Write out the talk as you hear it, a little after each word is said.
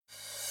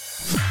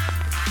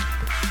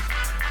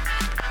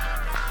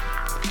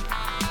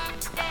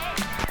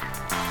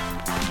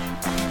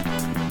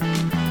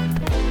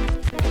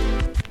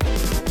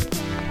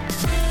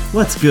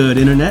What's good,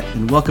 Internet,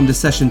 and welcome to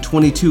session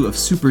 22 of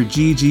Super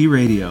GG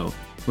Radio,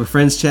 where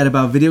friends chat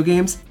about video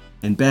games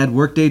and bad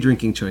workday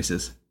drinking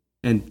choices,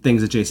 and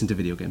things adjacent to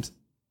video games.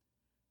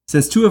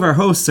 Since two of our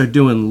hosts are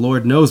doing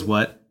Lord knows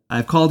what,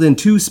 I've called in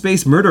two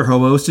space murder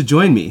hobos to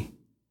join me.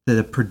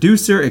 The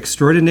producer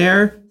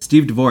extraordinaire,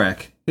 Steve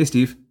Dvorak. Hey,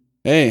 Steve.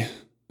 Hey,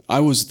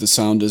 I was the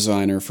sound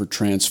designer for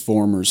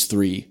Transformers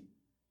 3.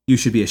 You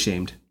should be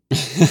ashamed.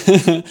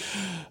 I'm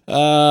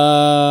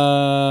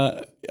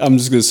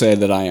just going to say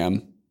that I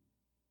am.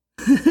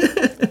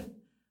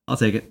 I'll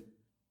take it.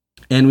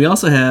 And we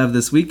also have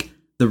this week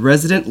the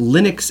resident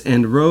Linux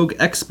and Rogue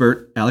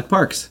expert, Alec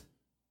Parks.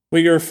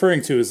 What you're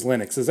referring to as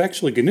Linux is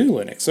actually GNU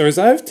Linux, or as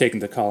I've taken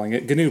to calling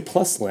it, GNU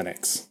plus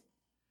Linux.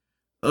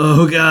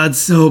 Oh god,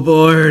 so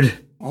bored.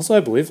 Also, I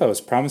believe I was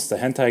promised a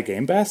hentai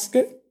game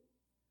basket.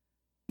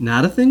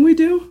 Not a thing we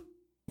do?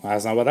 Well,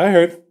 that's not what I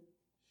heard.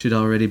 Should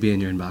already be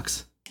in your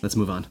inbox. Let's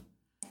move on.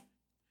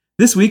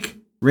 This week,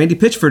 Randy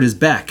Pitchford is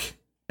back,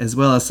 as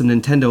well as some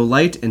Nintendo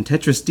Lite and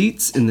Tetris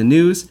deets in the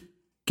news,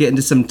 get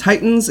into some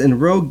Titans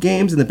and Rogue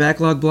games in the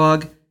Backlog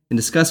blog, and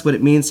discuss what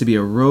it means to be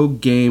a Rogue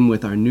game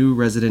with our new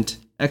resident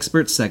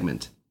expert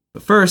segment.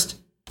 But first,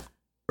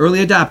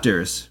 early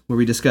adopters, where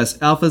we discuss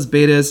alphas,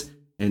 betas,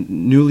 and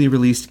newly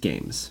released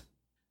games.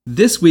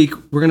 This week,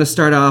 we're going to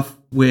start off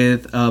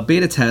with a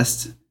beta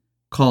test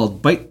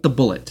called Bite the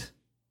Bullet.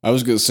 I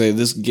was going to say,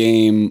 this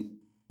game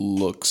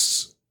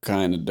looks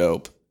kind of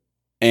dope.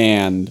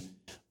 And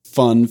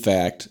fun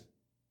fact,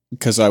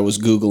 because I was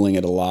Googling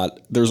it a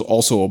lot, there's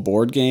also a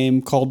board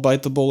game called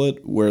Bite the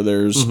Bullet where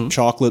there's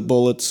chocolate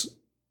bullets.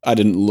 I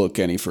didn't look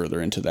any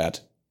further into that.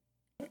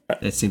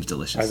 It seems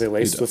delicious. Are they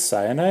laced with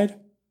cyanide?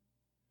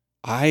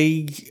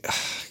 I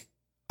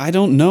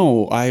don't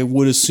know. I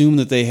would assume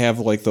that they have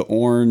like the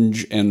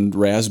orange and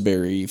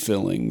raspberry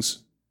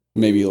fillings.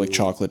 Maybe like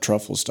chocolate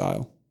truffle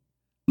style.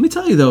 Let me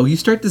tell you though, you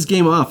start this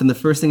game off and the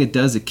first thing it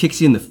does, it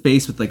kicks you in the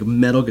face with like a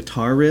metal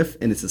guitar riff,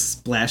 and it's a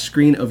splash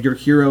screen of your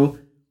hero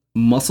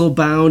muscle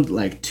bound,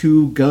 like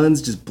two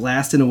guns just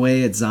blasting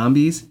away at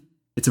zombies.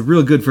 It's a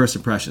real good first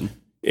impression.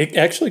 It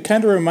actually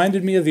kind of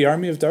reminded me of the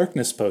Army of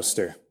Darkness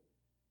poster.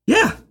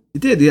 Yeah, it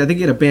did. I think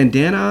he had a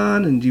bandana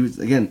on, and he was,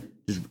 again,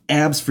 just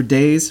abs for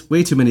days.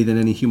 Way too many than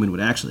any human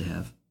would actually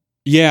have.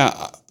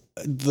 Yeah,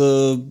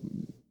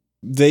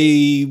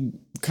 they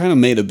kind of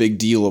made a big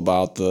deal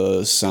about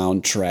the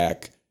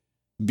soundtrack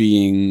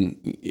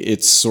being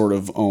its sort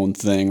of own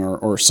thing,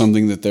 or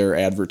something that they're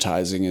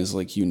advertising as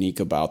like unique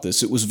about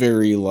this. It was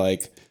very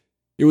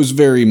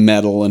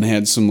metal and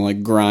had some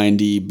like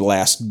grindy,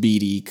 blast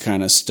beaty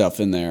kind of stuff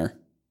in there.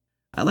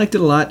 I liked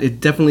it a lot. It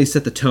definitely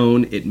set the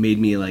tone. It made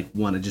me like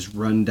want to just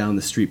run down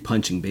the street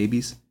punching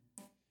babies,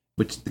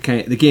 which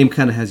the game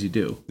kind of has you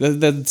do.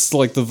 That's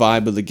like the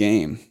vibe of the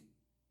game.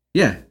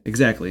 Yeah,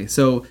 exactly.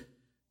 So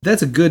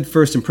that's a good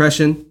first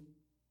impression.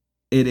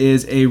 It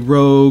is a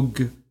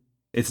rogue.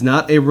 It's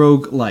not a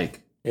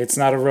rogue-like. It's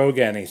not a rogue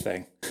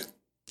anything.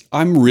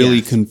 I'm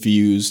really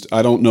confused.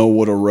 I don't know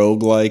what a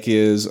roguelike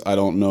is. I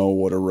don't know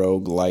what a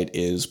roguelite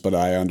is, but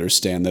I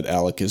understand that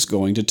Alec is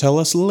going to tell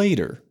us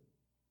later.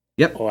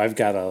 Yep. Oh, I've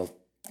got a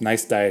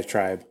nice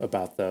diatribe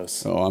about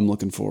those. Oh, I'm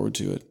looking forward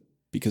to it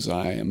because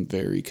I am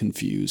very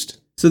confused.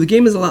 So the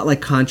game is a lot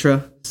like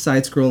Contra,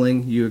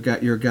 side-scrolling. You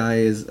got your guy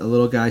is a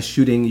little guy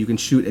shooting. You can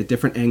shoot at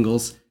different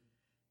angles.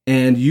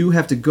 And you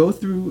have to go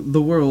through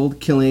the world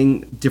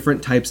killing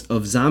different types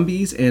of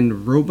zombies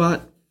and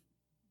robot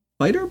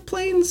fighter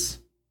planes?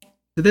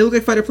 Did they look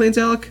like fighter planes,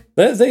 Alec?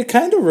 They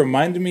kind of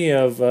reminded me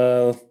of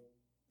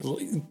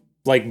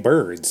like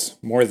birds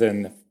more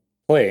than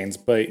planes,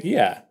 but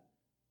yeah.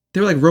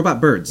 They were like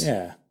robot birds.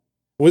 Yeah.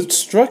 What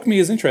struck me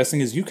as interesting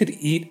is you could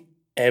eat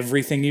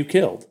everything you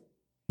killed.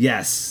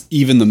 Yes.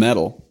 Even the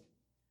metal.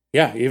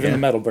 Yeah, even the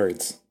metal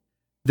birds.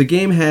 The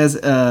game has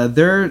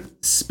their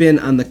spin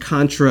on the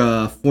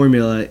Contra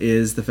formula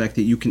is the fact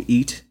that you can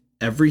eat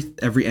every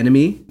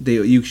enemy.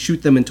 You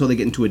shoot them until they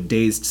get into a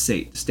dazed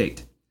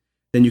state.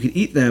 Then you can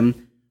eat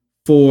them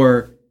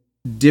for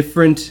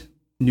different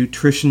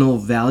nutritional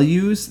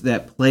values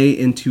that play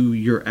into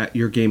your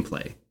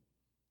gameplay.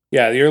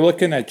 Yeah, you're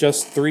looking at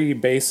just three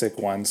basic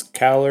ones: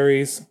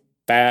 calories,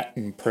 fat,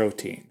 and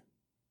protein.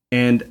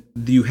 And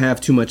you have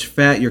too much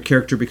fat, your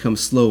character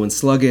becomes slow and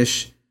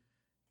sluggish.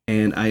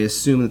 And I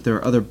assume that there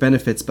are other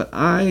benefits, but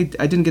I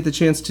didn't get the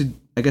chance to,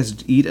 I guess,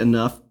 eat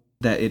enough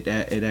that it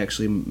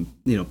actually,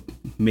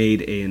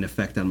 made an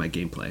effect on my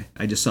gameplay.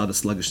 I just saw the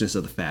sluggishness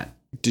of the fat.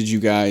 Did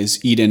you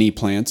guys eat any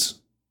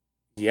plants?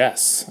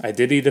 Yes, I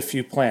did eat a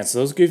few plants.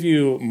 Those give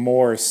you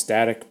more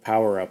static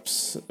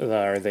power-ups,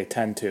 or they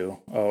tend to,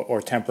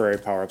 or temporary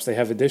power-ups. They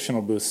have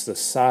additional boosts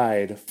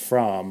aside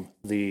from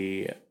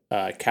the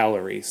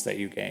calories that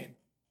you gain.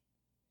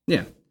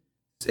 Yeah.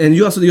 And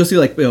you'll see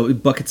like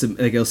buckets of,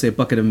 like, it'll say a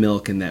bucket of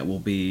milk, and that will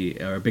be,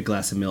 or a big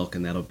glass of milk,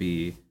 and that'll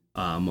be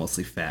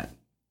mostly fat.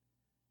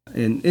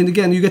 And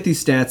again, you get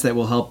these stats that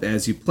will help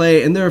as you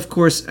play, and there, of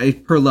course,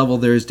 per level,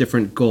 there's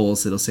different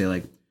goals. It'll say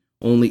like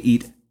only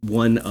eat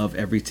one of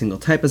every single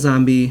type of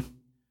zombie,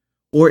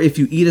 or if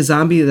you eat a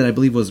zombie that I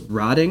believe was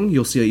rotting,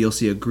 you'll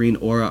see a green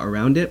aura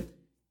around it.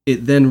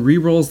 It then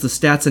re-rolls the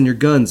stats on your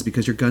guns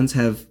because your guns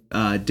have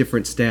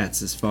different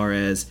stats as far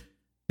as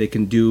they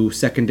can do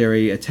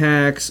secondary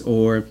attacks,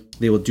 or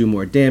they will do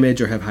more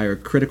damage or have higher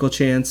critical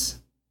chance.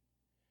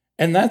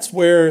 And that's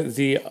where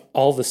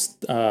all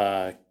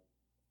the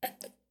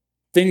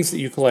things that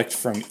you collect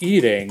from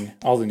eating,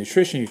 all the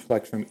nutrition you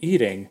collect from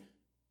eating,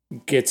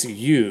 gets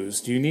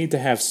used. You need to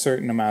have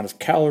certain amount of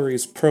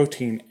calories,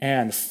 protein,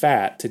 and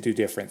fat to do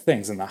different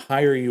things. And the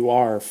higher you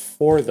are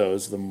for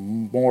those, the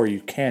more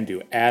you can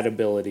do add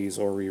abilities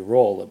or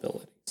re-roll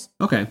abilities.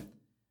 Okay.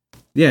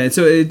 Yeah, and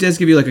so it does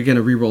give you, like, again,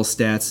 a re-roll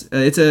stats.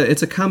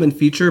 It's a common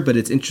feature, but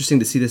it's interesting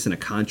to see this in a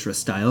Contra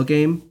style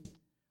game.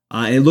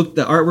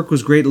 The artwork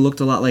was great. It looked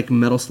a lot like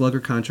Metal Slug or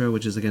Contra,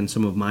 which is, again,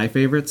 some of my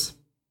favorites.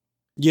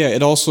 Yeah,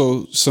 it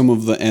also, some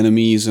of the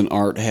enemies and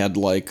art had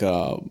like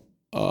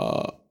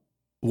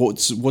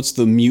what's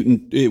the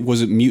mutant?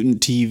 Was it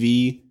Mutant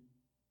TV?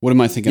 What am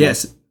I thinking?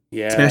 Yes. Of?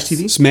 Yeah. Smash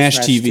TV. Smash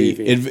TV.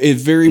 It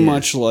very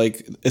much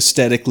like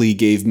aesthetically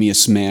gave me a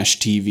Smash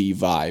TV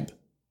vibe,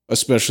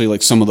 especially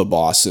like some of the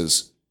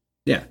bosses.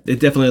 Yeah, it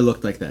definitely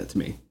looked like that to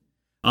me.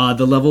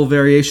 The level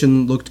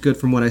variation looked good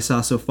from what I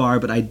saw so far,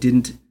 but I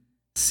didn't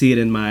see it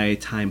in my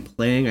time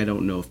playing. I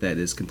don't know if that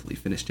is completely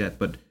finished yet,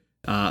 but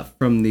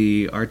from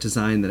the art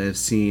design that I've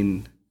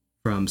seen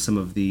from some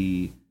of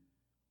the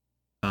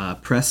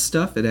press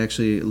stuff, it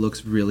actually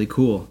looks really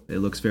cool. It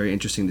looks very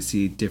interesting to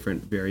see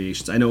different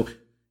variations. I know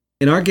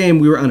in our game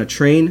we were on a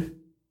train,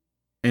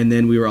 and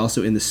then we were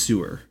also in the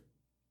sewer.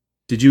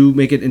 Did you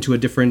make it into a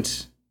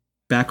different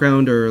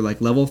background or like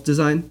level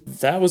design?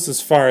 That was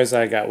as far as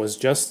I got, was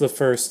just the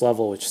first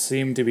level, which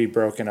seemed to be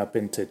broken up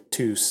into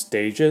 2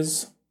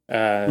 stages.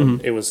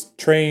 It was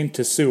train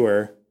to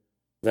sewer,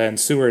 then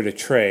sewer to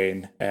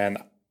train, and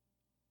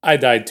I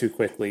died too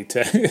quickly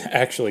to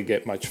actually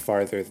get much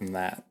farther than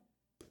that.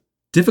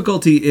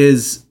 Difficulty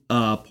is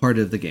part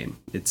of the game.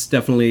 It's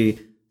definitely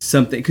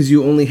something, because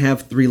you only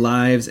have 3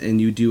 lives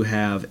and you do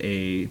have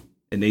an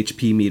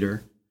HP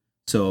meter.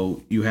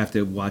 So you have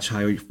to watch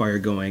how far you're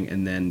going,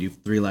 and then you have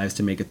 3 lives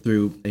to make it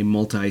through a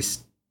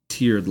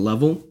multi-tiered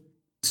level.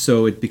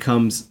 So it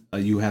becomes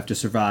you have to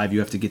survive, you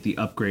have to get the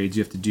upgrades,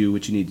 you have to do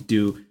what you need to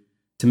do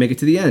to make it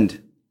to the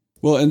end.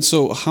 Well, and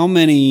so how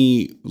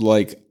many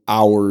like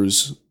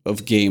hours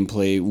of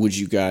gameplay would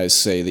you guys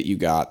say that you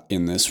got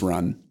in this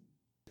run?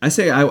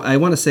 I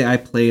want to say I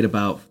played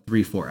about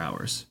 3-4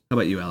 hours. How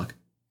about you, Alec?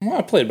 Well,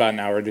 I played about an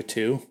hour to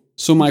 2.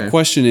 So my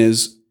question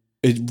is,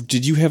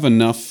 did you have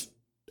enough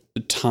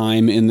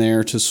time in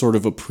there to sort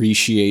of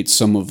appreciate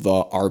some of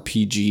the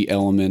RPG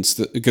elements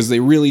because they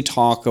really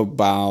talk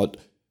about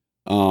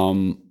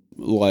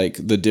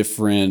like the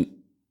different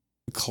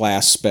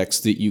class specs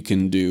that you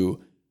can do.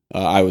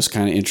 I was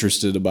kind of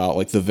interested about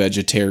like the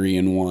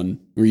vegetarian one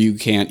where you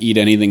can't eat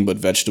anything but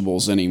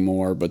vegetables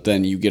anymore, but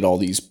then you get all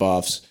these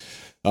buffs.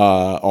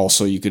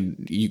 Also,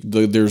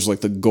 there's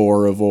like the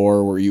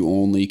Gorivore where you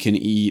only can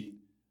eat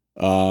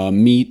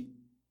meat.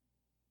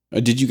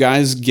 Did you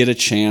guys get a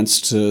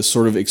chance to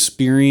sort of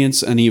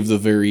experience any of the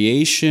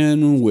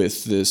variation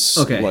with this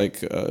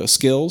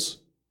skills?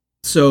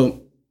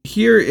 So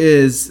here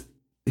is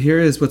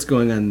what's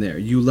going on there.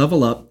 You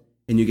level up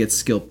and you get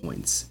skill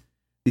points.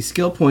 These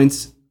skill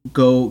points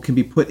can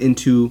be put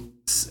into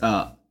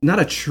not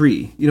a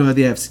tree. You know how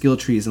they have skill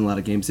trees in a lot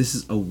of games. This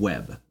is a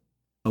web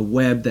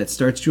that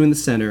starts you in the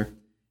center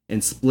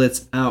and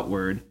splits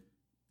outward,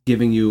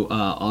 giving you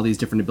all these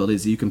different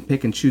abilities that you can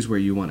pick and choose where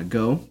you want to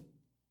go.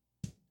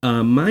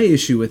 My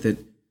issue with it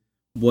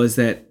was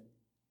that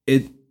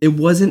it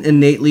wasn't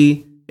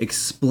innately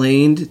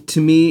explained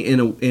to me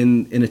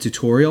in a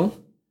tutorial.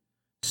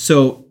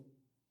 So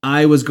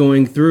I was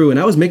going through and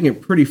I was making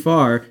it pretty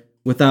far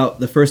without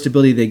the first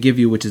ability they give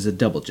you, which is a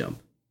double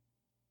jump.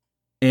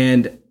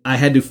 And I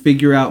had to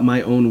figure out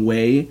my own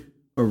way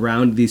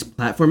around these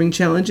platforming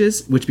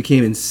challenges, which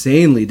became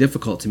insanely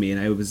difficult to me. And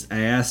I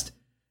asked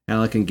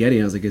Alec and Getty,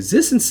 and I was like, is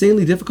this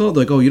insanely difficult?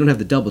 They're like, oh, you don't have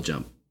the double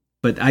jump.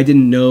 But I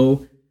didn't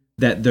know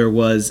that there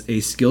was a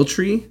skill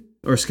tree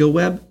or skill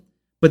web.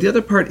 But the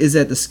other part is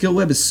that the skill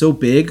web is so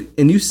big,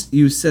 and you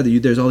said that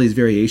there's all these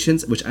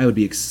variations, which I would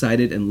be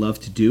excited and love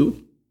to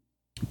do.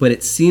 But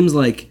it seems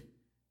like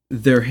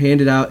they're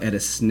handed out at a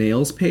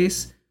snail's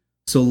pace.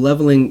 So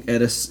leveling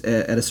at a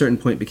certain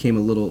point became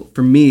a little,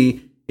 for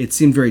me, it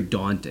seemed very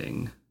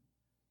daunting.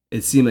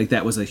 It seemed like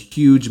that was a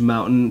huge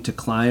mountain to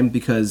climb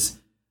because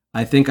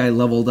I think I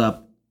leveled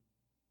up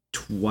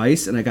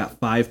twice and I got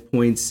 5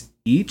 points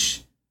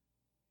each.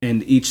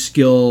 And each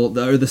skill,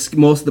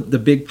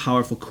 the big,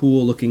 powerful,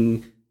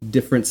 cool-looking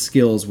different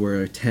skills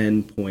were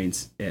 10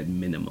 points at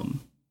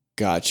minimum.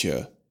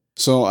 Gotcha.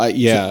 So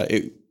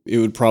it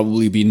would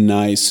probably be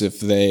nice if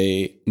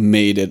they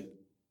made it,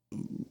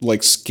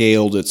 like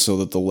scaled it so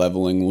that the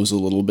leveling was a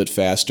little bit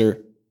faster.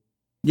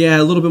 Yeah,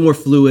 a little bit more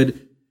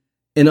fluid.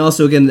 And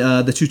also, again,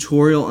 the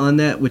tutorial on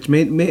that, which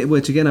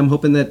again, I'm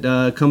hoping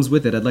that comes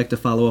with it. I'd like to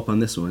follow up on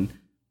this one.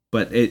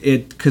 But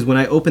it because when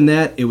I opened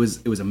that, it was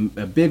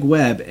a big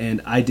web,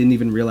 and I didn't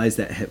even realize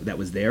that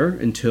was there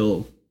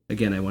until,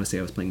 again, I want to say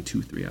I was playing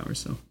 2-3 hours.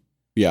 So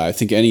Yeah, I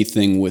think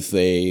anything with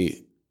a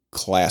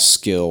class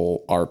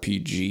skill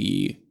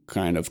RPG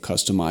kind of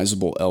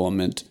customizable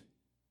element,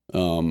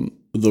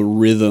 the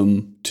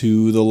rhythm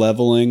to the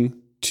leveling,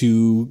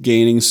 to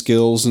gaining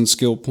skills and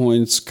skill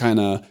points kind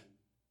of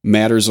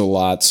matters a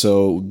lot.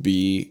 So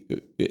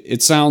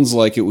it sounds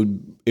like it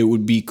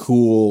would be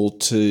cool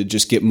to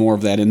just get more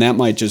of that. And that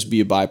might just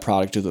be a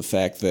byproduct of the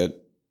fact that,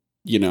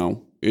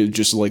 it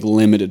just like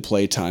limited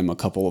playtime, a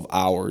couple of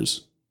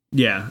hours.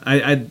 yeah,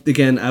 I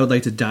would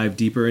like to dive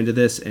deeper into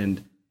this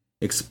and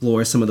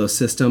explore some of those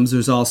systems.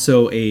 There's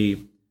also a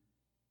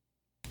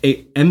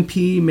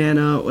MP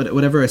mana,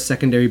 whatever a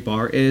secondary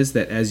bar is,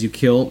 that as you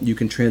kill, you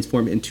can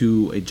transform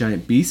into a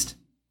giant beast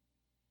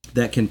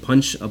that can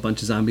punch a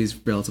bunch of zombies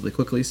relatively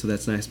quickly. So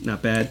that's nice,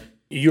 not bad.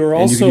 You're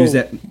And you can also use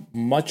that.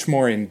 much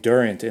more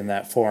endurant in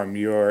that form.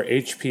 Your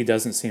HP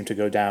doesn't seem to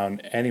go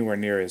down anywhere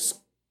near as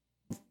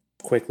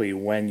quickly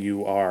when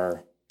you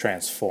are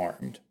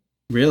transformed.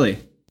 Really?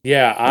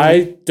 Yeah,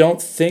 I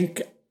don't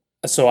think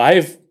so.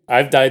 I've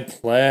died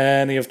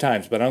plenty of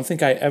times, but I don't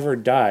think I ever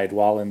died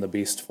while in the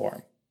beast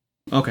form.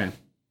 Okay.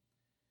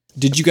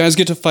 Did you guys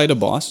get to fight a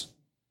boss?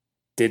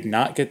 Did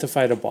not get to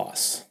fight a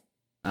boss.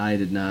 I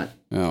did not.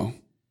 Oh,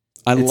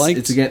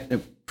 It's again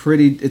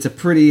it's a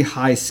pretty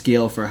high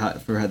scale for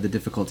the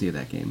difficulty of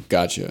that game.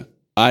 Gotcha.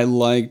 I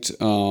liked,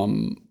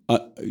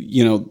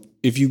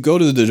 if you go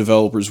to the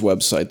developer's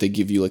website, they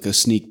give you like a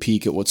sneak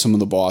peek at what some of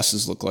the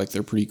bosses look like.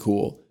 They're pretty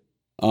cool.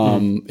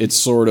 It's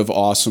sort of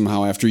awesome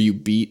how after you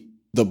beat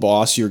the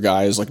boss, your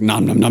guy is like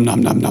nom nom nom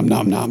nom nom nom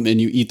nom nom, and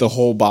you eat the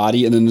whole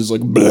body, and then there's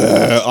like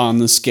bleh on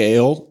the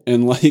scale,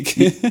 and like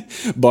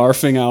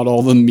barfing out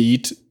all the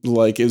meat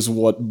like is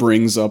what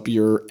brings up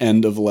your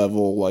end of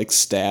level like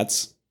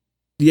stats.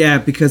 Yeah,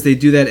 because they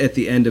do that at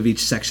the end of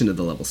each section of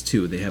the levels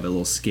too. They have a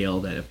little scale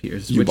that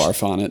appears. You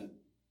barf on it.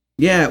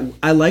 Yeah,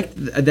 I liked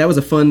that. Was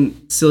a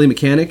fun, silly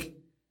mechanic.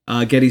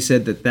 Getty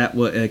said that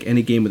was like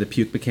any game with a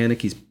puke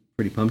mechanic, he's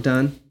pretty pumped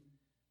on.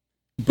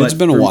 But it's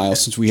been a while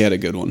since we had a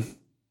good one.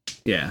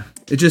 Yeah,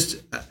 it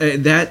just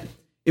it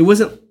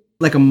wasn't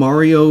like a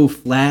Mario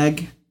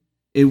flag.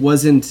 It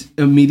wasn't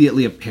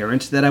immediately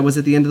apparent that I was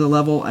at the end of the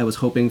level. I was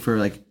hoping for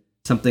like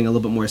something a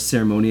little bit more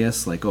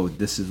ceremonious, like, oh,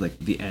 this is like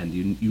the end.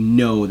 You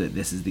know that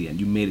this is the end.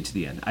 You made it to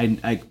the end.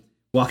 I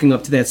walking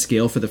up to that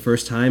scale for the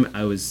first time,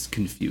 I was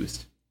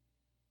confused.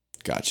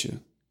 Gotcha.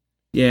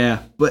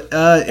 Yeah, but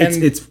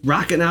it's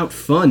rocking out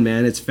fun,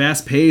 man. It's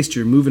fast paced.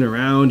 You're moving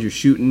around. You're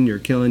shooting. You're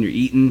killing. You're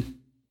eating.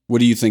 What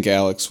do you think,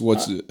 Alex?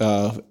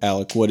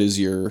 Alec? What is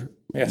your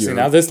see,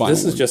 now this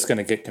is just going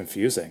to get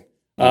confusing.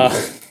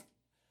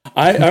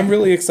 I'm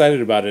really excited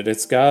about it.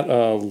 It's got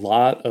a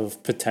lot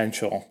of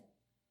potential,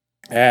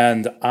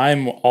 and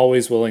I'm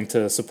always willing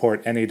to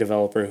support any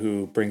developer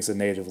who brings a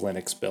native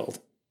Linux build.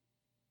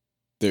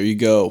 There you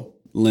go,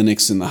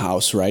 Linux in the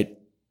house, right?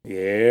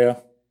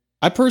 Yeah.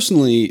 I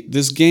personally,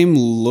 this game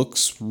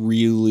looks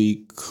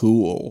really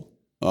cool.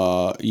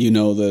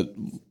 That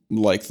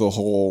like the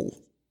whole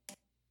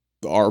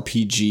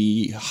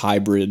RPG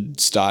hybrid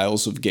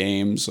styles of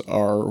games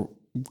are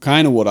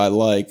kind of what I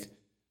like.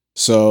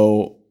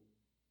 So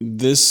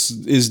this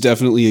is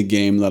definitely a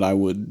game that I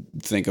would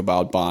think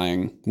about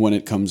buying when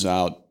it comes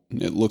out.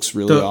 It looks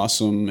really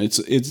awesome. It's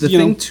the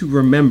thing to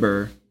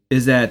remember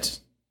is that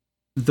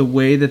the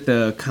way that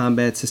the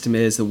combat system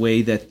is, the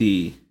way that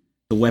the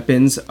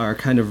weapons are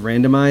kind of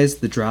randomized,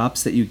 the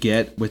drops that you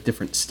get with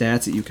different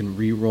stats that you can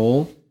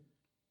re-roll,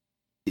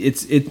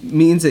 it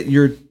means that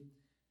you're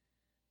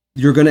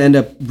going to end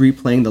up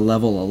replaying the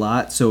level a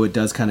lot, so it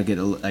does kind of get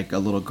a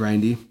little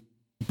grindy.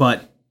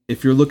 But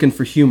if you're looking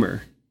for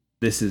humor,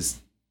 this is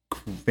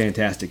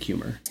fantastic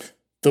humor.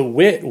 The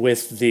wit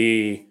with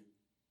the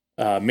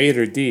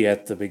Maitre D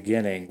at the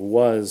beginning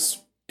was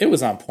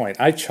on point.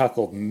 I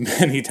chuckled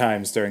many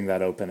times during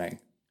that opening.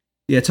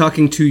 Yeah,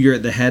 talking to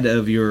the head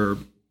of your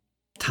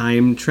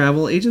time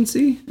travel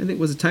agency, I think.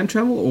 Was it time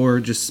travel or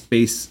just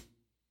space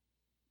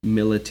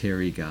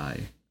military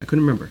guy? I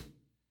couldn't remember.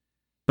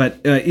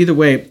 But either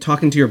way,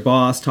 talking to your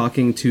boss,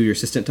 talking to your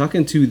assistant,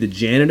 talking to the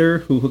janitor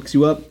who hooks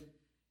you up,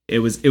 it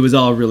was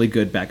all really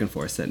good back and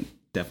forth, and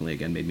definitely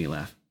again made me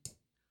laugh.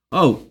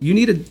 Oh, you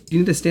need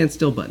a stand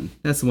still button.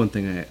 That's the one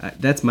thing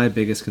that's my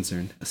biggest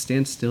concern. A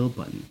stand still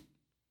button,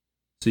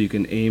 so you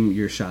can aim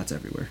your shots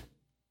everywhere.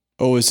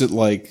 Oh, is it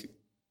like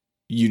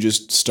you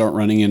just start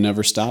running and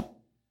never stop?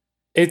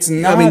 It's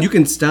not. I mean, you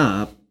can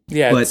stop.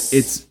 Yeah, but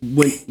it's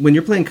when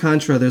you're playing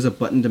Contra, there's a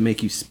button to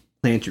make you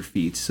plant your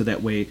feet, so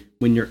that way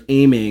when you're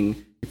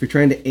aiming, if you're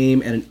trying to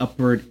aim at an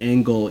upward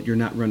angle, you're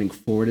not running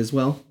forward as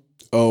well.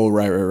 Oh,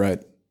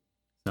 right.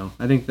 So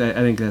I think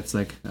that's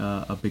like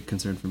a big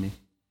concern for me.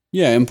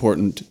 Yeah,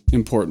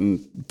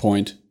 important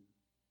point.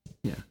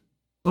 Yeah.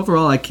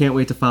 Overall, I can't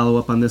wait to follow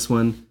up on this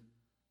one.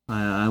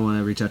 I want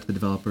to reach out to the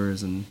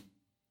developers and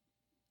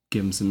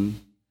give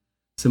them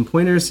some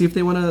pointers, see if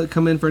they want to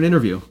come in for an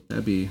interview.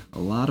 That'd be a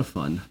lot of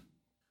fun.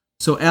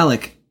 So,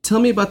 Alec, tell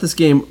me about this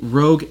game,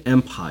 Rogue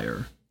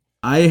Empire.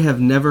 I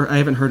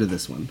haven't heard of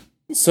this one.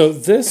 So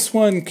this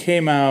one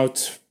came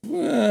out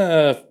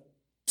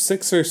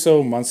 6 or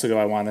so months ago,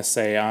 I want to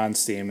say, on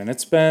Steam, and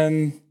it's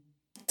been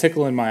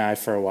tickling my eye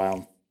for a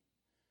while.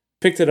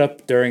 Picked it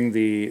up during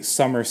the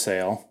summer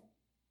sale,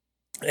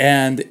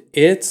 and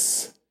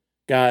it's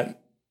got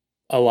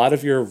a lot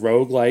of your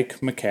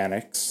roguelike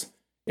mechanics.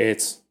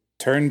 It's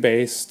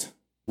turn-based,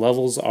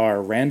 levels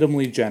are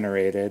randomly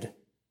generated,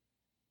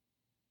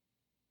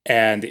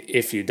 and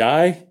if you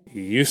die,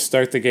 you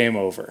start the game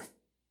over.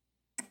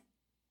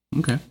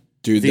 Okay.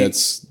 Dude,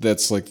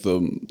 that's like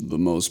the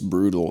most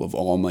brutal of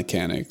all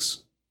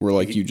mechanics, where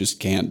like you just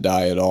can't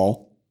die at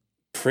all.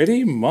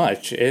 Pretty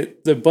much.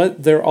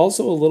 But they're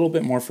also a little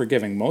bit more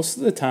forgiving. Most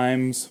of the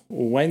times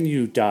when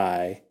you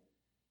die,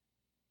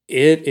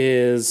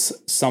 it's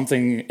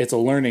a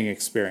learning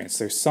experience.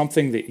 There's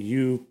something that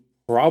you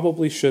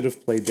probably should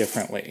have played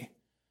differently.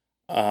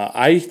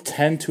 I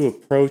tend to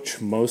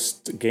approach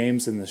most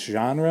games in this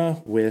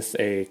genre with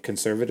a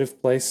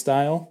conservative play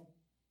style.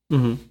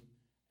 Mm-hmm.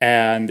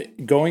 And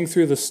going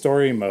through the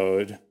story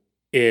mode,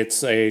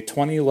 it's a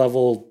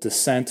 20-level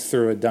descent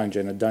through a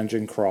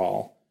dungeon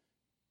crawl,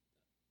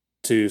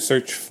 to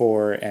search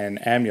for an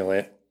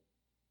amulet.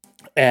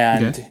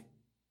 And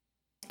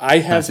I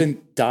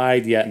haven't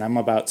died yet, and I'm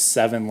about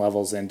 7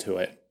 levels into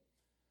it.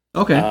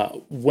 Okay.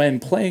 When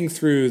playing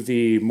through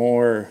the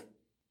more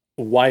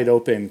wide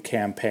open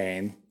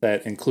campaign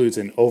that includes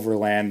an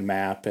overland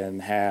map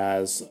and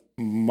has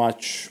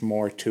much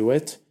more to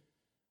it,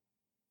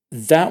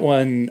 that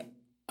one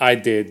I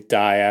did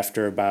die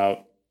after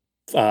about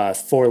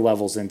 4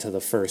 levels into the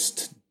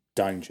first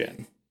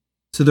dungeon.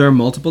 So there are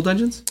multiple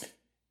dungeons?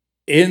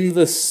 In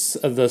this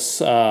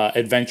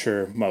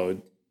adventure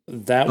mode,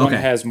 that one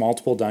has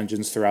multiple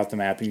dungeons throughout the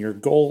map, and your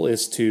goal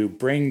is to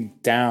bring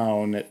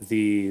down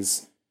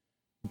these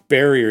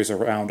barriers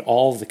around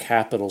all of the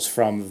capitals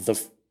from the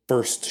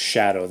first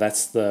shadow.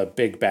 That's the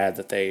big bad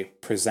that they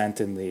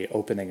present in the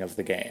opening of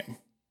the game.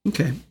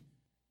 Okay.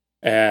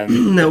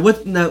 And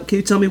now, can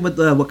you tell me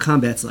what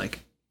combat's like?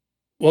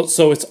 Well,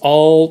 so it's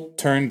all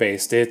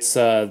turn-based. It's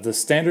the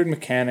standard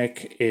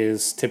mechanic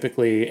is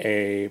typically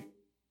a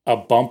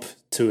bump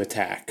to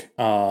attack,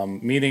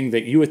 meaning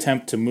that you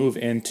attempt to move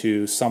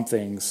into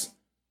something's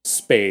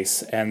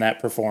space, and that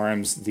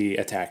performs the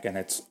attack, and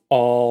it's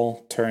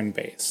all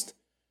turn-based.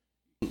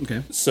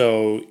 Okay.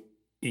 So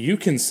you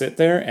can sit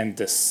there and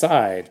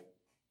decide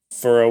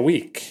for a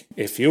week,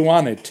 if you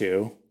wanted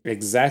to,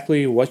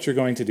 exactly what you're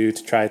going to do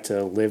to try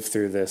to live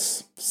through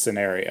this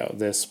scenario,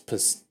 this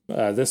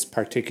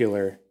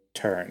particular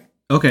turn.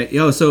 Okay.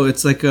 Oh, so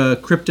it's like a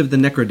Crypt of the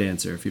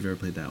Necrodancer, if you've ever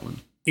played that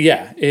one.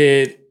 Yeah,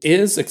 it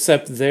is,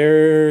 except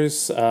their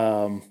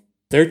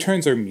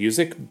turns are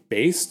music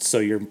based, so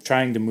you're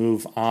trying to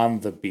move on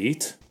the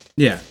beat.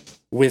 Yeah.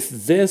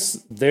 With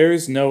this,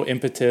 there's no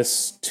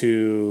impetus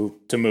to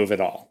move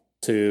at all,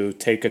 to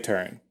take a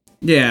turn.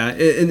 Yeah,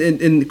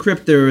 in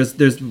Crypt there's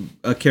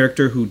a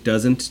character who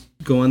doesn't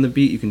go on the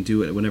beat. You can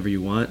do it whenever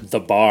you want. The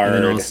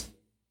bard.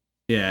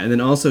 And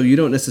then also you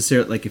don't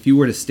necessarily, like, if you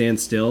were to stand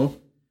still,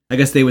 I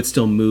guess they would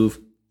still move.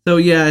 So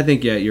yeah, I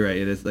think you're right.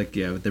 It is like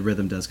the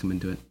rhythm does come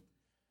into it.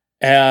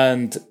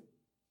 And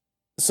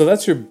so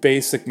that's your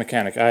basic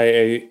mechanic.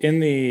 In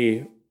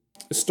the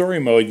story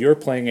mode, you're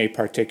playing a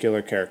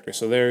particular character.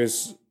 So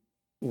there's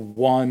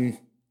one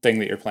thing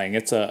that you're playing.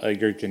 It's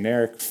your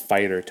generic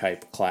fighter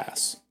type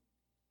class.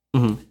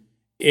 Mm-hmm.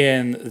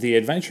 In the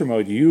adventure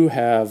mode, you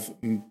have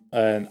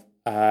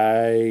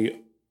I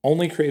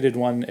only created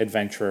one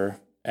adventurer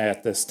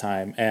at this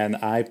time, and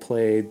I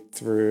played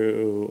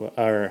through,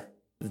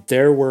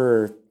 there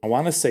were, I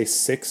want to say,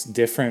 6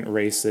 different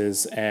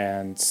races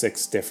and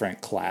 6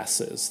 different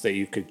classes that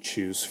you could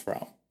choose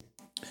from.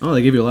 Oh,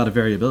 they give you a lot of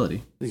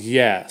variability.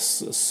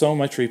 Yes, so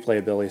much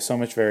replayability, so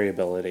much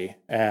variability.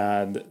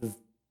 And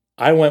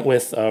I went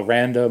with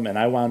random, and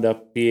I wound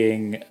up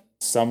being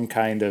some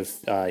kind of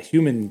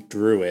human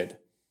druid.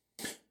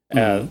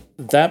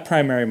 That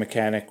primary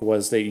mechanic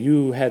was that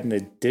you had an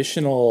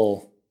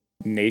additional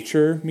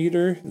nature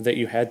meter that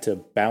you had to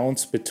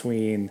balance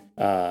between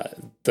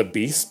the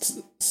beast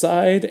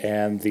side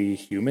and the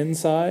human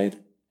side,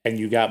 and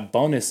you got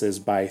bonuses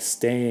by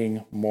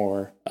staying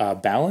more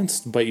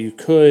balanced, but you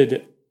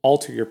could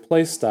alter your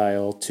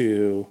playstyle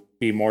to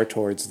be more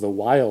towards the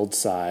wild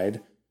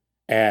side,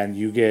 and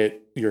you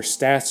get your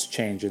stats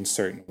change in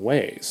certain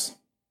ways.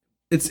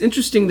 It's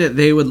interesting that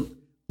they would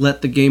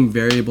let the game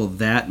variable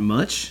that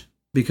much,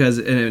 because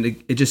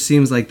it just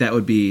seems like that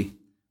would be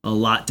a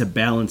lot to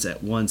balance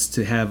at once,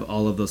 to have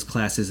all of those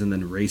classes and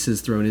then races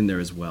thrown in there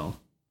as well.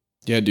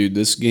 Yeah, dude,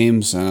 this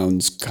game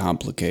sounds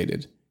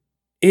complicated.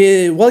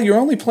 Well, you're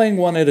only playing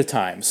one at a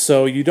time,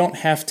 so you don't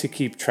have to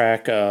keep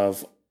track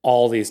of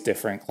all these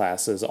different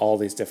classes, all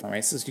these different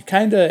races. You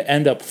kind of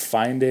end up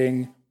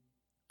finding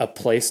a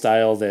play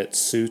style that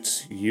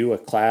suits you, a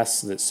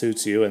class that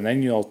suits you, and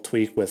then you'll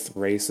tweak with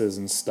races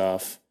and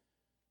stuff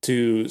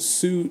to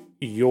suit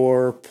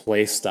your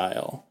play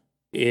style.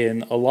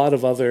 In a lot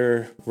of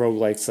other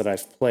roguelikes that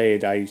I've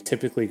played, I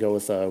typically go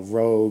with a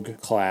rogue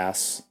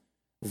class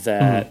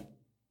that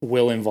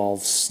will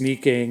involve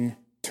sneaking,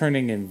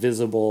 turning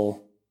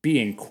invisible,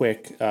 being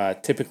quick.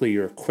 Typically,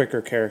 your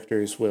quicker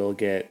characters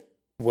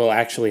will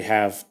actually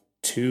have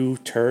 2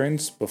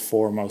 turns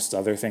before most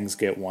other things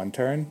get 1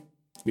 turn.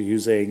 You're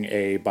using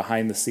a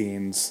behind the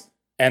scenes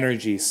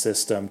energy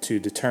system to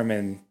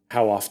determine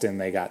how often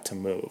they got to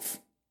move,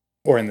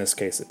 or in this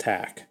case,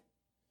 attack.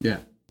 Yeah.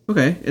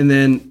 Okay. And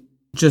then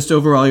just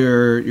overall,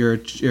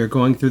 you're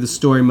going through the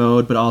story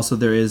mode, but also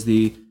there is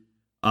the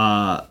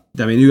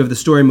you have the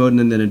story mode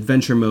and then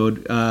adventure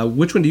mode.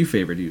 Which one do you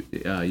favor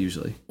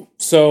usually?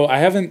 So I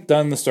haven't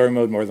done the story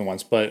mode more than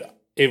once, but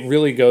it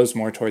really goes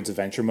more towards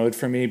adventure mode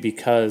for me,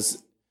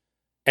 because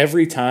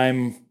every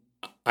time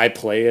I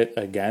play it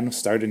again,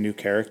 start a new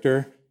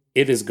character,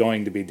 it is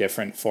going to be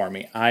different for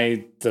me.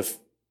 The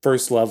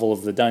first level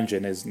of the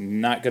dungeon is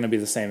not going to be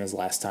the same as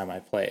last time I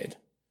played.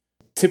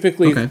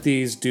 Typically,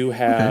 these do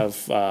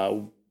have,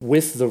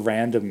 with the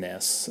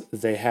randomness,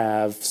 they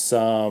have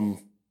some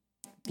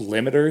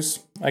limiters,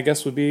 I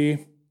guess would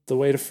be the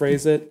way to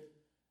phrase it,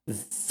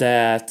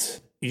 that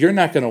you're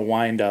not going to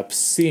wind up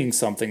seeing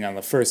something on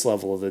the first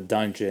level of the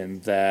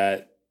dungeon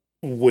that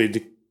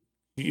would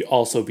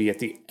also be at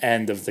the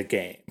end of the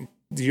game.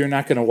 You're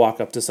not going to walk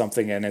up to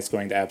something and it's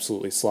going to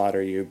absolutely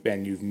slaughter you,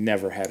 and you've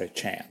never had a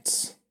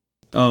chance.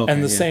 Oh, okay,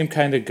 and the same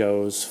kind of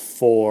goes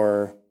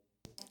for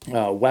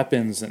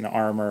weapons and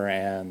armor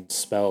and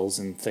spells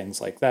and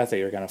things like that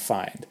you're going to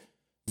find.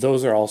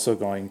 Those are also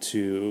going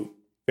to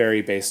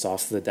vary based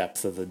off the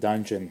depth of the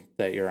dungeon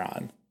that you're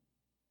on.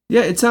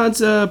 Yeah, it sounds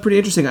pretty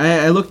interesting.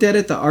 I looked at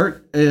it. The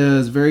art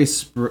is very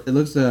it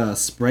looks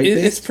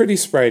sprite-based. It's pretty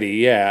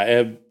spritey,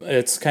 yeah.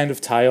 It's kind of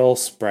tile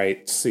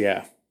sprites,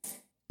 yeah.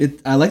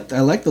 I like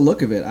the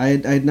look of it. I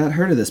had not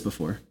heard of this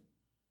before.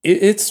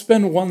 It's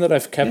been one that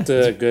I've kept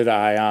a good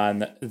eye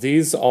on.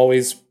 These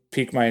always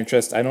pique my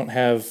interest. I don't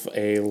have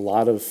a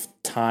lot of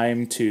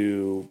time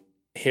to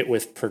hit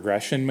with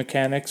progression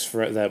mechanics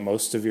that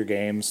most of your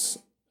games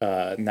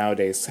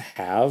nowadays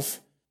have.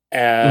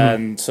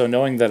 And so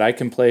knowing that I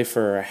can play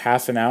for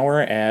half an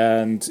hour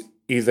and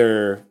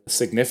either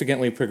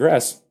significantly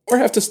progress or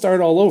have to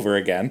start all over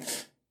again,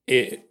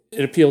 it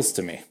appeals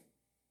to me.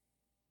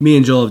 Me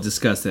and Joel have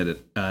discussed that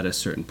at a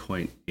certain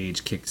point,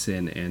 age kicks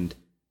in and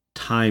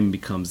time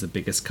becomes the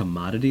biggest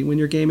commodity when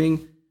you're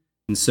gaming.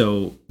 And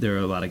so there are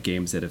a lot of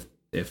games that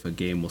if a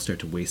game will start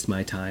to waste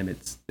my time,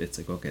 it's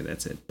like, okay,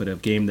 that's it. But a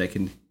game that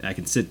I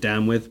can sit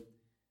down with,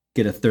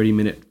 get a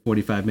 30-minute,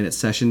 45-minute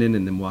session in,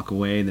 and then walk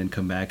away and then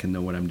come back and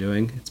know what I'm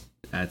doing,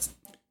 that's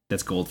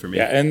gold for me.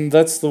 Yeah, and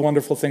that's the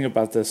wonderful thing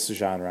about this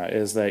genre,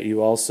 is that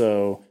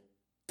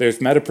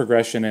there's meta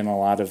progression in a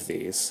lot of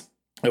these.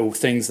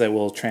 Things that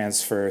will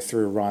transfer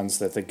through runs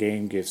that the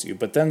game gives you.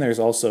 But then there's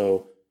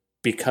also,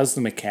 because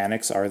the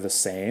mechanics are the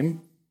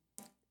same,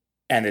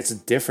 and it's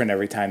different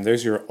every time,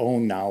 there's your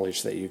own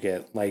knowledge that you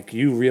get. Like,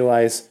 you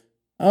realize,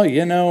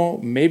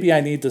 maybe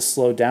I need to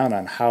slow down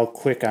on how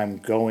quick I'm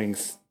going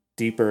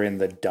deeper in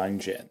the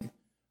dungeon.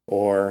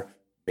 Or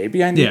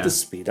maybe I need to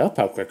speed up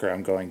how quicker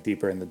I'm going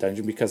deeper in the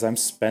dungeon, because I'm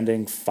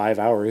spending 5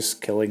 hours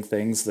killing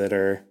things that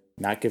are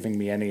not giving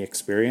me any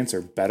experience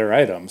or better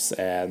items,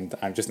 and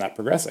I'm just not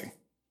progressing.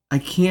 I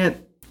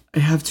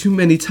have too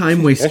many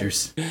time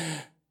wasters.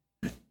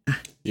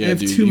 Yeah,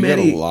 dude, you got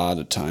a lot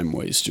of time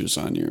wasters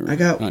on your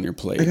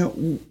plate. I got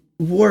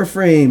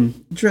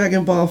Warframe,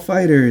 Dragon Ball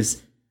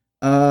Fighters.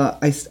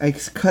 I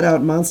cut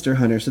out Monster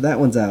Hunter, so that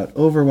one's out.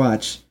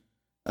 Overwatch,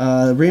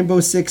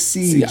 Rainbow Six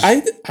Siege.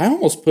 See, I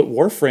almost put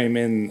Warframe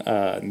in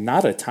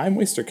not a time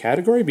waster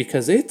category,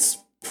 because it's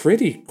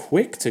pretty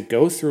quick to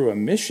go through a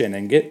mission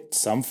and get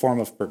some form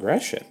of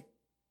progression.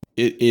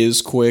 It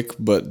is quick,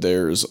 but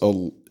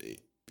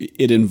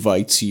it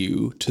invites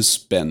you to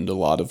spend a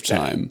lot of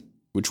time,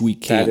 which we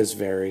can't. That is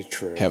very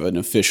true. Have an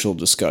official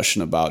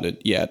discussion about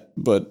it yet,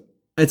 but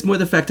it's more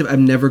the fact of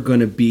I'm not going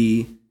to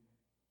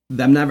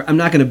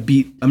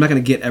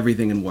get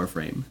everything in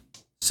Warframe.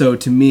 So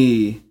to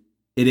me,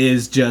 it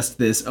is just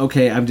this,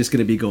 okay, I'm just going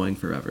to be going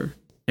forever.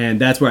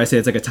 And that's where I say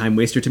it's like a time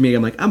waster to me.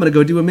 I'm like, I'm going to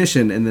go do a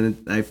mission, and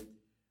then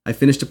I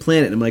finished a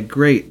planet, and I'm like,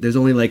 great, there's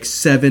only like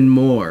 7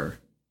 more.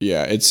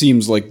 Yeah, it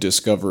seems like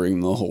discovering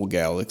the whole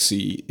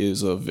galaxy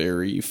is a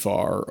very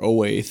far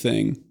away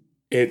thing.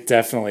 It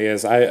definitely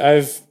is.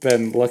 I've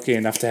been lucky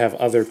enough to have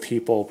other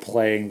people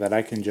playing that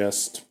I can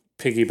just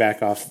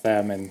piggyback off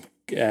them and,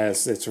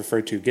 as it's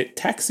referred to, get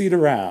taxied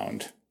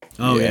around.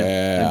 Oh,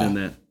 yeah. I've done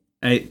that.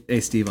 Hey,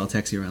 Steve, I'll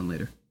text you around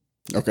later.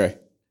 Okay.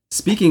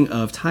 Speaking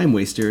of time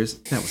wasters,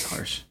 that was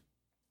harsh.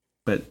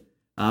 But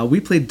we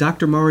played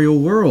Dr. Mario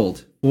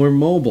World for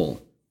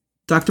mobile.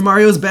 Dr.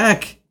 Mario's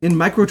back in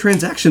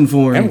microtransaction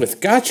form. And with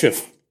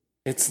gacha,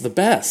 it's the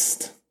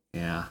best.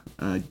 Yeah.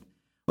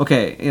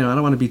 Okay, I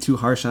don't want to be too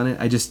harsh on it.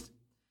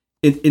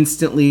 It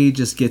instantly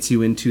just gets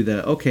you into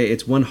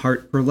it's 1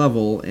 heart per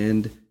level,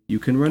 and you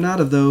can run out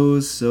of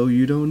those, so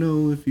you don't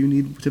know if you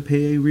need to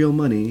pay real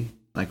money.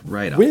 like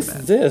right off the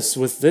bat.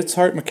 With this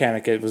heart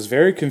mechanic, it was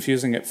very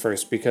confusing at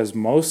first because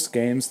most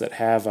games that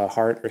have a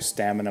heart or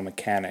stamina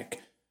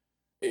mechanic,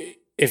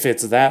 if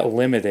it's that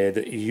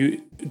limited,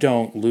 you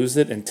don't lose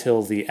it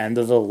until the end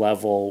of the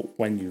level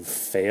when you've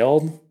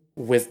failed.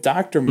 With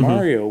Dr.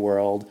 Mario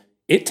World,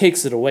 it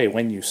takes it away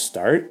when you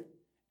start,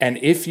 and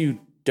if you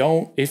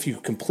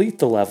complete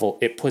the level,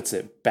 it puts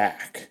it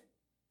back.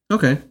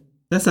 Okay,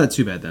 that's not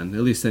too bad then.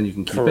 At least then you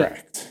can keep it.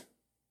 Correct.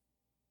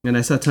 And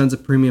I saw tons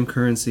of premium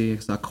currency. I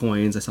saw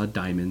coins. I saw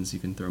diamonds you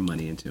can throw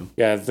money into.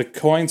 Yeah, the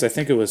coins, I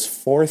think it was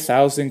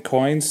 4,000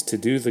 coins to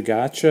do the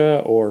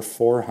gacha, or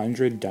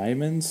 400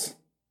 diamonds.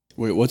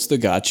 Wait, what's the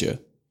gotcha?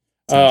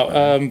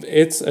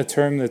 It's a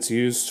term that's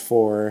used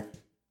for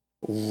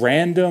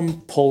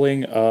random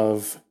pulling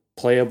of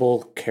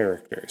playable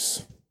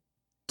characters.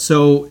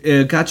 So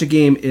a gacha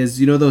game is,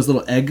 you know those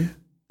little egg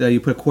that you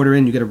put a quarter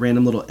in, you get a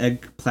random little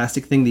egg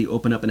plastic thing that you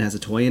open up and it has a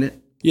toy in it?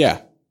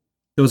 Yeah.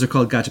 Those are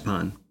called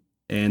gachapon.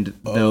 And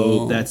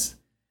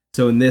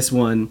so in this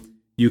one,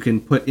 you can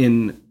put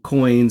in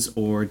coins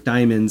or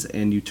diamonds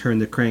and you turn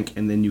the crank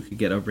and then you could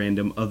get a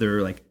random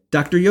other, like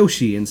Dr.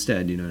 Yoshi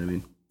instead, you know what I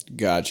mean?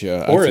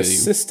 Gotcha. Or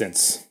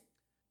assistants.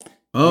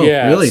 Oh,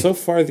 yeah, really? So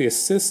far, the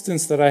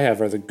assistants that I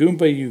have are the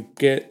Goomba you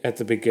get at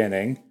the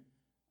beginning.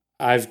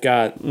 I've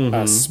got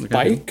a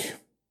Spike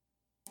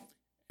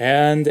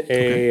and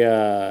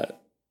a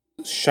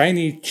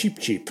shiny Cheep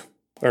Cheep.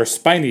 Or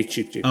Spiny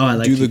Cheep Cheep. Oh, I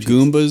like Do Cheep the Cheeps.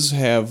 Goombas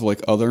have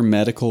like other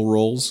medical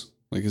roles?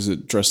 Like, is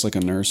it dressed like a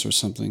nurse or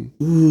something?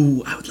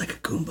 Ooh, I would like a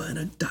Goomba in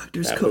a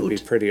doctor's That coat. would be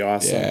pretty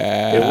awesome.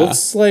 Yeah. It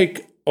looks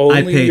like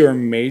only your I'd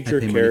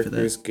major pay money for that.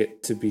 characters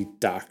get to be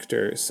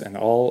doctors, and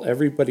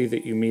everybody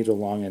that you meet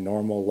along a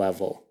normal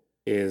level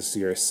is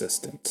your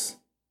assistant.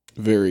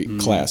 Very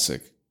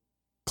classic.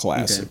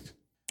 Classic. Okay.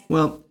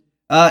 Well,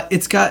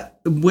 it's got,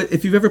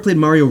 if you've ever played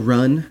Mario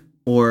Run,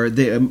 or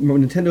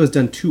Nintendo has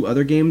done 2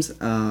 other games,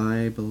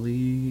 I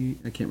believe,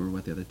 I can't remember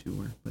what the other 2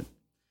 were, but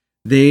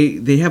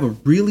they have a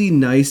really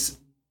nice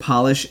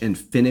polish and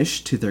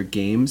finish to their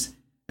games.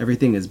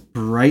 Everything is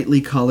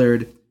brightly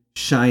colored,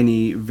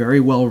 shiny, very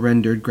well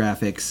rendered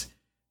graphics.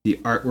 The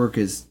artwork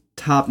is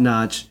top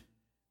notch,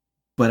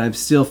 but I'm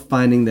still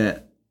finding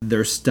that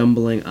they're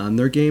stumbling on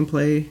their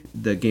gameplay.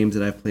 The games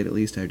that I've played, at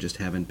least, I just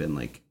haven't been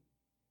like.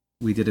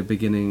 We did a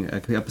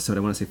episode,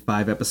 I want to say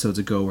 5 episodes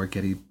ago, where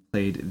Getty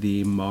played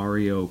the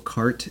Mario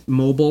Kart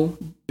mobile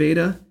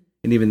beta,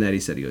 and even that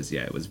he said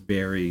it was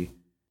very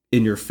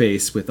in your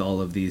face with all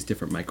of these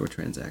different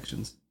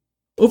microtransactions.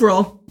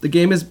 Overall, the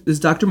game is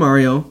Dr.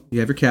 Mario.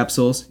 You have your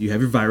capsules, you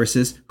have your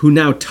viruses, who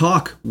now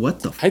talk. What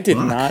the fuck? I did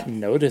not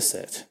notice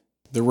it.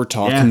 There were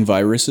talking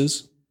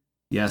viruses?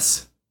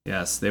 Yes,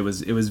 it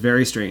was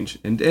very strange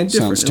and different.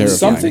 Sounds It was terrifying.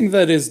 Something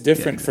that is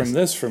different Yeah, from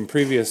this, from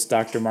previous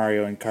Dr.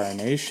 Mario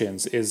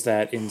incarnations, is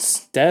that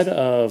instead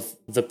of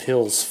the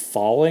pills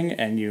falling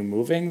and you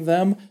moving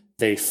them,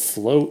 they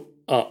float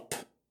up.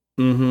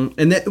 Mm-hmm.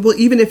 And that, well,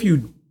 even if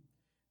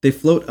they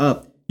float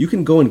up, you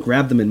can go and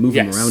grab them and move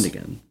them around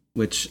again,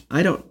 which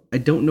I don't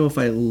know if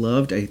I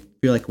loved. I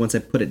feel like once I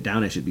put it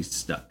down, I should be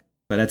stuck.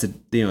 But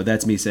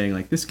that's me saying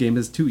like this game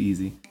is too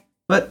easy.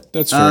 But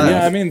That's fair enough.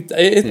 Yeah, I mean,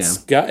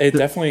 it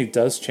definitely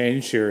does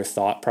change your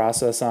thought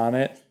process on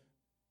it.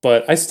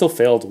 But I still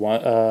failed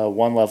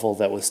one level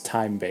that was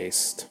time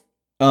based.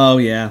 Oh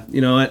yeah,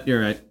 you know what? You're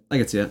right. I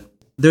can see it.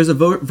 There's a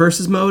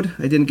versus mode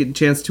I didn't get a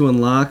chance to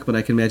unlock, but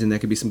I can imagine that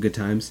could be some good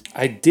times.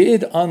 I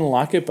did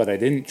unlock it, but I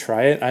didn't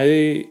try it.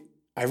 I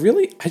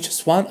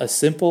just want a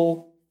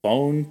simple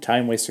phone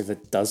time waster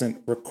that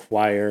doesn't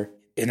require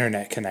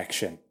internet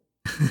connection.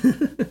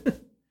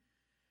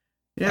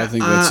 Yeah, I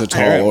think that's a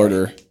tall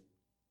order.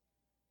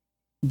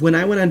 When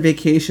I went on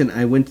vacation,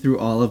 I went through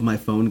all of my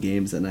phone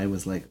games, and I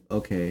was like,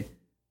 okay,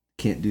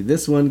 can't do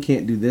this one,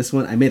 can't do this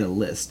one. I made a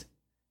list,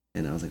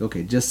 and I was like,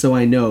 okay, just so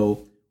I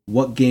know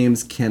what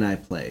games can I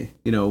play?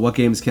 You know, what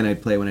games can I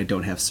play when I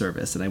don't have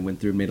service? And I went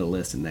through and made a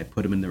list, and I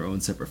put them in their own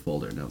separate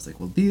folder. And I was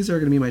like, well, these are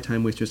going to be my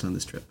time wasters on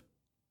this trip.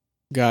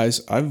 Guys,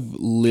 I've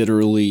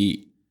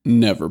literally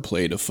never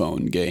played a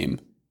phone game.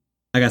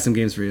 I got some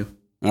games for you.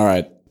 All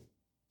right.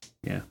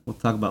 Yeah, we'll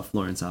talk about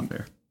Florence off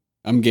air.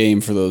 I'm game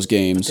for those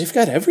games. They've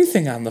got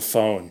everything on the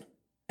phone.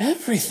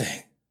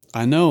 Everything.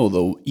 I know,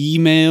 the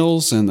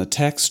emails and the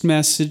text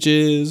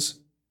messages,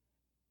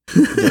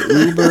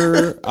 the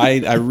Uber.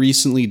 I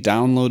recently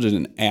downloaded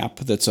an app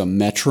that's a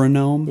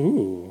metronome.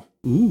 Ooh.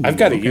 Ooh, I've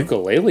got a okay.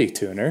 ukulele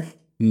tuner.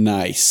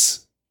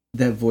 Nice.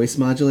 That voice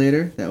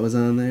modulator that was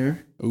on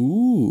there.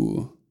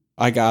 Ooh.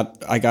 I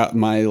got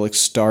my like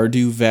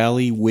Stardew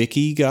Valley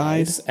wiki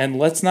guide. Nice. And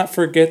let's not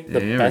forget the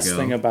There we best go.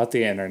 thing about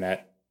the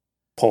internet.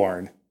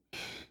 Porn.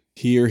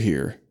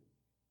 Here.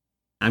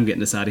 I'm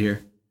getting us out of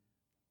here.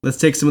 Let's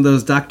take some of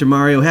those Dr.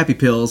 Mario happy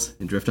pills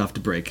and drift off to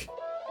break.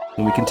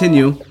 When we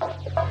continue,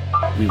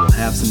 we will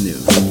have some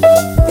news.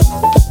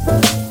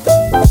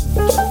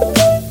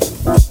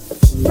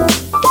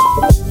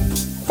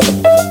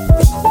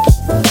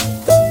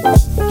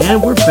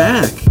 And we're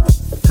back.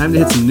 Time to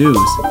hit some news,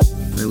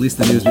 or at least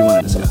the news we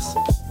want to discuss.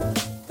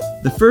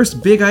 The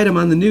first big item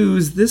on the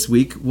news this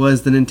week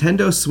was the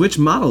Nintendo Switch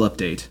model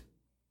update.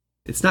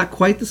 It's not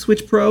quite the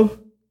Switch Pro,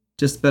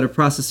 just better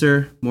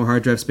processor, more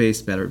hard drive space,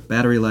 better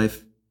battery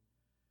life.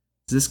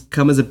 Does this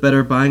come as a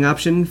better buying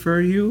option for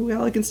you,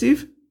 Alec and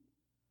Steve?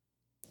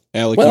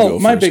 Alec, you Well, go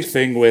my first. big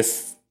thing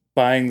with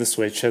buying the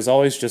Switch has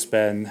always just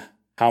been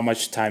how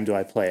much time do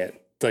I play it?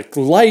 Like,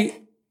 Lite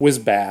was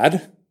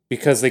bad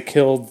because they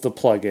killed the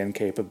plug-in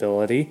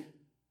capability.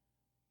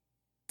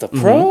 The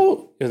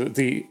Pro,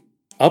 the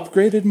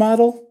upgraded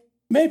model,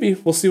 maybe.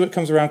 We'll see what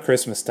comes around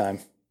Christmas time.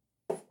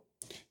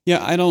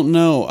 Yeah, I don't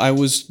know. I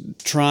was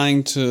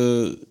trying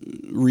to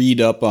read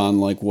up on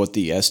like what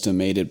the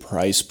estimated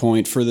price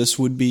point for this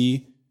would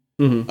be.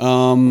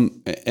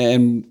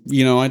 And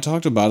you know, I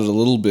talked about it a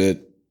little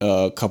bit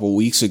a couple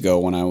weeks ago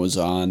when I was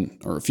on,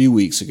 or a few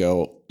weeks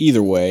ago.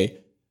 Either way,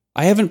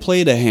 I haven't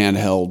played a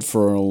handheld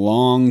for a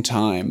long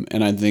time,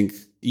 and I think,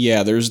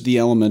 yeah, there's the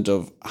element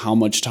of how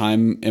much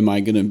time am I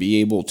going to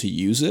be able to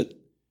use it,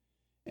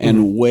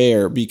 and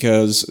where,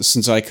 because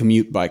since I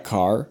commute by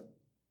car,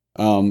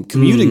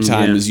 commuting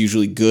time is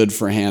usually good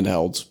for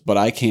handhelds, but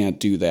I can't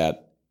do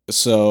that.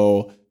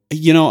 So,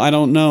 you know, I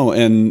don't know.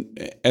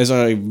 And as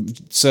I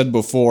said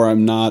before,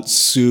 I'm not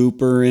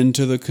super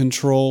into the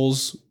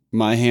controls.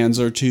 My hands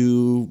are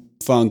too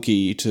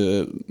funky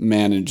to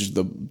manage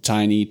the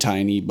tiny,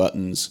 tiny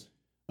buttons.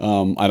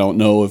 I don't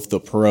know if the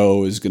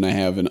Pro is going to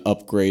have an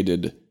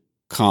upgraded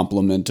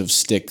complement of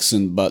sticks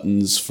and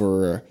buttons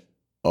for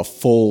a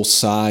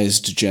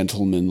full-sized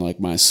gentleman like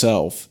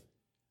myself.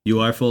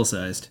 You are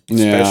full-sized.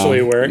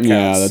 Especially where it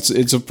counts.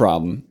 It's a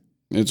problem.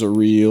 It's a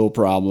real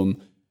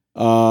problem.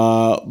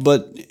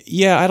 But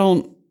yeah, I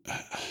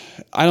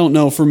don't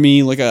know. For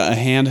me, like a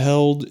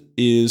handheld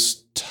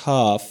is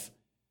tough,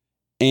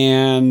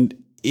 and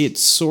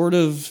it's sort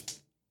of.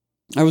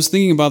 I was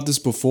thinking about this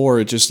before.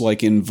 It just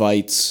like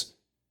invites.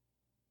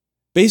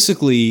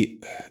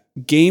 Basically,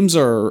 games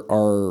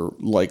are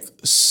like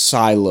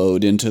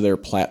siloed into their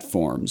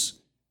platforms.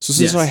 So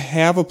since I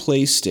have a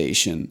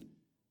PlayStation,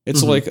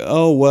 it's like,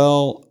 oh,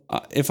 well,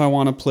 if I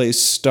want to play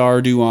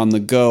Stardew on the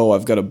go,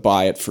 I've got to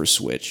buy it for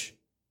Switch.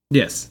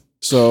 Yes.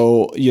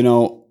 So, you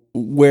know,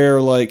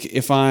 where like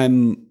if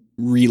I'm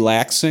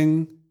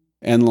relaxing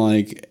and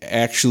like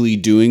actually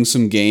doing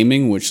some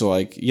gaming, which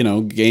like, you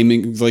know,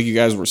 gaming, like you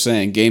guys were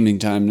saying, gaming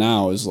time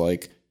now is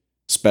like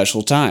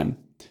special time.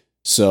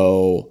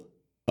 So,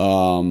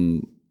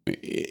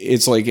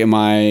 it's like, am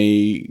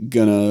I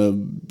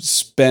gonna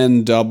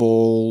spend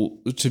double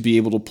to be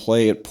able to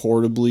play it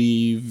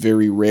portably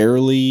very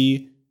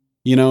rarely?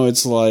 You know,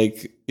 it's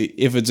like,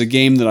 if it's a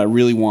game that I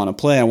really want to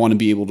play, I want to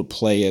be able to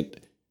play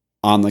it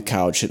on the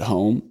couch at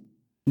home.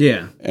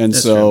 Yeah. And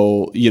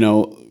so, true. You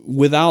know,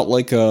 without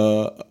like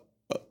a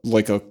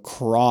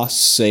cross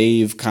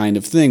save kind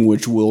of thing,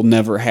 which will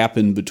never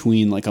happen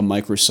between like a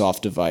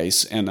Microsoft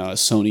device and a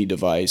Sony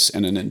device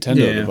and a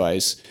Nintendo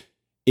device,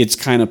 it's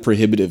kind of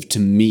prohibitive to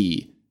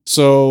me.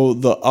 So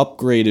the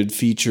upgraded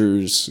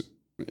features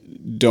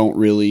don't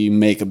really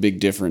make a big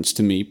difference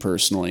to me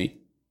personally.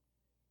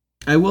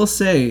 I will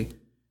say,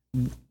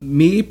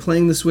 me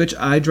playing the Switch,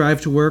 I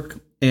drive to work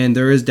and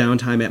there is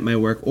downtime at my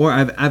work, or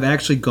I've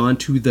actually gone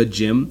to the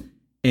gym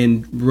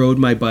and rode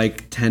my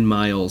bike 10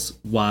 miles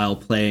while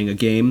playing a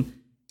game.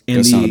 And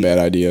that's not a bad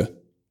idea.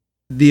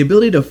 The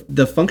ability to,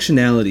 the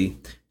functionality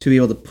to be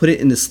able to put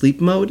it into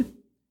sleep mode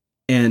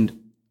and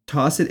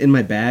toss it in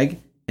my bag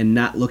and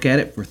not look at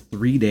it for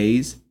 3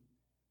 days,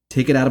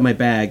 take it out of my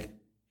bag,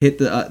 hit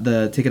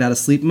take it out of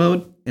sleep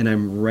mode, and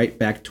I'm right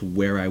back to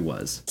where I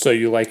was. So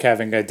you like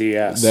having a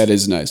DS? That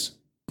is nice.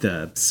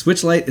 The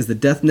Switch Lite is the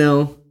death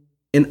knell.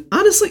 And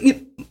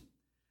honestly,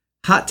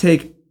 hot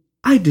take,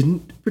 I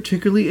didn't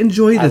particularly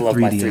enjoy the 3DS. I love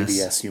my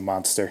 3DS, you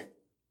monster.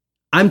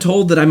 I'm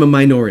told that I'm a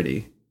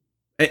minority.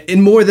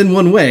 In more than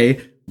one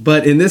way,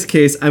 but in this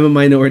case, I'm a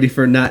minority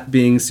for not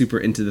being super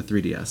into the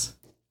 3DS.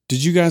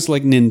 Did you guys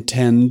like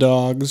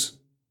Nintendogs?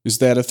 Is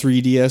that a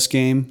 3DS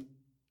game?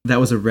 That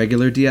was a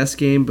regular DS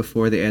game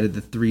before they added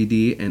the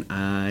 3D, and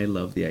I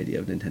love the idea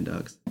of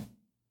Nintendogs.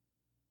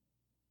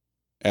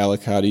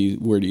 Alec,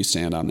 where do you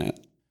stand on that?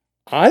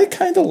 I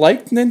kind of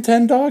liked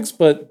Nintendogs,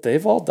 but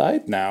they've all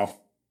died now.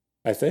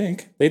 I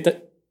think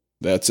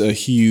That's a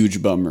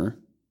huge bummer.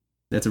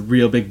 That's a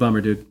real big bummer,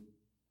 dude.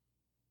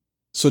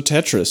 So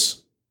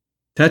Tetris.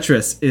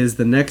 Tetris is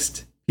the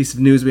next piece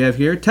of news we have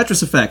here.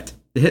 Tetris Effect,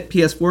 the hit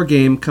PS4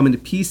 game coming to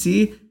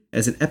PC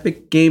as an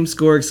Epic Game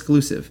Store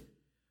exclusive.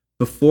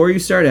 Before you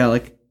start,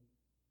 Alec,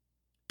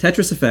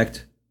 Tetris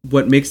Effect,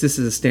 what makes this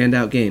as a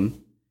standout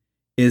game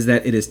is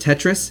that it is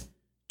Tetris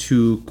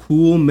to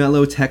cool,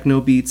 mellow techno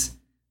beats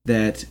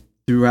that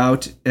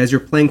throughout, as you're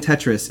playing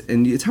Tetris,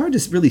 and it's hard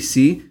to really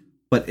see,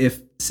 but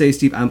if, say,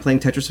 Steve, I'm playing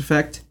Tetris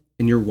Effect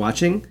and you're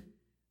watching,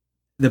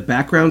 the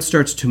background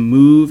starts to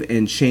move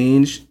and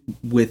change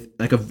with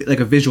like a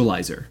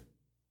visualizer.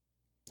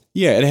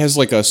 Yeah, it has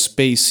like a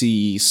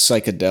spacey,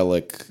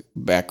 psychedelic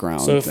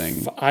background thing.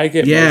 If I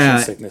get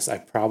motion sickness, I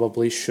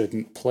probably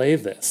shouldn't play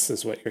this,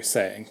 is what you're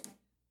saying.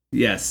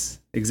 Yes,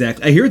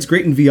 exactly. I hear it's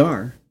great in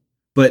VR,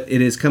 but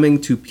it is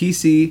coming to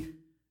PC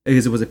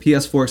because it was a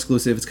PS4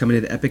 exclusive. It's coming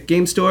to the Epic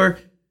Game Store.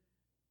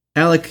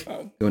 Alec,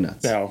 go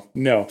nuts.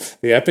 No.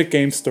 The Epic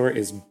Game Store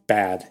is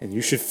bad, and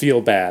you should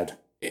feel bad.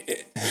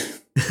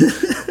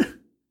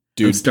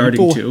 Dude, I'm starting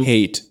people to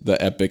hate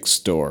the Epic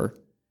Store.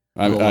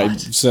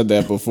 I've said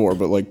that before,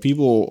 but like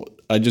people,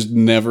 I just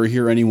never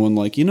hear anyone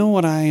like, you know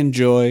what I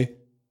enjoy?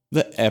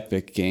 The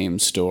Epic Game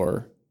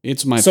Store.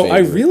 It's my favorite. So I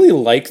really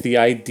like the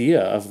idea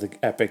of the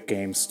Epic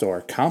Game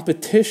Store.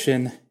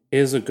 Competition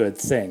is a good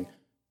thing,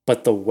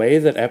 but the way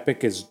that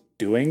Epic is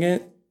doing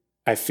it,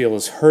 I feel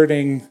is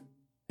hurting.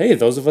 Hey,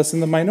 those of us in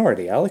the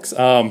minority, Alex.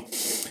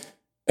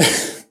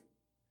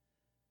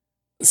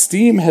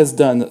 Steam has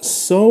done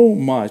so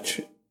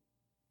much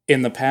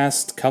in the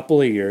past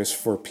couple of years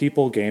for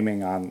people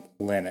gaming on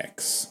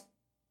Linux.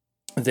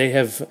 They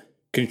have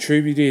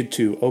contributed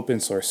to open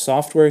source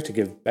software to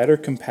give better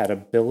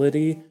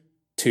compatibility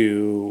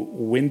to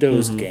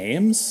Windows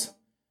games,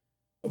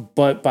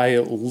 but by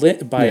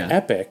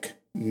Epic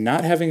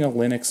not having a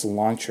Linux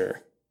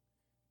launcher,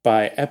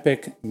 by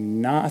Epic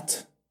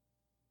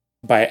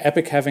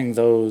having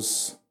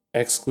those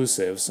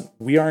exclusives,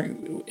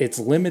 it's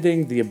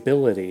limiting the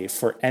ability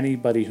for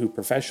anybody who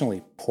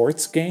professionally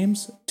ports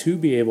games to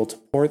be able to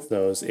port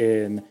those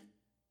in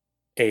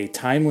a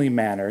timely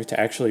manner to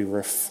actually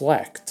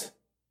reflect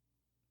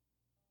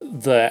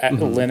the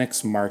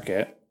Linux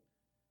market.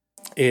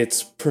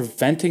 It's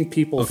preventing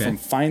people from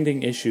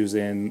finding issues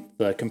in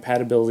the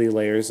compatibility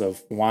layers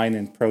of Wine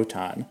and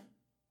Proton,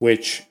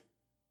 which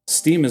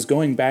Steam is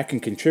going back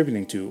and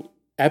contributing to.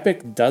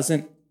 Epic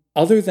doesn't,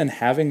 other than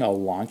having a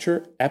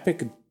launcher,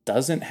 Epic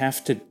doesn't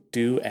have to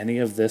do any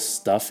of this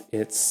stuff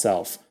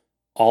itself.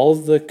 All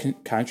of the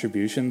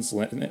contributions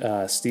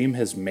Steam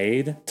has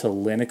made to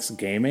Linux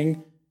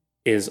gaming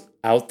is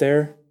out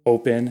there,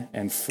 open,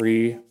 and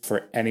free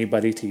for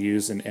anybody to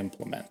use and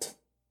implement.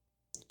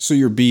 So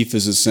your beef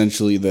is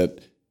essentially that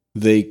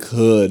they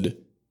could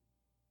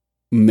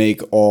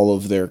make all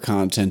of their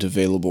content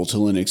available to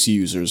Linux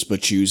users,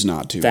 but choose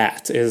not to.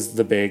 That is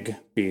the big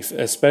beef.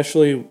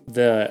 Especially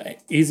the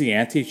Easy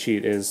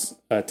Anti-Cheat is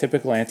a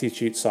typical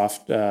anti-cheat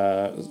soft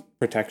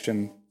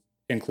protection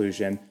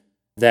inclusion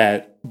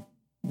that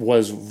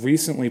was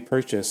recently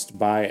purchased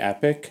by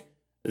Epic.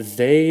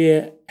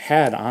 They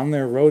had on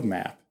their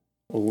roadmap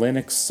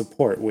Linux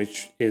support,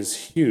 which is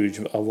huge.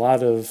 A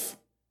lot of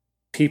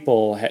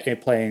people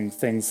playing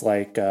things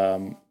like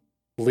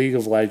League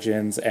of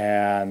Legends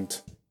and...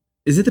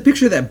 Is it the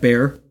picture of that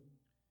bear?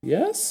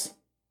 Yes?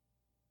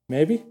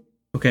 Maybe?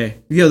 Okay.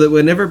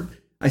 Whenever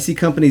I see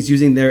companies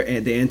using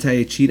the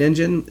anti-cheat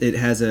engine, it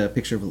has a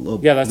picture of a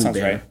little Yeah, that blue sounds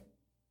bear.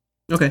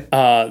 right.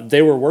 Okay.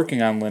 They were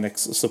working on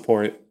Linux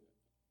support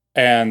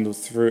and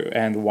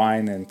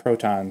Wine and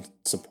Proton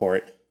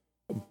support,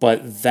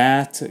 but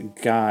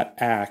that got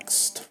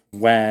axed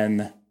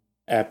when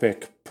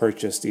Epic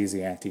purchased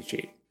Easy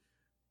Anti-Cheat.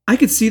 I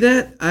could see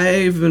that.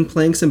 I've been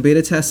playing some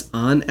beta tests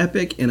on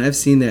Epic, and I've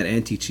seen that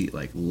anti-cheat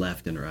like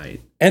left and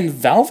right. And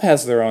Valve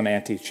has their own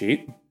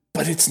anti-cheat,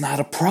 but it's not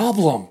a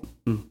problem.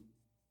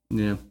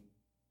 Yeah.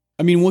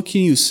 I mean, what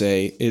can you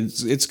say?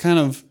 It's kind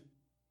of...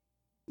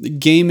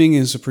 Gaming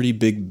is a pretty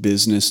big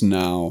business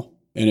now,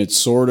 and it's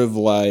sort of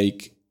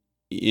like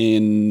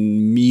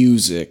in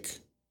music,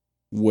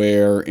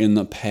 where in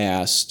the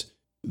past,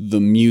 the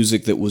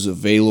music that was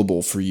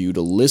available for you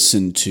to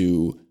listen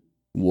to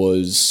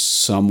was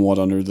somewhat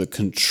under the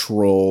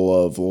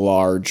control of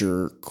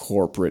larger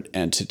corporate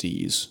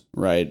entities,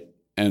 right?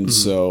 And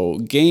so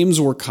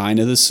games were kind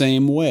of the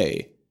same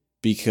way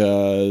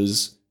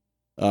because,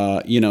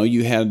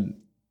 you had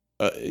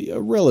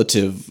a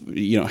relative,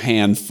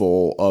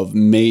 handful of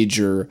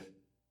major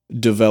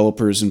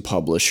developers and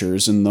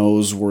publishers, and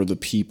those were the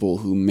people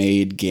who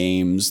made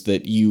games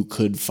that you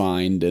could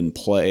find and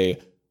play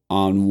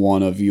on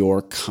one of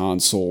your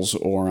consoles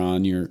or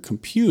on your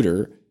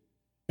computer.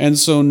 And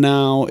so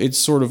now it's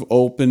sort of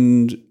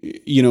opened,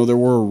 there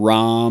were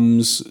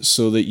ROMs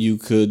so that you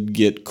could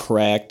get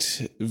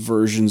cracked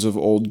versions of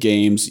old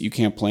games that you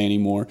can't play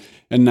anymore.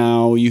 And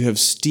now you have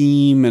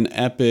Steam and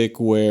Epic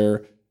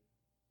where,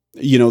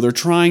 they're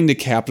trying to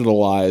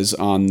capitalize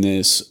on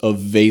this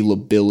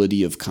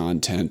availability of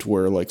content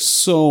where like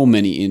so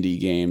many indie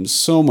games,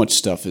 so much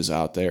stuff is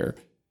out there.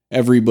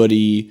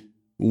 Everybody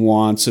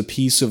wants a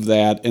piece of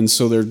that. And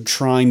so they're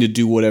trying to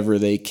do whatever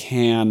they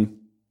can,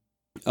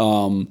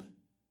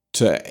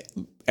 to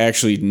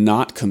actually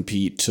not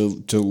compete,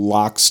 to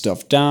lock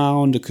stuff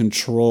down, to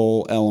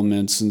control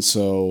elements. And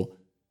so,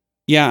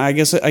 yeah, I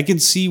guess I can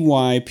see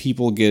why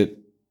people get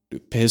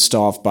pissed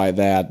off by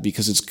that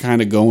because it's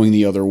kind of going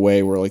the other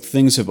way where like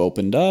things have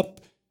opened up.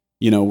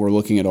 We're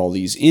looking at all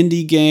these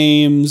indie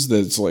games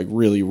that's like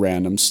really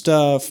random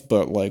stuff,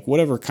 but like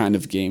whatever kind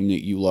of game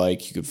that you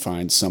like, you could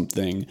find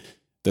something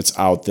that's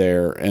out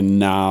there. And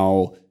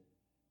now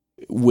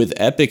with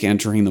Epic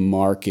entering the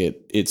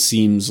market, it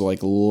seems like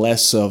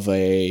less of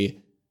a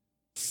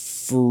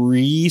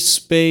free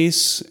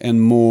space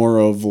and more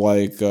of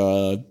like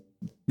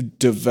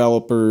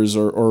developers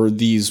or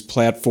these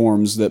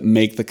platforms that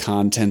make the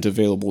content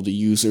available to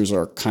users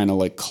are kind of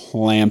like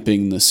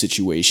clamping the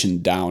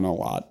situation down a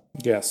lot.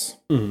 Yes.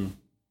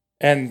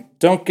 And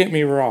don't get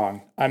me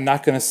wrong, I'm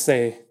not going to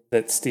say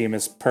that Steam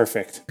is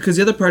perfect. Because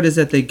the other part is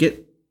that they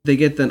get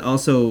then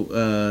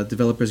also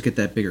developers get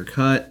that bigger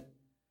cut,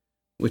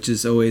 which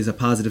is always a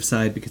positive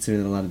side, because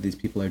considering that a lot of these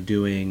people are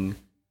doing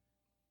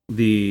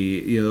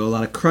a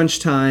lot of crunch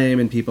time,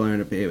 and people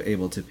aren't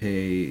able to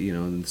pay,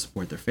 and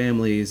support their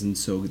families, and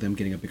so them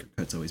getting a bigger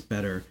cut's always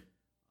better.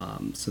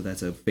 So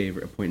that's a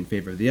point in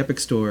favor of the Epic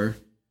Store,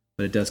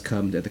 but it does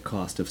come at the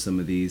cost of some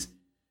of these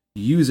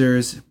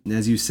users. And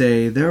as you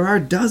say, there are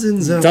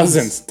dozens.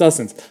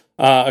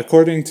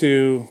 According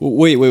to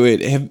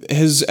wait,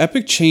 has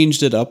Epic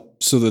changed it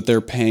up so that they're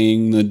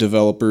paying the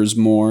developers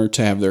more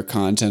to have their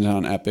content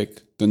on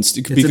Epic than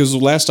because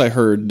last I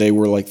heard they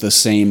were like the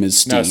same as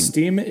Steam. No,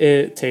 Steam,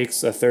 it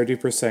takes a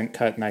 30%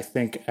 cut, and I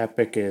think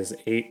Epic is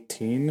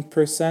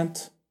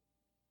 18%.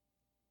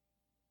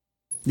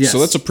 Yes, so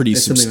that's a pretty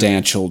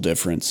substantial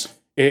difference.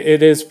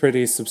 It is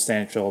pretty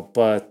substantial,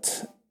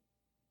 but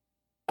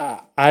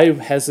I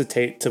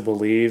hesitate to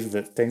believe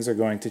that things are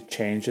going to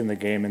change in the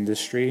game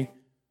industry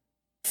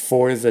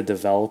for the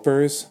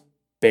developers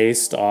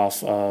based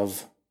off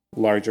of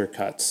larger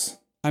cuts.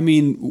 I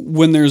mean,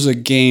 when there's a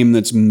game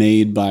that's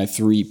made by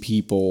 3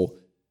 people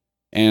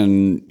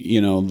and,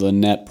 the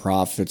net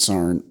profits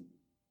aren't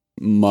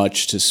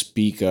much to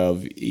speak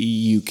of,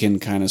 you can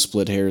kind of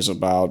split hairs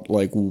about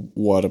like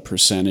what a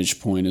percentage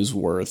point is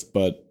worth,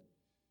 but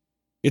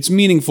it's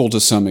meaningful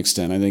to some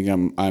extent. I think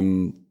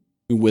I'm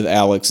with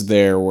Alex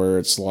there, where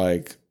it's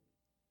like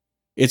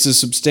it's a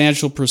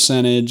substantial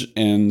percentage,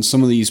 and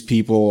some of these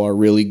people are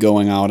really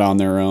going out on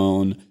their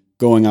own,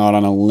 going out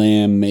on a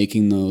limb,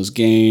 making those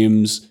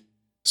games.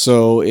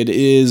 So it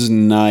is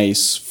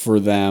nice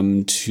for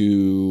them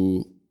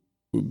to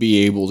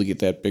be able to get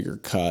that bigger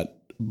cut.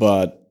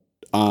 But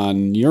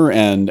on your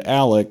end,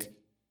 Alec,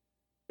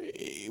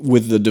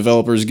 with the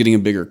developers getting a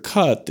bigger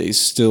cut, they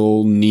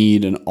still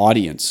need an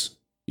audience,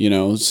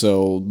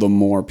 so the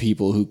more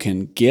people who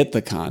can get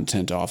the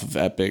content off of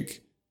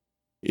Epic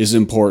is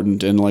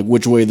important. And like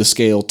which way the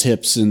scale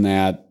tips in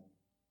that,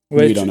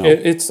 we don't know.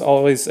 It's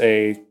always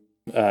a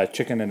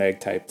chicken and egg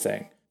type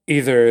thing.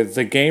 Either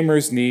the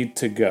gamers need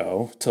to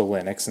go to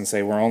Linux and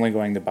say, we're only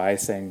going to buy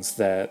things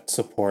that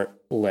support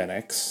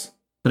Linux.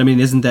 But I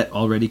mean, isn't that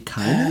already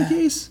kind of the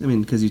case? I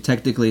mean, because you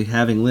technically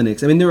having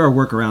Linux, I mean, there are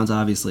workarounds,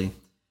 obviously.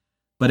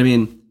 But I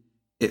mean,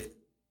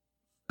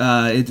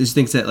 it just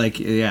thinks that, like,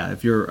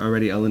 if you're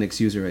already a Linux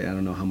user, I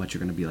don't know how much you're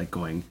going to be like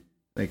going,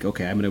 like,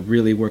 okay, I'm going to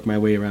really work my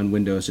way around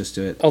Windows just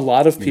to... A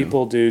lot of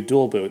people do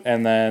dual boot.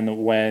 And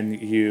then when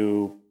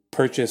you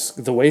purchase,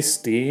 the way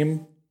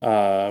Steam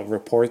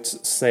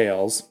reports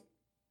sales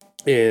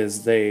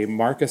is they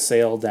mark a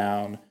sale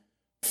down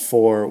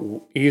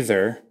for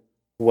either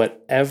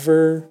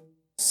whatever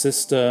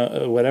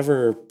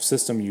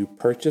system you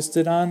purchased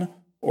it on,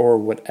 or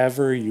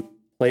whatever you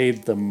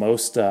played the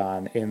most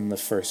on in the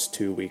first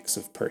 2 weeks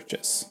of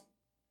purchase.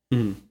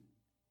 Mm-hmm.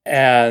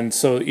 And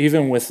so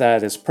even with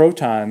that as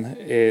Proton,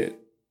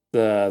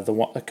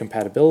 the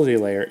compatibility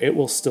layer, it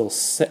will still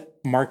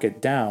mark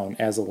it down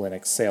as a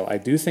Linux sale. I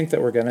do think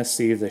that we're going to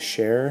see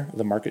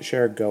the market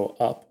share go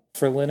up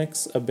for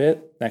Linux a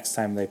bit next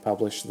time they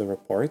publish the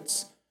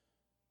reports.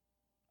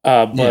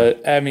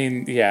 But I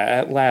mean,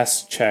 at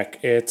last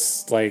check,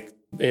 it's like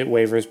it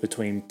wavers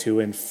between 2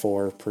 and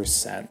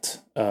 4%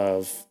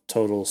 of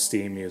total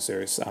Steam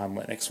users on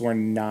Linux. We're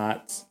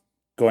not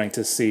going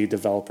to see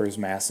developers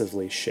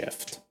massively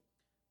shift.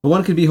 But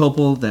one could be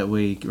hopeful that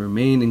we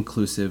remain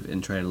inclusive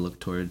and try to look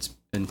towards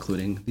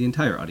including the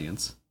entire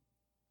audience.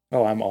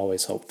 Oh, I'm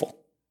always hopeful.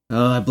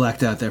 Oh, I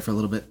blacked out there for a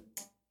little bit.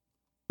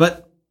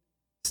 But,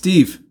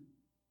 Steve,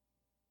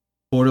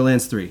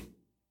 Borderlands 3,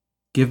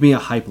 give me a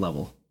hype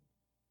level.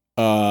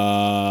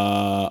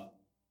 I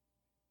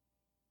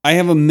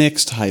have a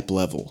mixed hype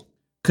level.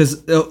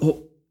 Because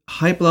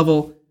hype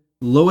level,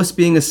 lowest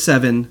being a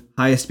 7,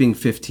 highest being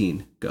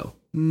 15. Go.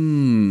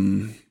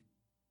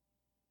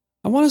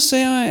 I want to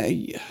say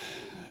I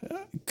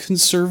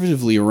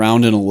conservatively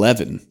around an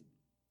 11.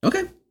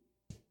 Okay.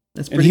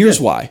 That's pretty good. And here's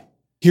good. why.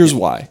 Here's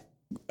why.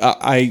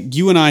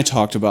 You and I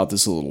talked about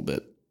this a little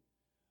bit.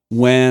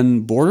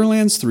 When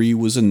Borderlands 3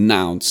 was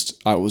announced,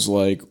 I was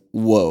like,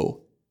 whoa.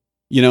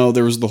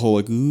 There was the whole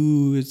like,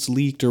 ooh, it's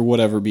leaked or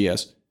whatever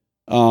BS.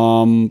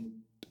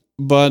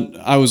 But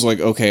I was like,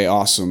 okay,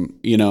 awesome.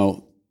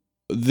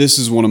 This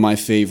is one of my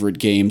favorite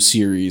game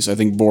series. I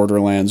think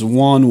Borderlands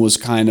 1 was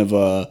kind of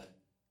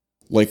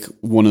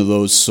one of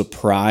those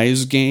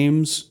surprise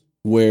games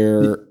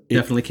where it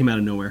definitely came out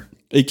of nowhere.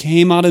 It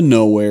came out of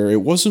nowhere.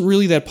 It wasn't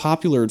really that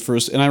popular at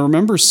first. And I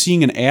remember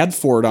seeing an ad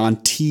for it on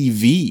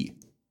TV,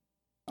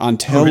 on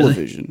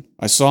television. Oh, really?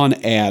 I saw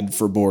an ad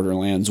for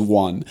Borderlands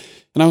 1.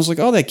 And I was like,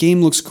 oh, that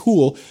game looks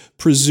cool,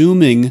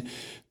 presuming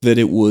that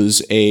it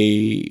was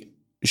a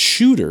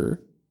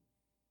shooter.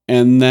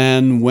 And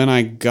then when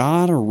I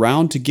got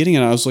around to getting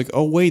it, I was like,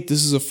 oh, wait,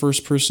 this is a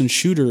first-person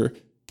shooter,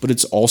 but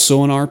it's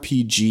also an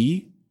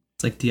RPG.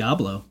 It's like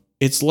Diablo.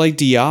 It's like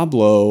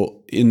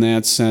Diablo in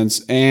that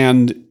sense,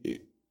 and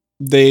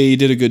they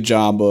did a good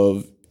job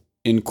of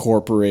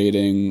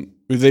incorporating.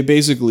 They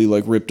basically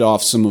like ripped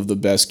off some of the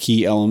best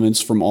key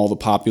elements from all the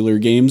popular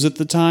games at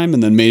the time,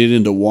 and then made it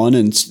into one,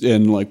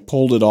 and like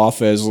pulled it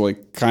off as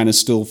like kind of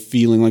still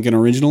feeling like an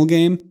original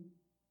game.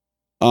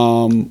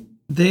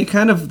 They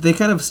kind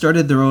of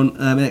started their own.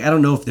 I mean, I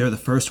don't know if they're the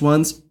first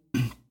ones.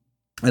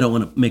 I don't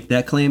want to make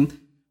that claim,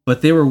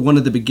 but they were one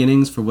of the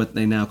beginnings for what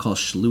they now call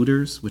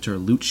schlooters, which are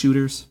loot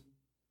shooters.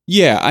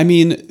 Yeah, I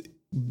mean,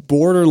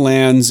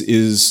 Borderlands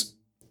is,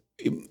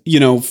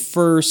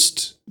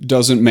 first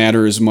doesn't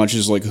matter as much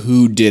as like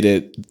who did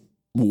it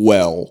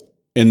well,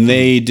 and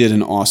they did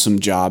an awesome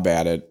job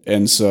at it,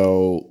 and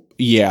so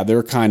yeah,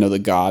 they're kind of the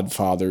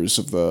godfathers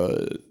of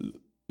the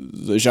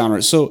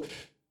genre. So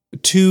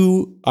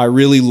 2, I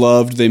really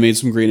loved. They made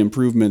some great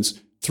improvements.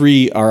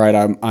 3, all right,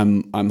 I'm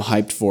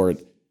hyped for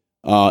it.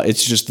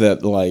 It's just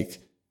that like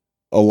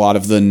a lot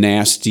of the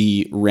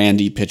nasty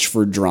Randy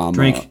Pitchford drama.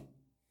 Drink.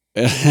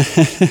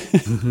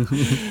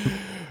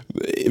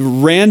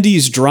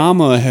 Randy's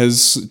drama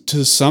has,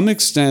 to some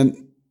extent,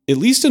 at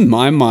least in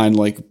my mind,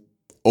 like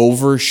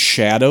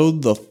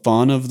overshadowed the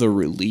fun of the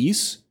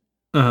release.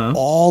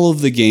 All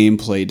of the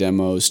gameplay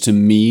demos to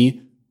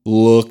me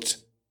looked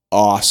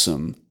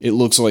awesome. It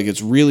looks like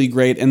it's really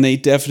great, and they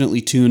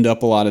definitely tuned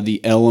up a lot of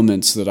the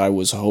elements that I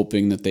was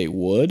hoping that they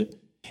would.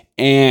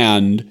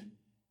 And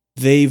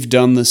they've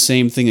done the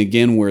same thing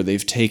again, where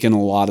they've taken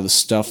a lot of the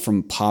stuff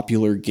from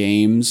popular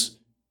games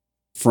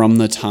from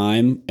the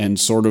time and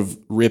sort of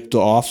ripped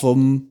off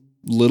them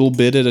little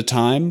bit at a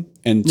time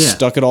and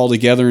stuck it all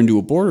together into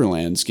a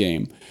Borderlands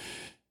game.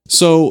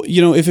 So,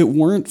 if it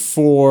weren't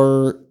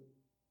for,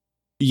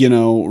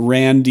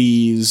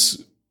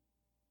 Randy's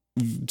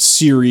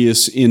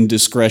serious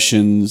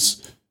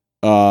indiscretions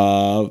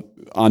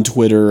on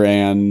Twitter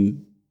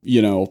and,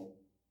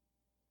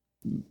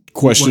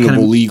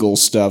 questionable legal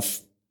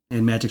stuff.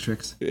 And magic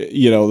tricks.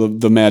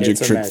 The magic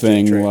trick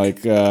thing, trick.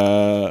 Like,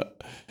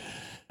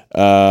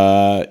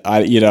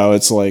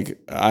 it's like,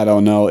 I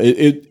don't know.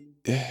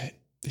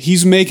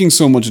 He's making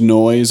so much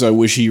noise. I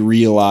wish he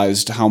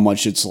realized how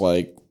much it's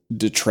like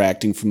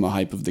detracting from the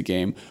hype of the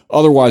game.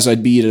 Otherwise,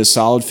 I'd be at a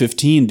solid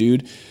 15,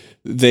 dude.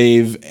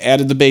 They've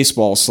added the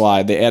baseball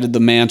slide. They added the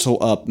mantle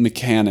up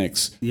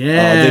mechanics.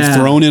 Yeah. They've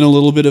thrown in a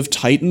little bit of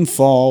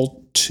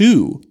Titanfall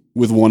 2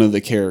 with one of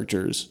the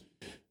characters.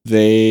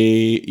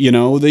 The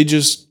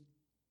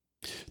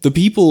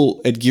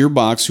people at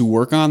Gearbox who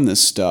work on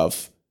this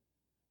stuff,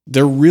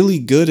 they're really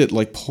good at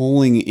like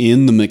pulling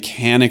in the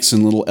mechanics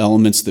and little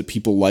elements that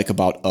people like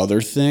about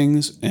other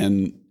things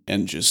and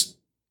just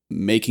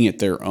making it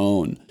their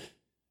own.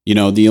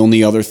 The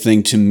only other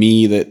thing to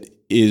me that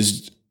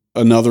is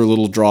another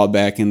little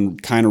drawback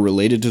and kind of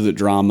related to the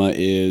drama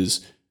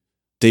is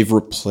they've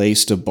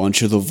replaced a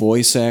bunch of the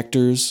voice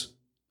actors.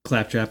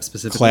 Claptrap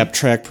specifically.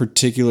 Claptrap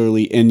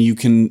particularly, and you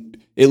can,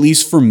 at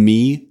least for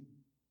me,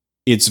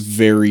 it's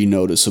very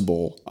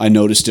noticeable. I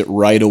noticed it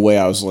right away.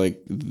 I was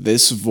like,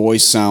 this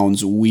voice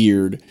sounds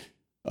weird.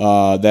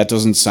 That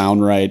doesn't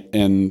sound right.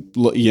 And,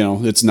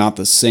 it's not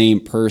the same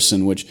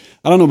person, which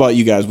I don't know about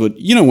you guys, but,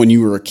 when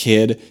you were a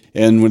kid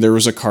and when there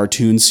was a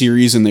cartoon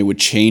series and they would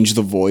change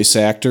the voice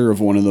actor of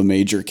one of the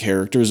major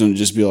characters and it'd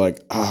just be like,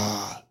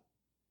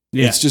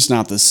 it's just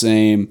not the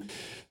same.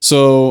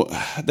 So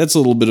that's a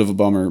little bit of a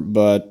bummer.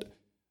 But,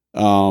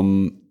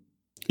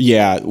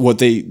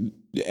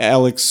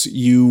 Alex,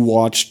 you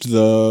watched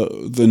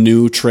the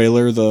new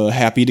trailer, the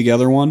Happy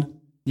Together one?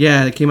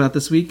 Yeah, it came out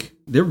this week.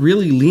 They're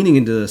really leaning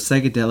into the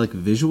psychedelic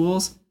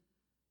visuals.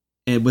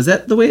 And was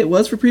that the way it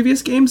was for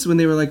previous games when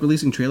they were like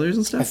releasing trailers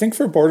and stuff? I think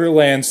for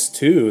Borderlands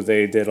 2,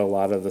 they did a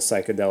lot of the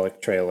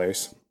psychedelic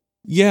trailers.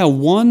 Yeah,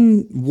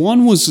 one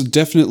was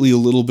definitely a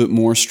little bit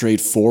more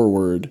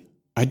straightforward.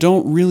 I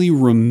don't really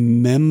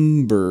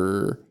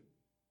remember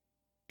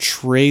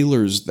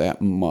trailers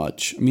that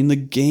much. I mean, the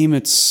game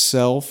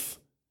itself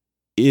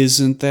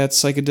isn't that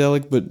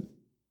psychedelic, but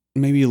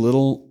maybe a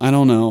little. I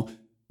don't know.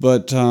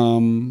 But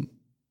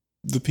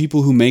the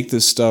people who make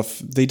this stuff,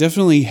 they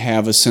definitely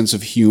have a sense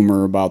of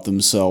humor about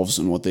themselves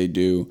and what they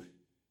do.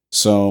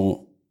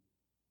 So,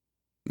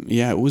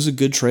 yeah, it was a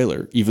good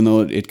trailer, even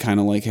though it kind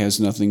of like has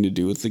nothing to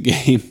do with the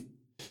game.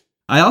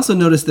 I also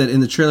noticed that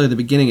in the trailer at the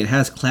beginning, it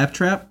has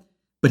Claptrap,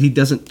 but he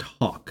doesn't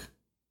talk.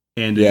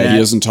 And he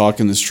doesn't talk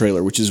in this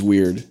trailer, which is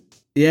weird.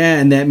 Yeah,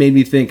 and that made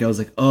me think. I was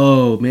like,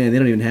 oh, man, they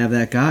don't even have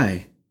that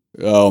guy.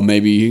 Oh,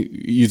 maybe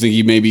you think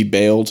he maybe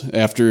bailed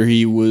after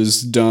he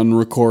was done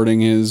recording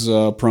his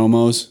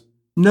promos?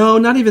 No,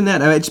 not even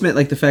that. I just meant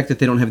like the fact that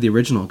they don't have the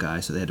original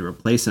guy, so they had to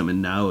replace him.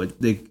 And now,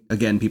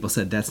 people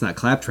said that's not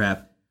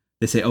Claptrap.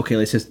 They say, okay,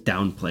 let's just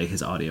downplay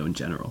his audio in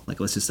general. Like,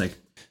 let's just like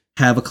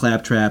have a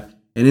Claptrap,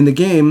 and in the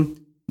game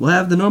we'll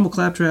have the normal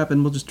Claptrap,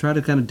 and we'll just try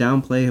to kind of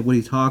downplay what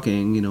he's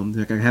talking.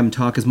 Like I have him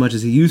talk as much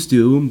as he used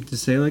to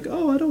say like,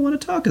 oh, I don't want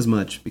to talk as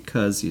much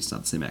because he's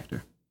not the same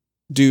actor.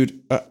 Dude,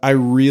 I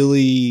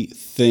really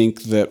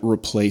think that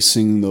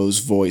replacing those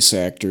voice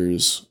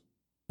actors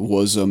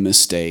was a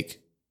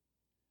mistake.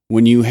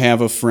 when you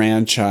have a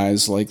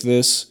franchise like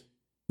this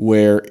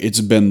where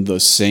it's been the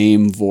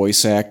same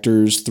voice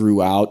actors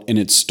throughout, and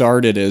it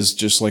started as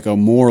just like a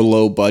more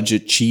low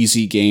budget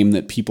cheesy game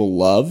that people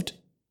loved,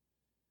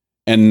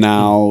 and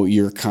now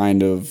you're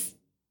kind of,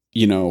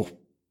 you know,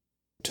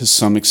 to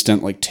some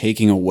extent like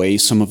taking away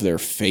some of their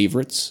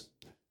favorites.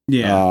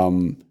 Yeah.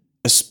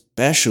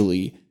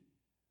 Especially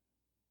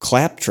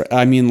Claptrap.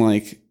 I mean,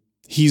 like,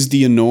 he's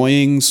the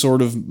annoying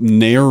sort of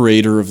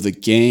narrator of the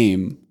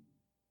game,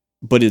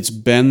 but it's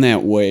been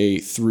that way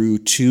through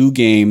 2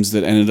 games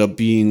that ended up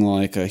being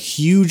like a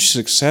huge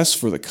success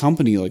for the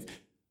company. Like,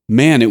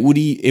 man, it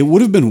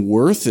would have been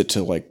worth it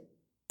to like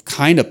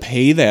kind of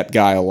pay that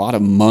guy a lot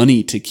of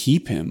money to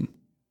keep him,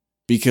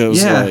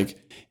 because like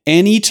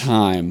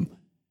anytime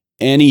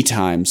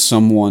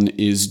someone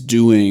is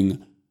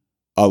doing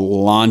a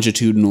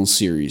longitudinal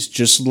series,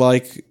 just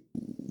like,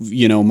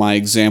 you know, my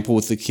example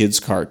with the kids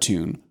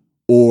cartoon,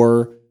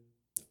 or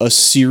a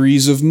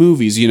series of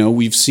movies. You know,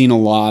 we've seen a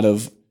lot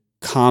of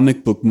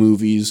comic book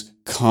movies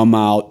come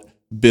out,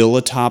 bill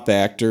a top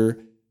actor,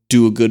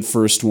 do a good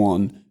first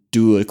one,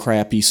 do a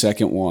crappy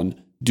second one,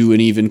 do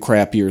an even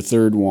crappier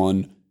third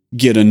one,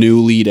 get a new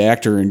lead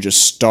actor and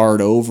just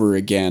start over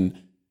again.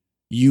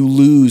 You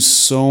lose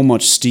so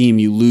much steam,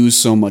 you lose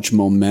so much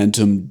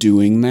momentum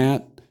doing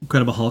that.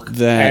 Incredible Hulk.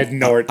 That Ed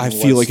Norton I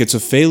feel like it's a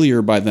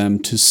failure by them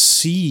to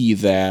see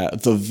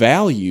that the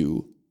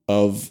value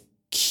of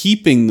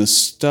keeping the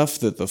stuff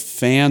that the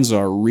fans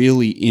are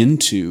really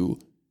into.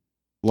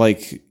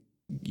 Like,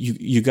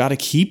 you got to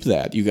keep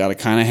that. You got to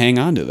kind of hang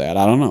on to that.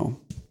 I don't know.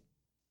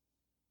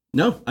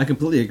 No, I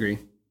completely agree.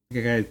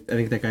 I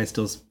think that guy's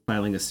still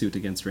filing a suit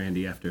against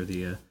Randy after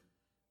the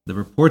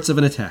reports of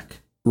an attack.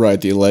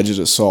 Right, the alleged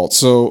assault.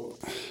 So,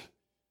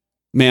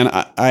 man,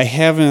 I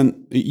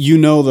haven't, you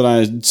know that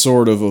I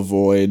sort of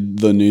avoid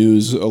the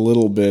news a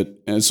little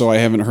bit, and so I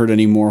haven't heard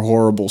any more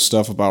horrible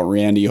stuff about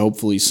Randy.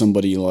 Hopefully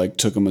somebody like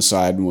took him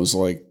aside and was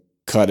like,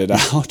 cut it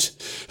out.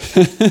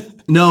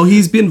 No,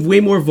 he's been way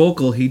more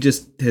vocal. He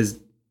just has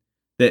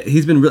that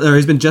he's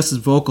been just as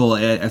vocal.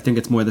 I think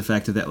it's more the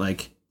fact that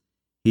like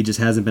he just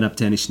hasn't been up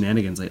to any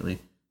shenanigans lately.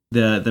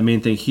 The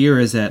main thing here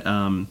is that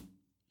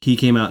he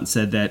came out and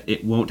said that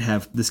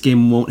this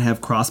game won't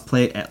have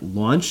crossplay at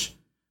launch,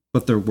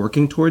 but they're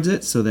working towards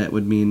it. So that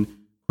would mean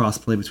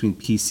crossplay between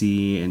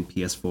PC and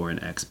PS4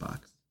 and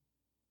Xbox.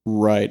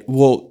 Right.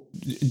 Well,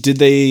 did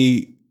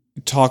they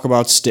talk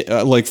about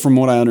like, from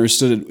what I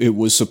understood, it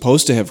was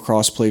supposed to have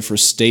crossplay for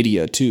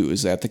Stadia too?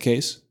 Is that the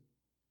case?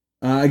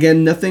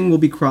 Again, nothing will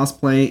be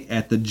crossplay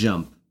at the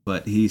jump,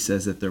 but he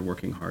says that they're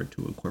working hard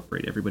to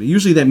incorporate everybody.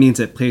 Usually that means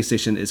that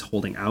PlayStation is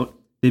holding out.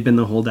 They've been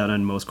the holdout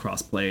on most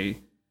crossplay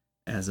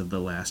as of the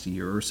last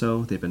year or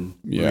so. They've been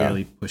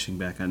really pushing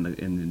back on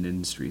and the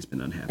industry's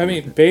been unhappy. I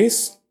mean,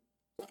 based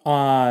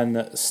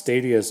on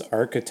Stadia's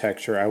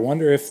architecture, I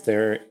wonder if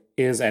there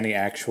is any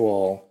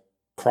actual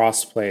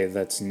crossplay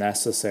that's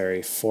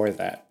necessary for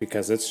that,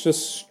 because it's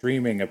just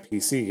streaming a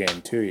PC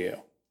game to you.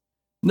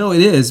 No,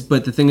 it is,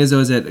 but the thing is, though,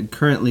 is that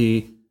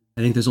currently,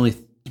 I think there's only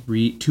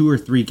 2 or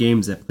 3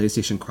 games that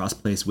PlayStation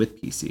crossplays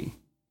with PC.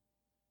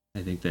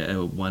 I think that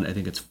I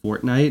think it's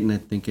Fortnite, and I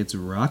think it's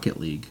Rocket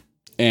League.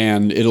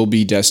 And it'll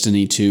be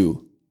Destiny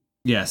 2.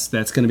 Yes,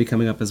 that's going to be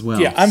coming up as well.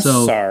 Yeah, I'm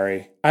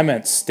sorry. I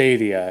meant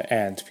Stadia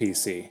and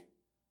PC.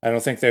 I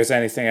don't think there's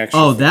anything extra.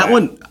 Oh, that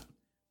one?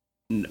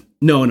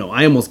 No.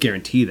 I almost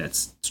guarantee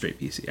that's straight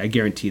PC. I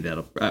guarantee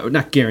that'll...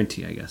 not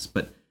guarantee, I guess,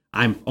 but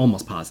I'm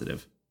almost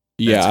positive.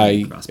 Yeah,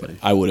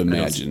 I would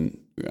imagine.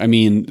 I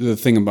mean,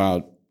 that's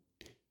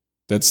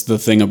the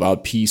thing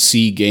about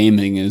PC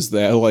gaming is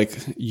that, like,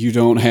 you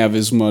don't have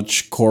as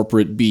much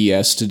corporate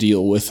BS to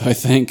deal with, I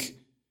think.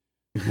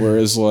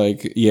 Whereas,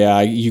 like,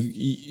 yeah,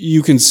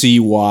 you can see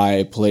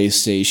why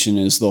PlayStation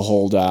is the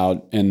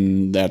holdout,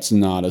 and that's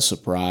not a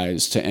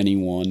surprise to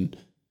anyone.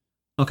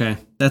 Okay,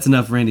 that's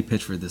enough Randy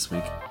Pitchford this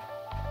week.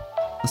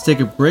 Let's take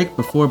a break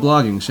before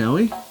blogging, shall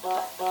we?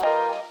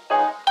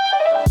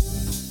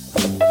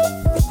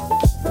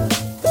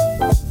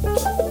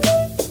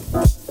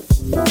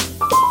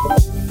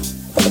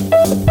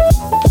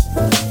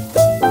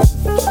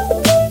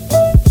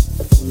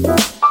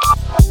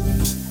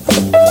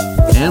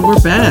 And we're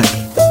back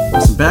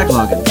with some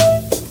backlogging,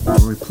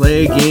 where we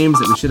play games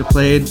that we should have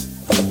played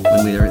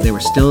when they were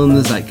still in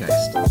the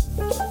zeitgeist.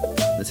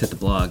 Let's hit the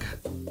blog.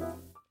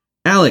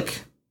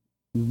 Alec,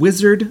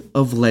 Wizard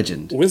of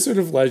Legend. Wizard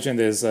of Legend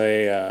is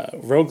a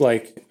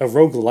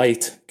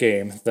roguelite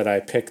game that I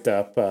picked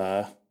up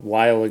a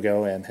while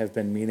ago and have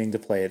been meaning to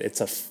play it.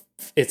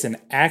 It's an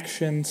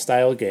action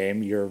style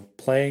game. You're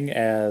playing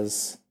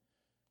as...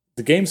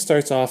 The game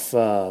starts off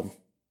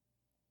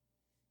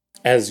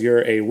as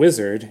you're a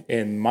wizard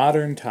in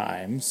modern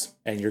times,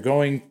 and you're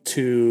going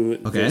to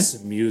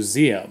this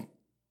museum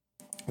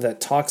that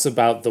talks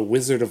about the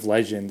Wizard of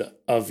Legend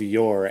of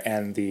yore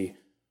and the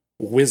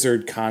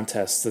wizard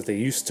contests that they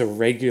used to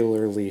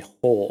regularly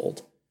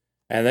hold.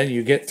 And then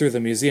you get through the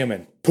museum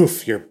and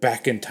poof, you're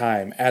back in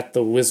time at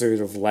the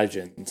Wizard of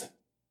Legend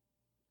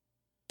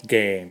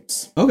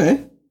games.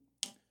 Okay.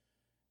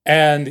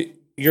 And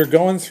you're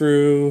going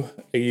through,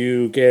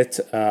 you get,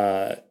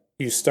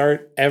 you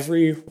start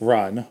every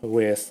run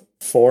with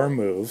 4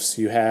 moves.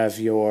 You have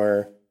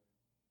your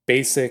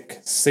basic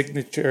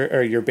signature,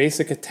 or your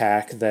basic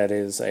attack that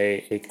is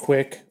a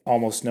quick,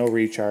 almost no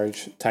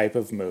recharge type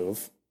of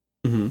move.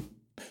 Mm-hmm.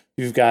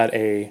 You've got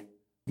a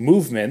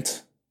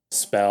movement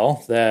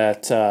spell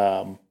that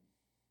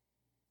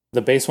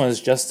the base one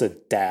is just a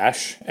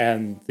dash,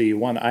 and the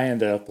one I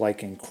ended up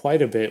liking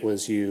quite a bit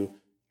was you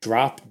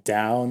drop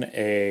down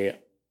a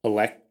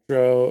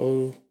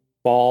electro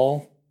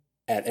ball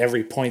at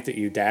every point that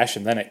you dash,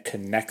 and then it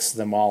connects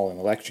them all and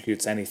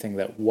electrocutes anything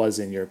that was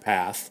in your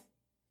path.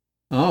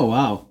 Oh,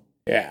 wow.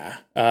 Yeah.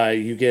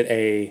 You get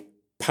a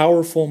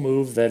powerful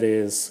move that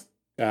is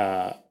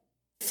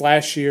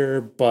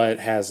flashier but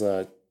has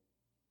a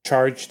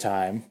charge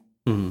time.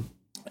 Mm-hmm.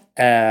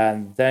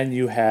 And then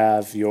you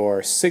have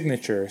your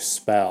signature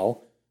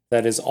spell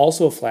that is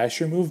also a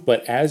flashier move,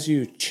 but as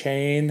you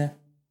chain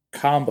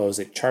combos,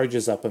 it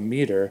charges up a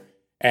meter,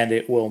 and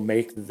it will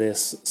make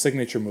this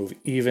signature move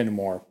even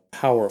more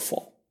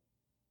powerful.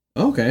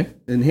 Okay.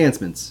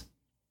 Enhancements.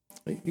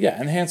 Yeah,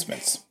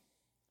 enhancements.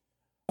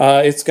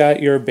 It's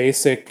got your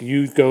basic,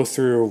 you go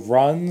through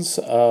runs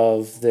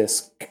of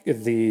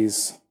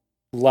these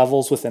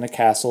levels within a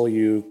castle.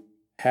 You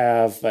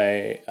have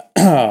a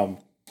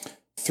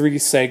 3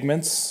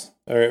 segments,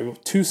 or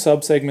 2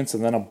 sub-segments,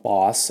 and then a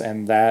boss,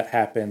 and that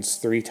happens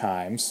 3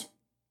 times.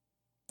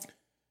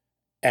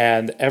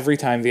 And every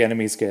time the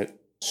enemies get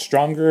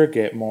stronger,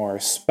 get more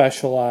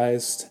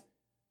specialized,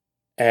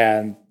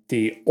 and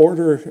the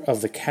order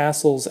of the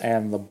castles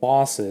and the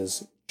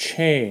bosses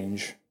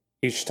change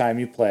each time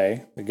you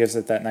play. It gives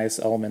it that nice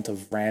element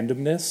of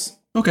randomness.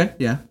 Okay,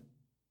 yeah.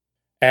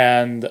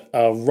 And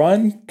a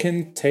run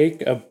can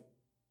take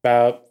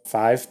about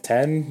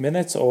 5-10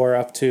 minutes, or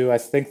up to, I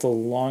think the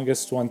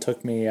longest one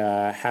took me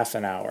half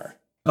an hour.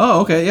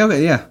 Oh, okay,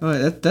 yeah.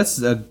 Oh,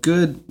 that's a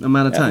good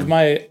amount of time. And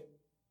my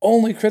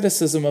only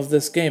criticism of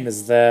this game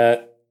is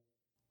that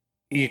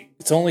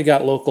it's only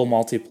got local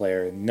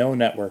multiplayer, no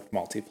networked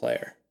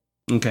multiplayer.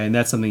 Okay, and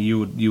that's something you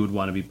would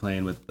want to be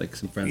playing with like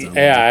some friends on.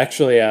 Yeah,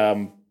 actually,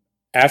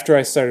 after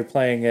I started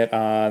playing it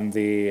on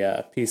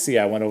the PC,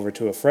 I went over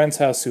to a friend's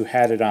house who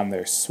had it on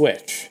their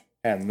Switch,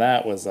 and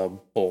that was a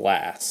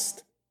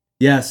blast.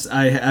 Yes,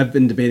 I've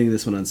been debating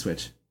this one on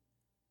Switch.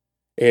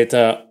 It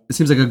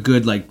seems like a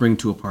good like bring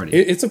to a party.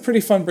 It's a pretty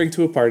fun bring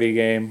to a party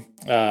game.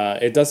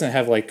 It doesn't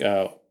have like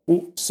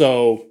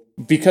so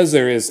because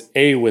there is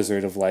a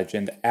Wizard of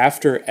Legend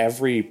after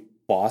every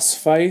boss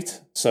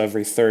fight, so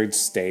every 3rd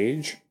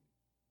stage,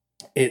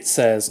 it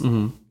says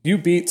you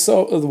beat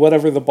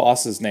whatever the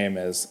boss's name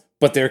is,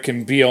 but there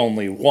can be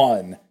only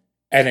one,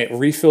 and it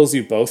refills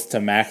you both to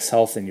max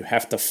health, and you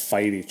have to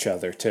fight each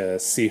other to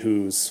see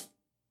who's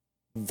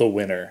the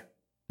winner.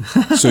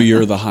 So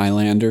you're the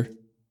Highlander?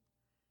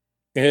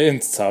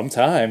 And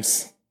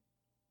sometimes.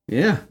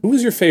 Yeah. Who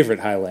was your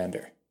favorite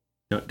Highlander?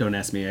 Don't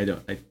ask me. I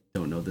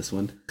don't know this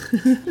one.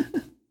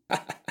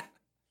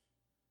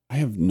 I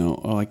have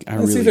I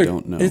really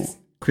don't know.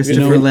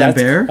 Christopher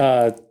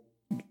Lambert?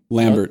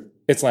 Lambert.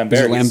 It's Lambert.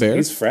 Is it Lambert?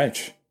 He's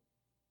French.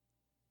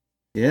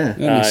 Yeah.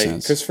 That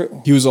makes sense.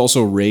 He was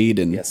also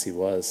Raiden. Yes, he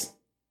was.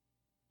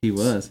 He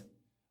was.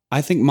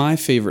 I think my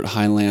favorite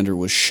Highlander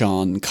was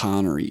Sean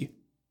Connery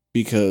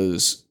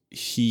because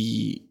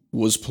he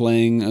was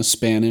playing a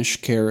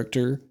Spanish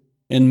character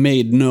and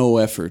made no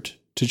effort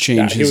to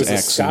change his accent. He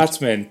was a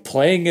Scotsman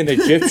playing an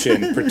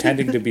Egyptian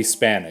pretending to be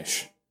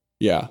Spanish.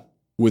 Yeah,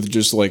 with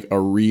just like a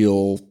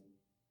real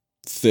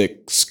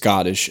thick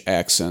Scottish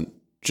accent,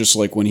 just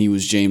like when he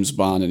was James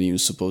Bond and he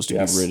was supposed to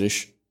be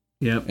British.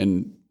 Yep.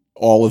 And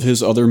all of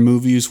his other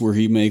movies where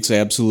he makes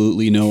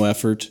absolutely no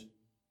effort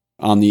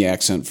on the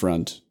accent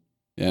front.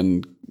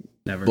 And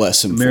never.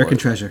 Bless him American for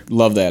it. Treasure.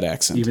 Love that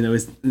accent. Even though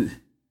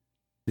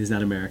he's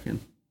not American.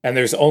 And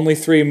there's only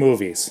 3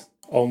 movies.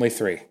 Only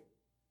 3.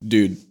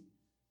 Dude,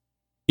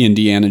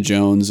 Indiana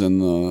Jones and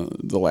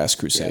the Last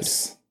Crusade.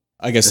 Yes.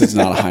 I guess it's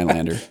not a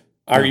Highlander.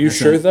 Are you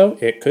sure, though?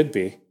 It could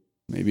be.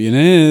 Maybe it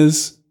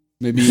is.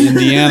 Maybe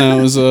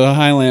Indiana was a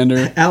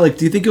Highlander. Alec,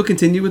 do you think you'll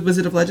continue with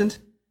Wizard of Legend?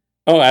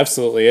 Oh,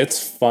 absolutely.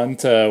 It's fun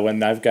to,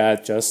 when I've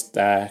got just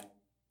a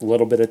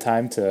little bit of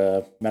time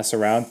to mess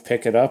around,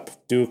 pick it up,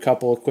 do a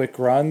couple of quick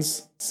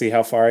runs, see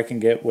how far I can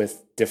get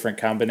with different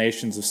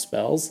combinations of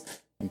spells,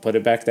 and put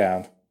it back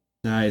down.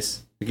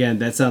 Nice. Again,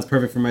 that sounds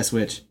perfect for my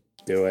Switch.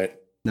 Do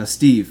it. Now,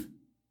 Steve,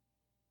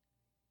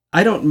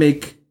 I don't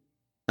make...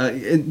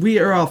 we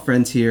are all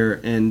friends here,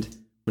 and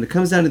when it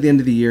comes down to the end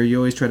of the year, you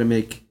always try to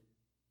make,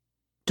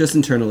 just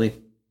internally,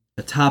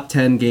 a top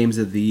 10 games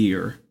of the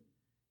year.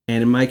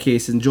 And in my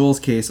case, in Joel's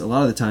case, a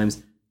lot of the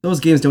times, those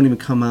games don't even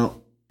come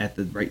out at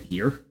the right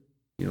year.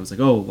 You know, it's like,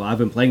 oh, well, I've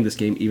been playing this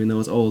game even though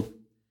it's old.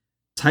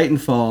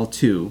 Titanfall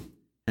 2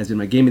 has been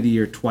my game of the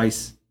year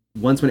twice.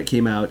 Once when it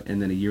came out,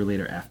 and then a year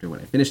later after when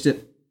I finished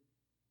it.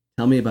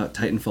 Tell me about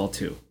Titanfall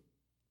 2.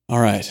 All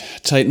right,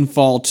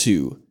 Titanfall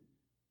 2.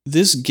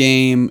 This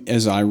game,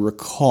 as I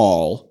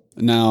recall,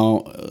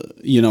 now,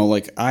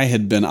 like I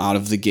had been out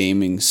of the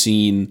gaming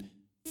scene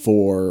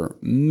for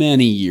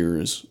many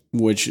years,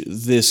 which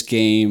this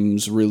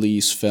game's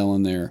release fell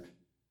in there.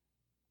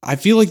 I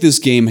feel like this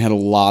game had a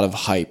lot of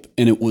hype,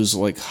 and it was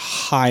like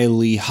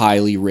highly,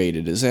 highly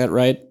rated. Is that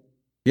right?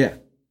 Yeah.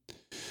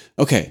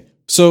 Okay,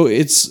 so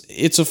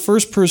it's a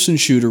first-person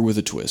shooter with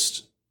a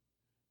twist.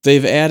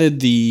 They've added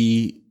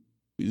the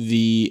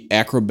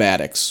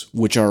acrobatics,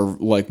 which are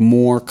like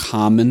more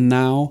common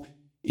now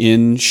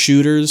in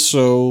shooters.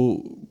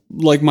 So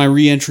like my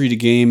re-entry to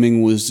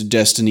gaming was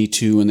Destiny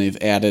 2, and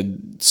they've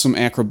added some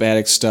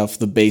acrobatic stuff.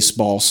 The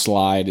baseball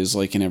slide is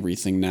like in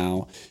everything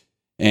now,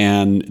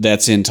 and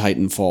that's in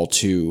Titanfall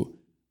 2,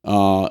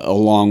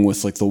 along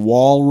with like the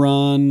wall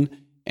run,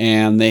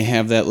 and they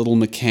have that little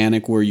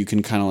mechanic where you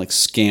can kind of like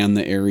scan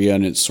the area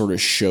and it sort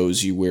of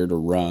shows you where to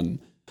run.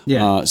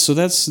 Yeah. So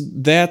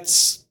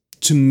that's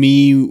to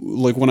me,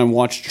 like when I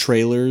watched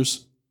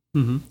trailers,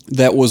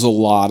 that was a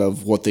lot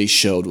of what they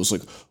showed was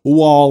like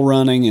wall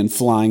running and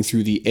flying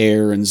through the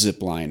air and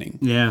zip lining.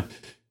 Yeah.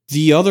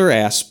 The other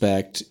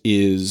aspect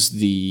is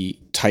the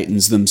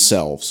Titans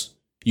themselves.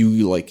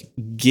 You like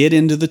get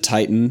into the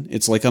Titan,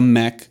 it's like a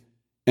mech,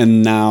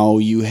 and now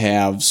you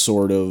have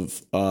sort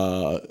of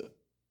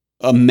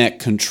a mech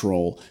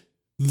control.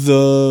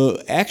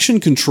 The action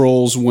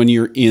controls when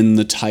you're in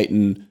the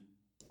Titan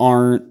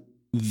aren't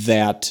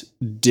that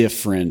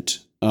different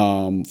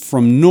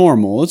from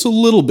normal. It's a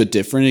little bit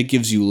different. It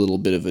gives you a little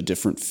bit of a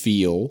different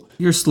feel.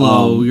 You're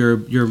slow.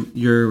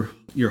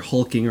 You're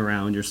hulking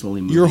around. You're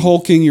slowly moving. You're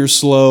hulking. You're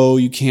slow.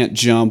 You can't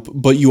jump,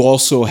 but you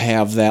also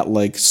have that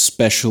like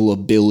special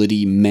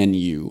ability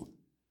menu.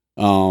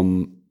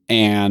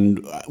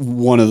 And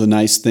one of the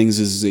nice things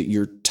is that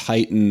your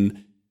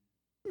Titan,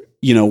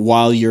 you know,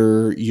 while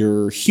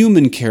your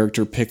human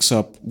character picks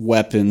up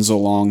weapons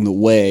along the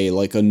way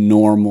like a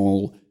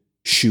normal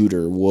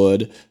shooter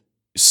would,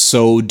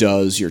 so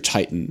does your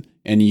Titan,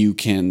 and you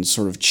can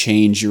sort of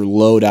change your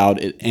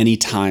loadout at any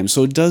time.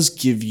 So it does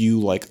give you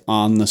like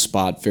on the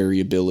spot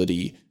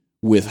variability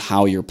with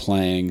how you're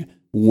playing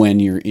when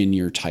you're in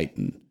your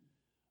Titan.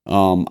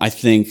 I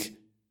think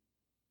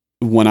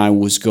when I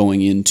was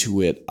going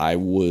into it, I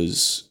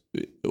was,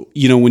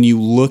 you know, when you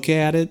look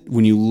at it,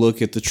 when you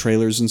look at the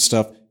trailers and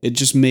stuff, it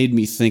just made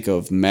me think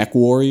of Mech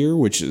Warrior,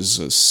 which is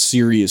a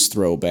serious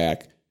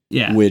throwback.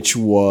 Yeah. Which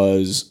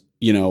was,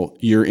 you know,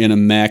 you're in a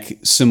mech,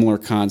 similar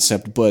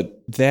concept,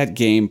 but that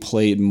game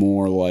played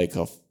more like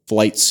a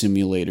flight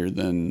simulator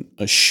than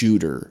a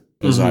shooter,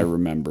 as I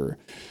remember.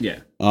 Yeah.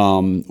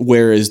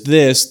 Whereas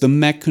this, the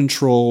mech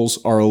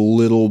controls are a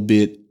little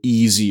bit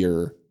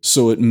easier,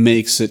 so it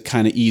makes it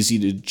kind of easy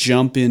to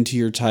jump into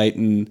your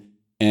Titan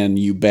and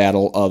you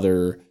battle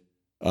other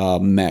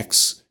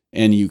mechs.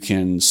 And you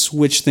can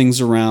switch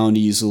things around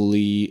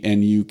easily,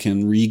 and you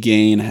can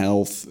regain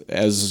health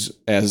as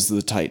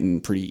the Titan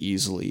pretty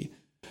easily.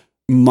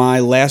 My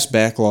last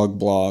backlog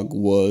blog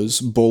was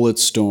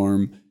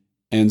Bulletstorm,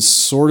 and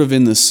sort of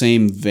in the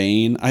same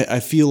vein, I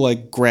feel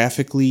like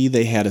graphically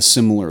they had a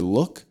similar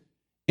look,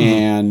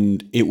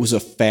 and it was a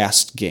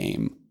fast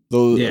game.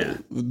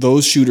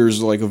 Those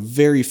shooters are like a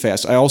very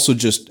fast. I also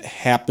just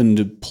happened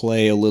to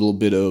play a little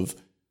bit of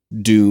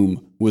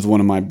Doom with one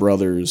of my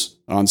brothers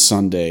on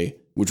Sunday,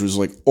 which was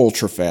like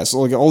ultra fast.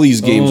 Like all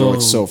these games are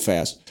like so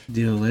fast.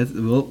 Dude,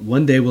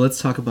 one day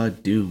let's talk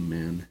about Doom,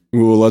 man.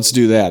 Well, let's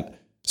do that.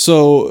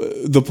 So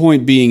the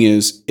point being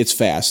is it's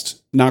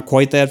fast. Not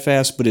quite that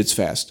fast, but it's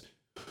fast.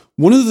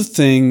 One of the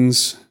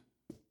things,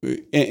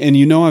 and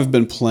you know I've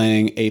been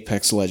playing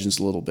Apex Legends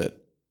a little bit.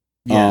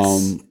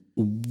 Yes.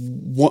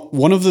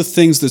 One of the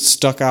things that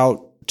stuck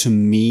out to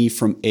me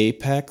from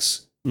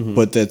Apex,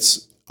 but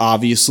that's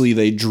obviously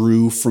they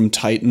drew from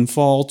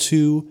Titanfall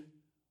 2,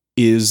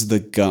 is the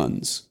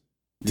guns.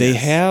 They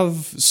have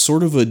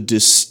sort of a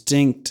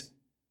distinct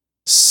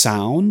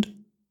sound.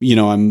 You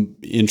know, I'm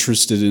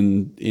interested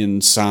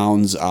in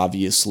sounds,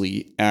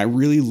 obviously. I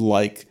really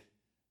like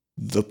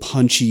the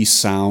punchy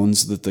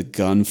sounds that the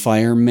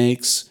gunfire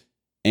makes,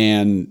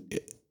 and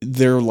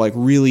they're like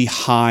really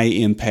high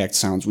impact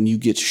sounds. When you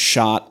get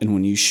shot and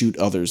when you shoot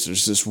others,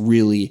 there's this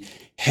really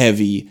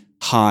heavy,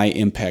 high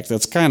impact.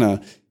 That's kind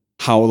of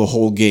how the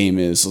whole game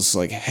is. It's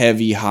like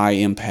heavy, high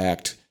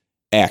impact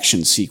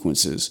action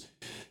sequences.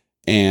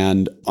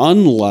 And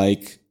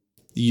unlike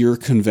your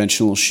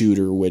conventional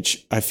shooter,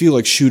 which I feel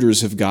like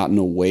shooters have gotten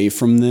away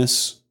from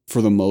this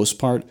for the most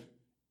part,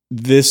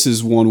 this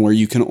is one where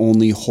you can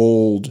only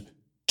hold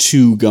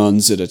 2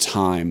 guns at a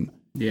time.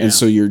 Yeah. And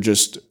so you're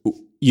just,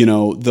 you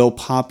know, they'll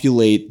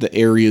populate the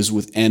areas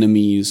with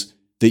enemies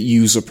that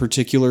use a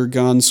particular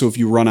gun. So if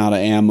you run out of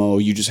ammo,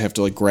 you just have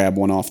to like grab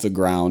one off the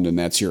ground and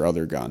that's your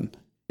other gun.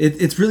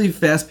 It's really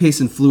fast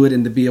paced and fluid,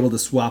 and to be able to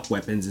swap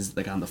weapons is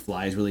like on the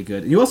fly is really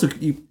good. And you also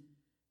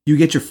you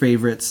get your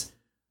favorites.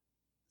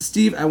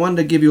 Steve, I wanted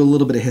to give you a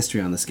little bit of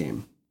history on this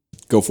game.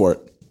 Go for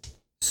it.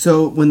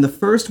 So when the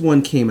first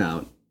one came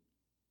out,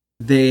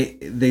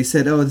 they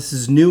said, "Oh, this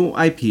is new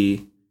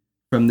IP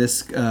from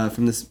this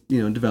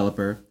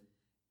developer,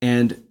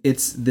 and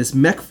it's this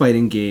mech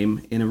fighting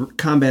game in a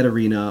combat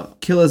arena.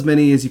 Kill as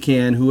many as you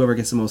can. Whoever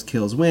gets the most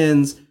kills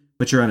wins.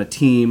 But you're on a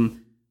team.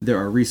 there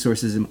are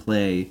resources in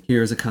play.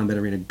 Here's a combat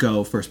arena,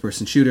 go,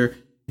 first-person shooter.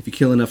 If you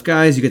kill enough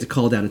guys, you get to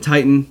call down a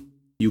Titan.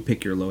 You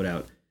pick your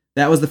loadout.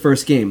 That was the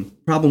first game.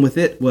 Problem with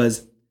it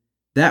was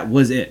that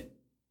was it.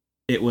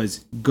 It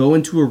was go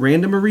into a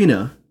random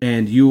arena,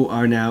 and you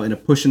are now in a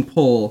push and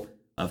pull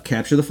of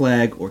capture the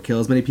flag or kill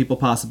as many people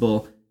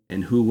possible,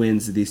 and who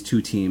wins these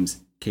two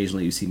teams.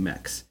 Occasionally you see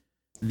mechs.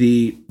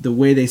 The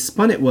way they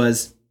spun it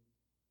was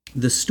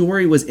the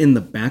story was in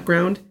the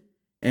background.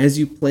 As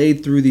you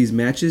played through these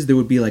matches, there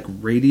would be like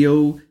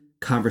radio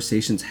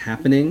conversations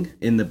happening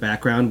in the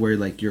background where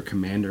like your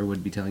commander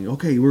would be telling you,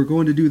 okay, we're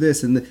going to do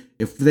this, and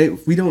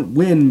if we don't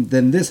win,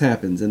 then this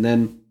happens. And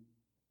then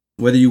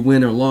whether you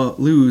win or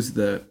lose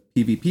the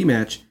PvP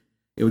match,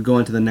 it would go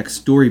on to the next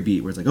story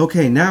beat where it's like,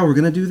 okay, now we're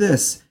going to do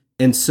this.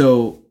 And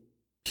so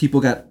people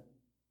got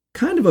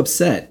kind of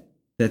upset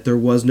that there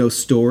was no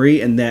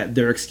story and that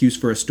their excuse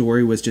for a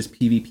story was just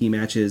PvP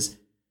matches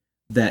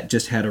that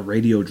just had a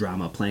radio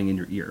drama playing in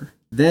your ear.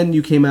 Then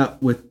you came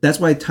out with, that's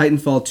why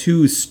Titanfall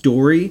 2's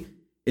story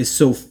is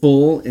so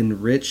full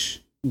and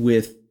rich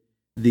with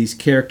these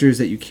characters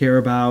that you care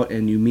about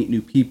and you meet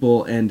new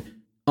people. And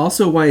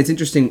also why it's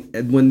interesting,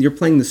 when you're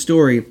playing the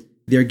story,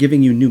 they're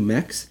giving you new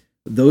mechs.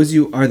 Those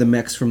are the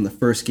mechs from the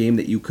first game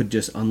that you could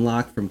just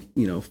unlock from,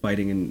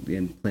 fighting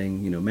and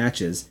playing,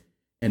 matches.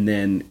 And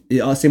then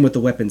same with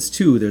the weapons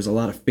too. There's a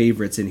lot of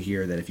favorites in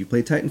here that if you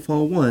play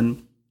Titanfall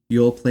 1,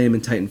 you'll play them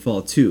in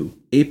Titanfall 2.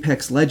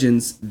 Apex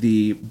Legends,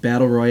 the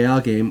Battle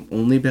Royale game,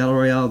 only Battle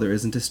Royale, there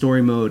isn't a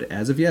story mode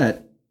as of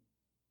yet.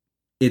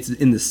 It's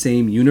in the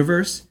same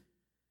universe,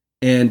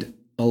 and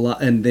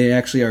they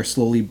actually are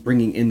slowly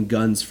bringing in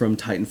guns from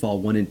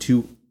Titanfall 1 and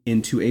 2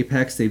 into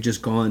Apex. They've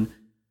just gone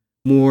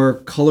more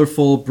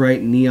colorful,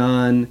 bright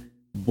neon,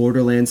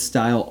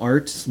 Borderlands-style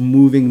art,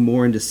 moving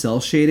more into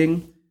cell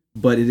shading,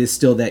 but it is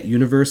still that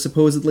universe,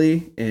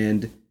 supposedly,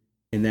 and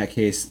in that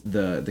case,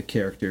 the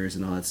characters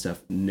and all that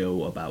stuff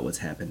know about what's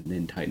happened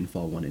in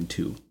Titanfall 1 and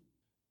 2.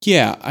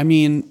 Yeah, I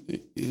mean,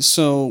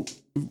 so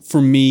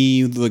for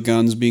me, the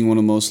guns being one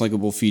of the most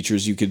likable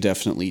features, you could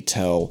definitely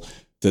tell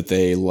that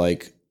they,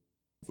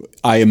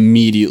 I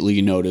immediately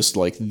noticed,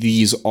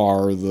 these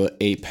are the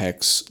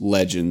Apex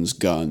Legends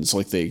guns.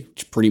 They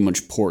pretty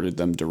much ported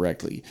them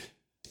directly.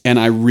 And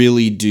I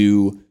really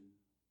do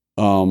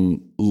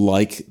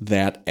like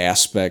that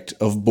aspect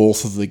of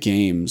both of the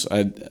games.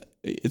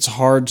 It's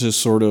hard to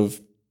sort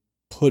of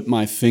put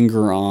my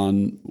finger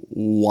on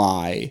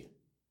why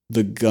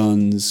the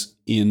guns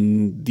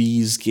in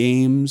these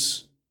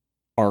games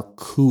are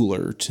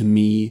cooler to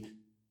me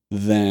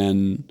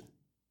than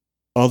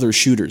other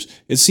shooters.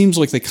 It seems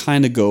like they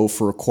kind of go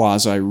for a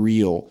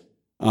quasi-real.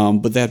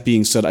 But that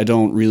being said, I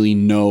don't really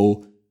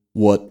know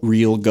what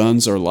real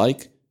guns are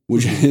like,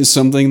 which is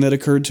something that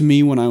occurred to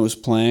me when I was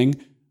playing.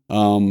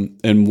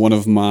 And one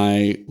of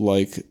my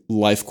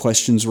life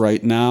questions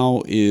right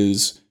now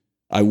is,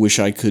 I wish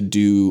I could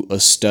do a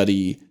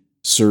study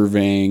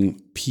surveying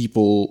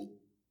people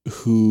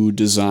who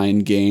design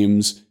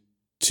games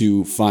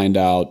to find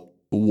out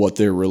what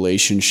their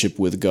relationship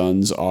with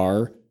guns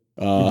are.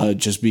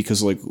 Just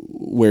because,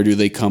 where do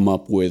they come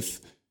up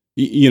with...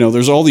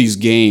 there's all these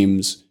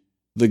games.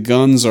 The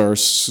guns are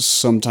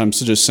sometimes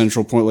such a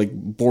central point, like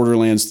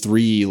Borderlands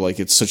 3,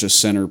 it's such a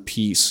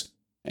centerpiece.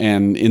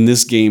 And in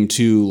this game,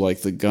 too,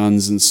 the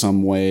guns in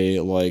some way,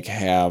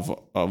 have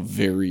a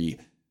very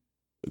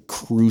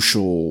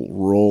crucial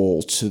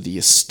role to the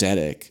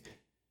aesthetic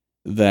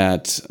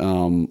that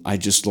I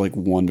just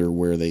wonder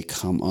where they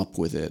come up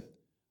with it.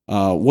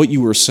 What you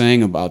were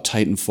saying about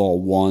Titanfall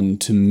 1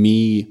 to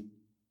me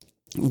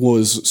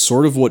was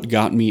sort of what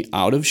got me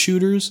out of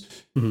shooters.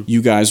 Mm-hmm. You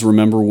guys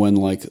remember when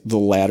the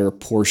latter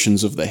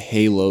portions of the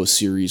Halo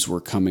series were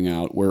coming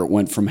out, where it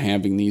went from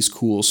having these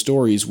cool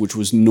stories, which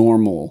was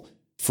normal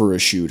for a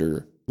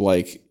shooter.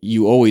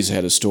 You always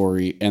had a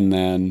story, and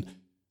then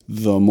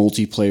the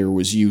multiplayer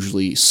was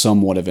usually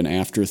somewhat of an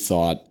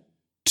afterthought,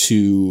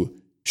 to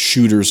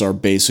shooters are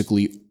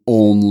basically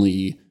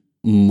only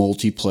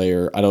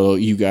multiplayer. I don't know,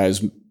 you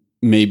guys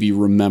maybe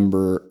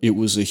remember, it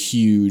was a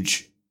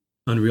huge...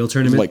 Unreal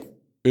Tournament?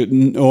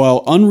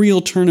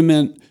 Unreal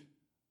Tournament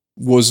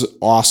was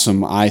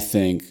awesome, I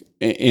think,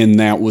 and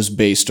that was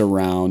based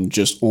around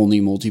just only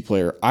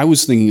multiplayer. I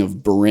was thinking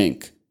of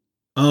Brink.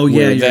 Oh,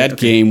 yeah. Where that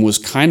game was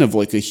kind of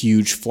a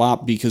huge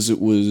flop because it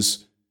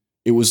was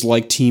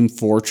like Team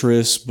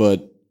Fortress,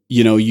 but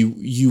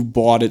you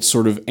bought it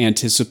sort of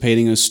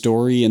anticipating a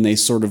story, and they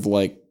sort of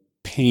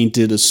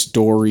painted a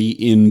story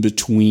in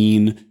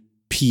between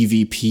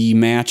PvP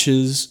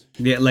matches.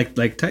 Yeah, like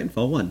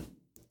Titanfall 1.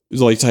 It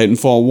was like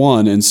Titanfall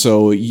 1, and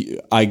so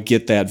I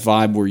get that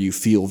vibe where you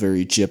feel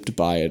very gypped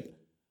by it.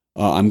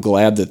 I'm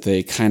glad that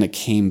they kind of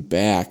came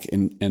back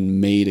and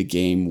made a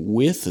game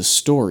with a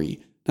story.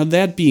 Now,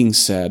 that being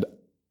said,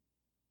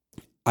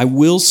 I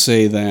will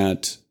say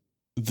that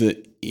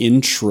the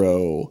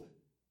intro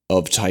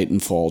of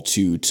Titanfall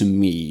 2 to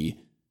me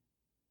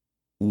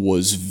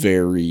was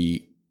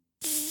very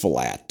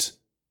flat.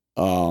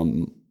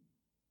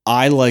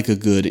 I like a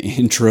good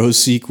intro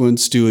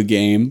sequence to a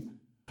game.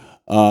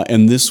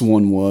 And this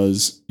one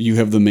was, you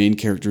have the main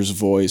character's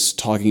voice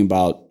talking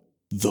about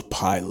the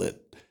pilot.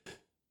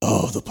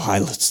 Oh, the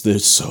pilots, they're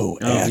so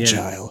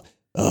agile.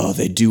 Oh,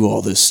 they do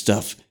all this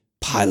stuff.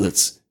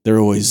 Pilots, they're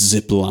always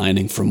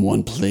zip-lining from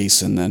one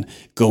place and then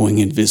going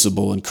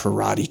invisible and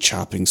karate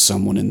chopping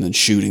someone and then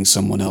shooting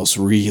someone else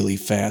really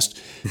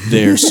fast.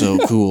 They're so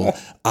cool.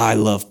 I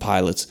love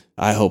pilots.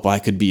 I hope I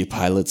could be a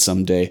pilot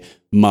someday.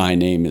 My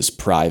name is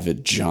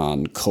Private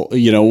John Cole,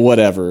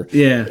 whatever.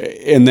 Yeah.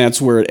 And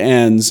that's where it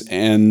ends.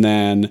 And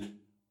then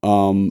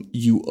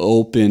you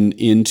open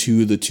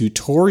into the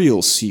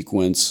tutorial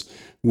sequence,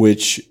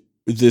 which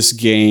this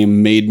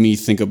game made me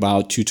think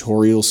about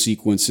tutorial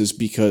sequences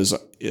because,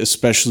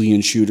 especially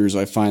in shooters,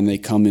 I find they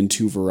come in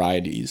two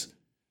varieties.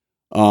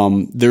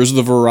 There's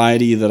the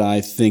variety that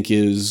I think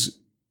is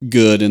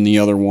good and the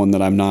other one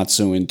that I'm not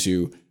so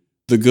into.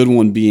 The good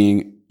one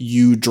being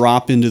you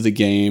drop into the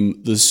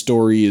game, the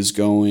story is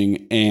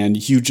going,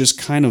 and you just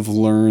kind of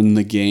learn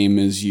the game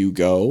as you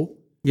go.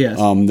 Yes.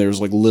 There's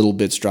like little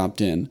bits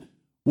dropped in.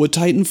 What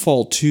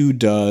Titanfall 2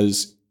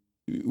 does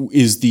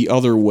is the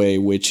other way,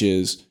 which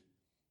is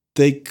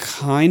they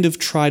kind of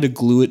try to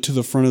glue it to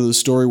the front of the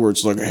story where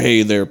it's like,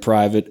 hey there,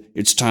 Private,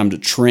 it's time to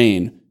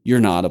train. You're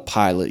not a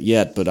pilot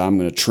yet, but I'm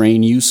going to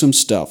train you some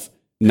stuff.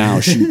 Now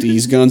shoot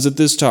these guns at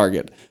this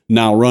target.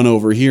 Now run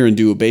over here and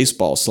do a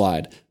baseball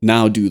slide.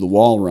 Now do the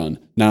wall run.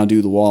 Now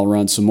do the wall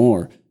run some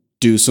more.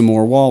 Do some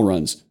more wall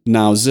runs.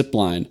 Now zip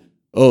line.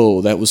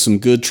 Oh, that was some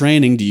good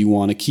training. Do you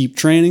want to keep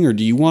training or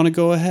do you want to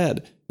go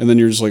ahead? And then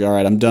you're just like, all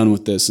right, I'm done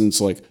with this. And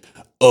it's like,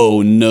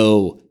 oh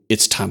no,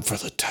 it's time for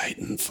the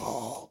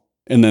Titanfall.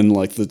 And then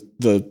like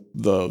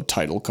the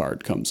title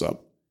card comes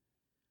up.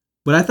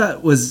 What I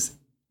thought was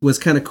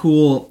kind of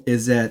cool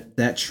is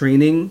that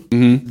training,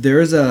 there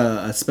is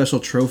a special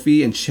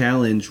trophy and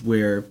challenge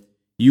where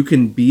you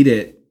can beat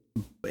it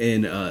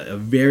in a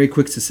very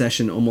quick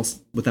succession,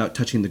 almost without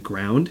touching the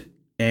ground,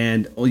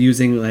 and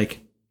using like,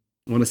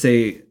 I want to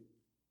say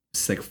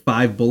it's like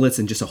 5 bullets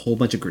and just a whole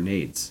bunch of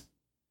grenades.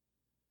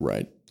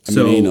 Right. I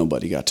mean, ain't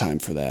nobody got time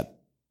for that.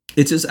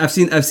 It's just I've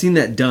seen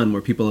that done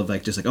where people have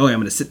like just like, oh, I'm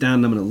going to sit down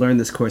and I'm going to learn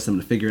this course, I'm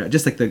going to figure it out,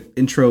 just like the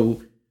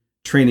intro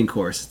training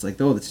course. It's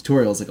like, oh, the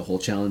tutorial is like a whole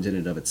challenge in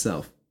and of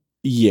itself.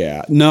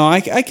 Yeah, no,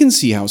 I can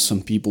see how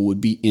some people would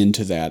be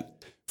into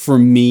that. For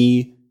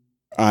me,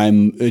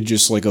 I'm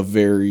just like a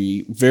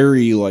very,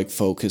 very like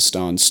focused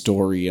on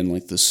story and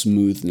like the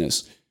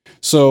smoothness.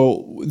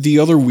 So the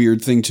other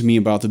weird thing to me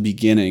about the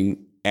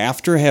beginning,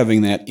 after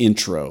having that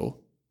intro,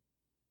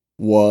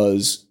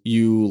 was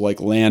you like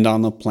land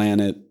on the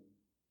planet,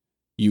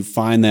 you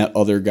find that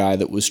other guy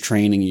that was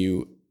training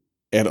you,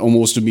 and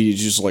almost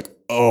immediately just like,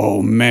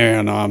 oh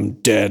man, I'm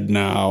dead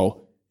now.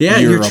 Yeah,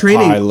 you're your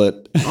training,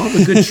 pilot. All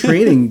the good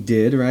training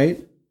did,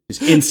 right?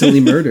 Just instantly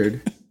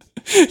murdered.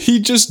 He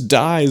just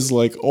dies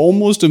like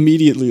almost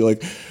immediately,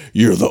 like,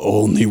 you're the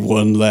only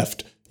one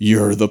left.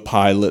 You're the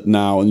pilot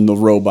now. And the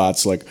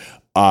robot's like,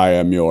 I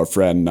am your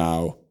friend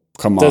now.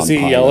 Come on, Does he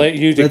pilot. yell at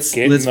you to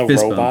get in the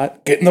robot?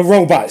 Bump. Get in the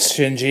robot,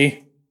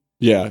 Shinji.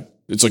 Yeah,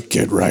 it's like,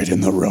 get right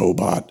in the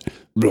robot.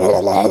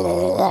 Blah, blah,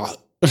 blah,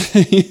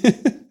 blah.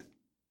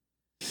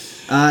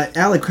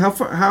 Alec,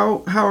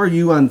 how are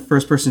you on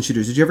first-person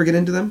shooters? Did you ever get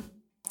into them?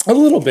 A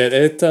little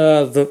bit.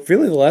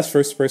 The last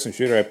first-person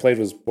shooter I played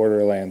was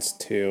Borderlands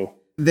 2.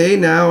 They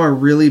now are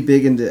really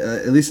big into,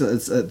 at least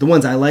it's, the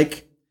ones I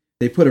like.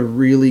 They put a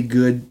really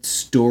good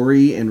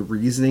story and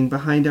reasoning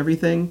behind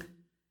everything.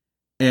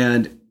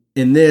 And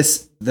in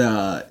this,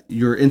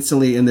 you're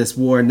instantly in this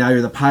war. And now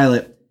you're the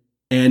pilot,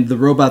 and the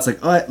robot's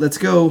like, all right, let's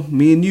go.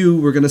 Me and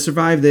you, we're gonna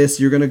survive this.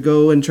 You're gonna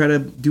go and try to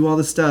do all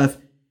this stuff.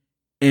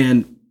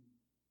 And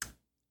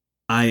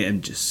I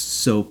am just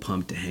so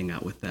pumped to hang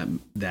out with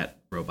that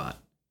robot.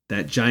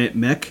 That giant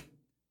mech,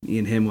 me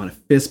and him want to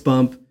fist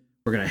bump.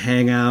 We're going to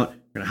hang out.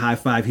 We're going to high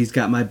five. He's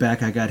got my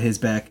back. I got his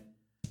back.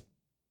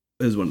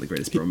 It was one of the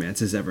greatest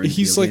bromances ever.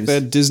 He's like games.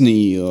 That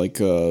Disney, like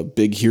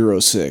Big Hero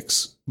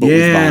 6, but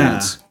with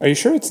violence. Are you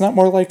sure it's not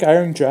more like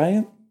Iron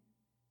Giant?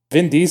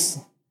 Vin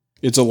Diesel?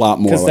 It's a lot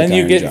more like Because then you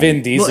Iron get Giant.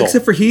 Vin Diesel. Well,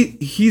 except for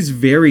he's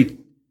very...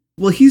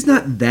 Well, he's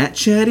not that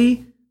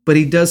chatty, but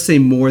he does say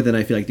more than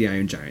I feel like the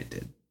Iron Giant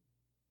did.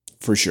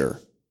 For sure.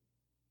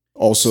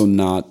 Also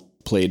not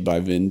played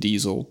by Vin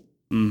Diesel.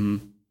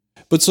 Mm-hmm.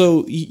 But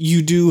so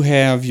you do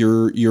have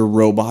your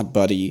robot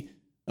buddy,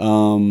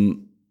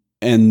 and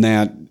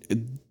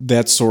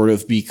that sort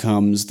of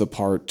becomes the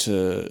part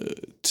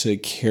to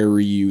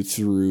carry you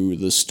through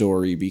the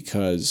story,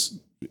 because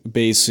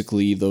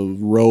basically the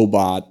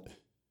robot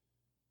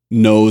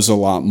knows a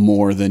lot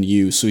more than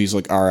you. So he's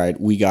like, all right,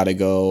 we gotta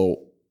go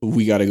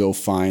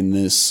find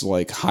this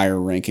like higher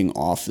ranking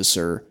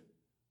officer.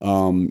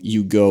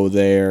 You go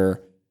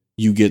there,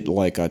 you get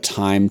like a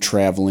time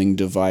traveling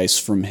device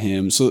from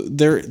him. So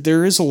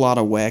there is a lot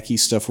of wacky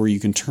stuff where you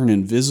can turn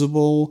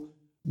invisible.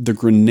 The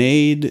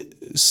grenade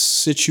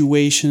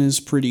situation is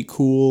pretty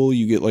cool.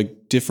 You get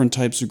like different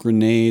types of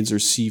grenades or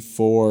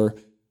C4.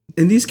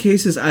 In these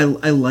cases, I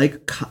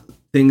like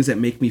things that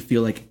make me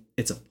feel like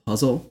it's a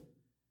puzzle.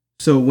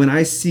 So when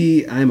I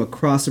see I'm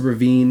across a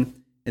ravine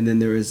and then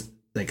there is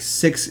like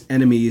 6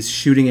 enemies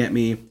shooting at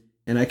me,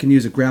 and I can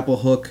use a grapple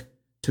hook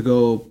to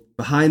go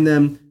behind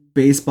them,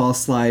 baseball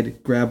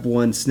slide, grab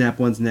one, snap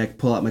one's neck,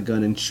 pull out my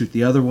gun, and shoot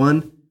the other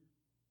one,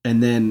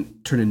 and then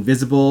turn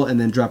invisible, and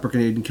then drop a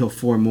grenade and kill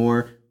 4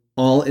 more,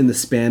 all in the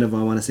span of,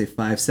 I want to say,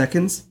 5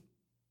 seconds.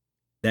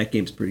 That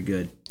game's pretty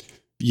good.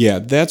 Yeah,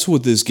 that's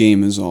what this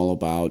game is all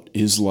about,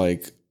 is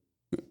like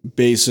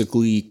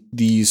basically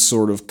these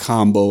sort of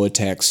combo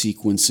attack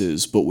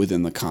sequences, but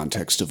within the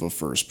context of a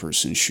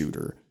first-person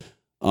shooter.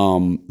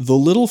 The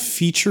little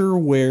feature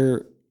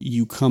where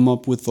you come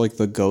up with like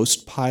the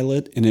ghost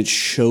pilot and it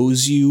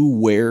shows you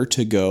where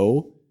to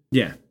go.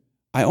 Yeah.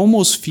 I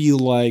almost feel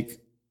like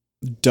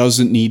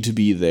doesn't need to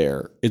be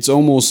there. It's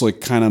almost like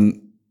kind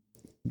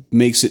of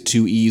makes it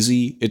too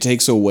easy. It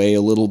takes away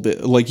a little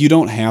bit. Like you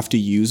don't have to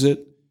use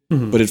it.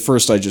 Mm-hmm. But at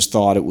first I just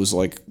thought it was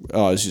like,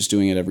 I was just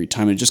doing it every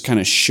time. It just kind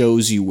of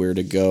shows you where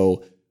to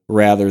go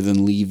rather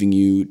than leaving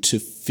you to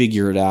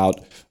figure it out.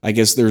 I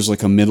guess there's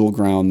like a middle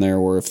ground there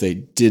where if they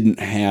didn't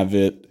have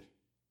it,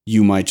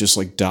 you might just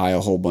like die a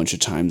whole bunch of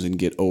times and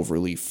get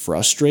overly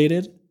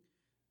frustrated.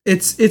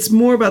 It's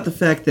more about the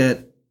fact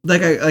that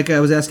like I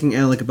was asking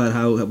Alec about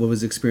what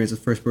was his experience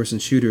with first person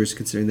shooters,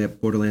 considering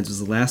that Borderlands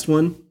was the last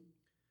one.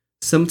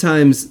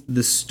 Sometimes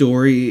the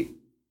story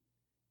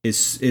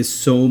is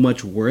so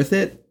much worth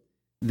it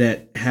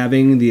that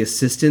having the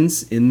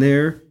assistance in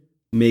there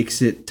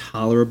makes it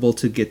tolerable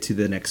to get to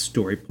the next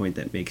story point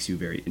that makes you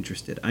very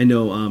interested. I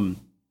know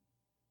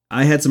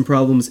I had some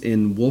problems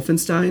in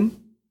Wolfenstein,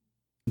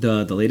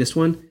 the latest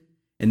one,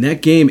 and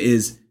that game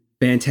is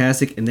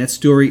fantastic, and that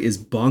story is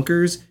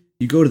bonkers.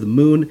 You go to the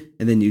moon,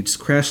 and then you just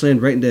crash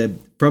land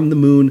from the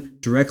moon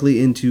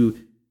directly into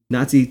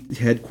Nazi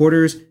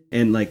headquarters,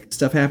 and like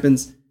stuff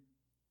happens,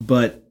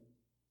 but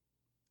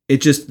it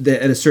just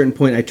at a certain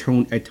point I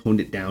toned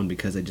it down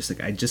because I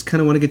just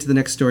kind of want to get to the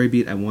next story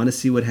beat. I want to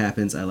see what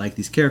happens. I like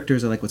these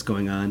characters. I like what's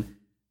going on.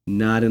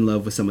 Not in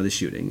love with some of the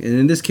shooting, and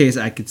in this case,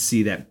 I could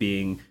see that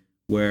being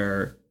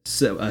where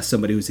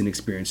somebody who's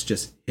inexperienced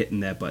just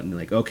hitting that button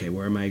like, okay,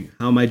 where am I?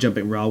 How am I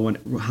jumping?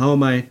 How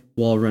am I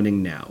wall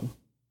running now?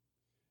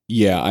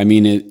 Yeah, I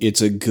mean,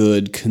 it's a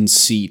good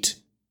conceit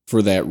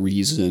for that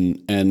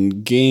reason.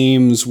 And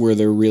games where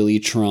they're really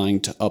trying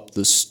to up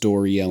the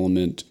story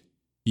element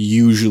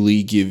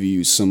usually give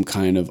you some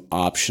kind of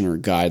option or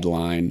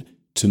guideline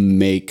to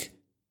make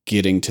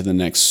getting to the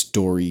next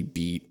story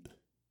beat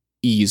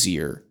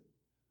easier.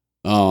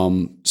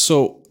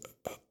 So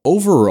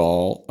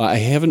overall, I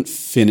haven't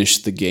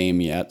finished the game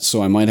yet,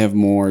 so I might have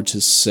more to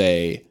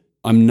say.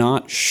 I'm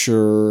not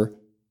sure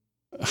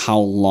how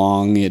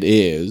long it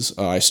is.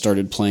 I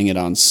started playing it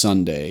on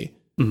Sunday.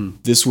 Mm-hmm.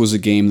 This was a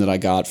game that I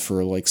got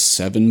for like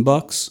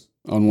 $7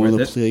 on one of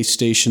the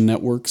PlayStation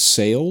Network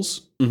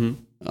sales.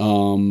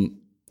 Mm-hmm.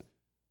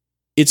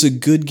 It's a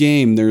good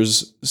game.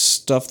 There's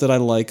stuff that I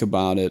like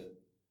about it.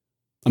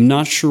 I'm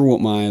not sure what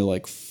my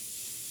like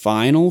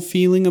final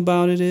feeling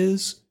about it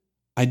is.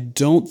 I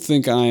don't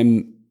think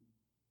I'm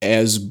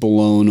as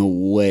blown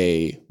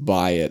away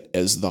by it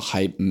as the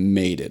hype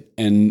made it.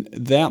 And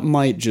that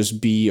might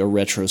just be a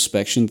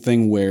retrospection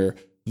thing where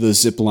the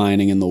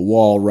ziplining and the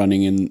wall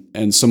running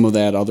and some of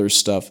that other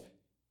stuff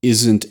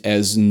isn't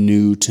as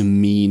new to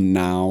me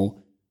now,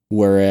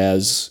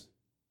 whereas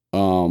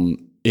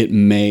it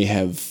may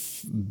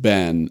have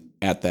been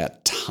at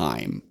that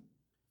time.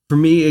 For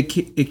me,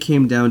 it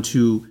came down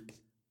to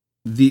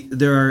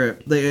there are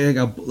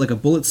like a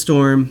bullet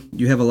storm.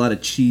 You have a lot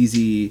of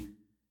cheesy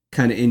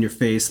kind of in your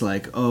face,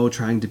 like,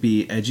 trying to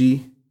be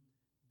edgy.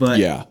 But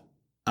yeah,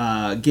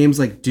 games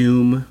like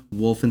Doom,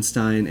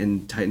 Wolfenstein,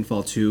 and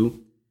Titanfall 2,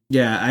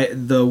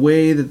 the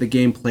way that the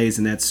game plays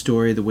in that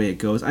story, the way it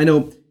goes, I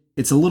know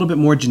it's a little bit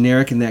more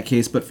generic in that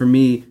case, but for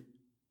me,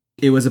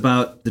 it was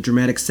about the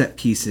dramatic set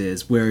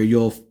pieces where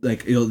it'll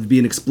be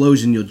an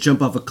explosion, you'll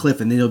jump off a cliff,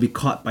 and then you'll be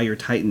caught by your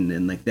Titan,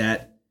 and like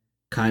that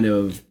kind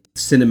of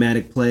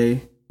cinematic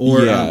play. Or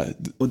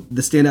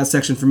the standout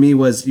section for me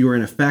was you were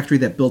in a factory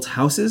that built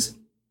houses,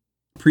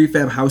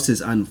 prefab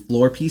houses on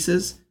floor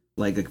pieces,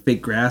 like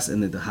fake grass,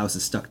 and then the house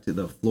is stuck to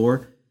the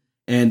floor,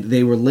 and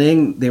they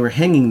were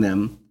hanging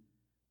them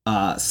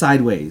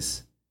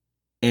sideways,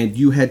 and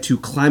you had to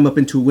climb up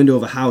into a window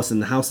of a house,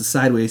 and the house is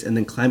sideways, and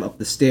then climb up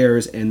the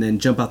stairs, and then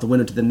jump out the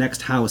window to the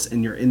next house,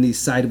 and you're in these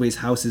sideways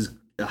houses,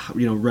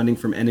 running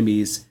from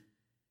enemies,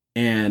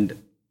 and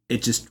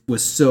it just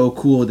was so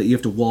cool that you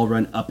have to wall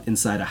run up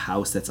inside a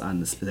house that's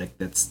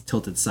that's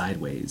tilted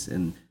sideways.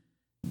 And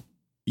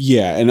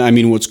yeah, and I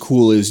mean, what's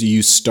cool is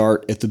you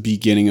start at the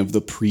beginning of the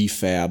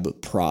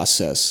prefab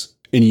process,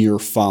 and you're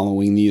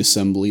following the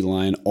assembly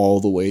line all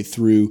the way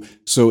through.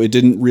 So it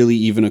didn't really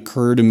even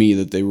occur to me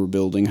that they were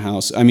building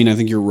house. I mean, I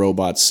think your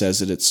robot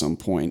says it at some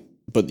point,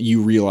 but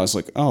you realize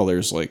like, oh,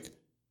 there's like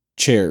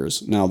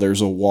chairs. Now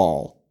there's a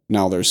wall.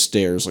 Now there's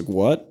stairs. Like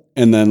what?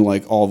 And then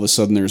like all of a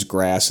sudden there's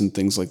grass and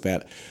things like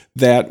that.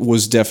 That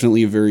was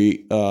definitely a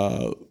very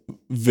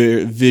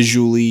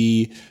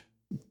visually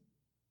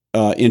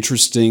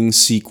interesting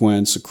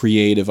sequence, a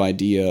creative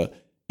idea.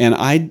 And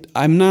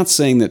I'm not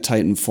saying that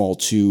Titanfall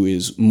 2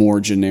 is more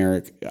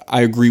generic.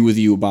 I agree with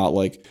you about,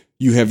 like,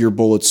 you have your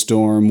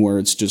Bulletstorm where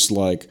it's just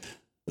like,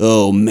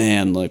 oh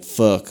man, like,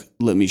 fuck,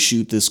 let me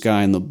shoot this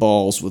guy in the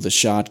balls with a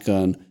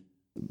shotgun.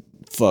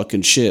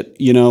 Fucking shit.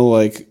 You know,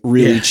 like,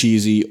 really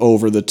cheesy,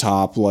 over the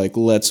top, like,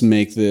 let's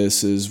make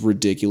this as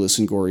ridiculous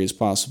and gory as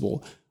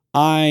possible.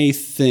 I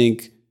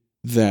think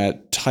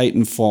that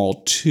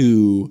Titanfall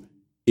 2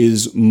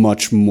 is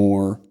much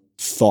more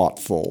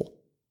thoughtful.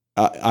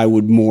 I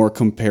would more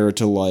compare it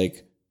to,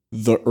 like,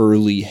 the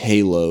early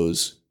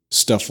Halos,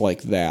 stuff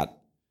like that.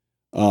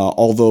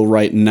 Although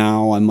right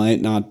now I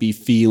might not be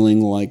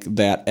feeling like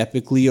that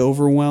epically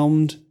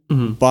overwhelmed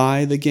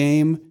by the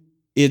game,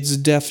 it's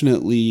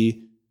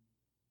definitely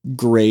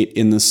great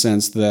in the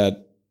sense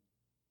that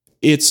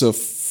it's a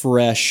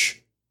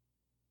fresh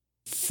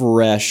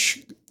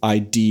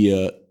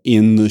idea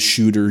in the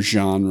shooter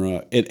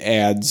genre. It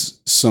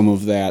adds some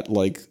of that,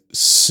 like,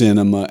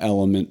 cinema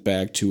element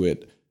back to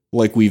it.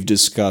 Like we've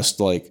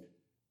discussed, like,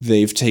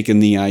 they've taken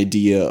the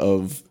idea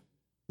of,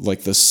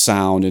 like, the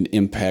sound and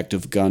impact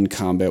of gun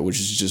combat, which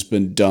has just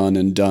been done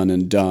and done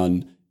and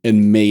done,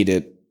 and made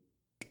it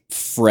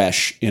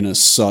fresh in a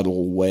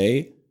subtle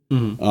way.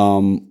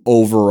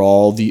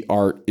 Overall, the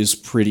art is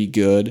pretty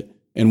good,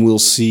 and we'll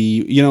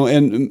see, you know,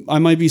 and I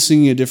might be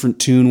singing a different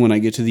tune when I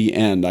get to the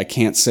end. I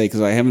can't say because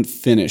I haven't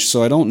finished,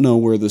 so I don't know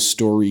where the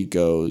story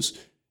goes.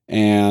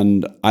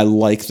 And I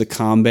like the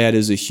combat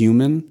as a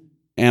human,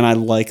 and I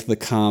like the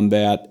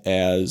combat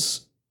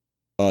as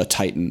a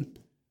Titan.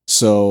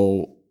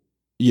 So,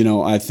 you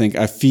know, I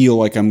feel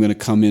like I'm going to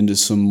come into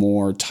some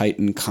more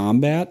Titan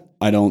combat.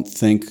 I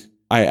think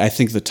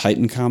the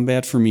Titan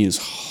combat for me is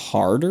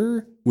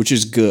harder, which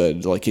is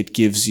good. Like, it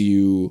gives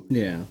you...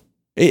 Yeah.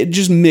 It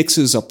just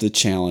mixes up the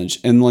challenge.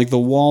 And, like, the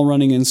wall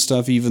running and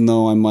stuff, even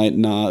though I might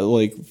not,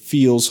 like,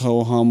 feels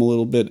ho-hum a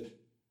little bit,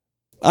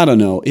 I don't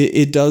know.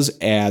 It does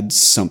add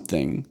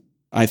something.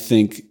 I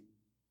think,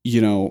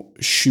 you know,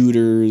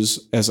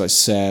 shooters, as I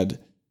said,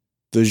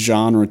 the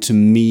genre to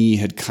me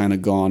had kind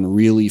of gone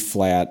really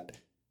flat.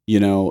 You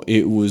know,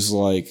 it was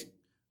like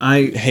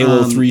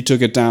Halo 3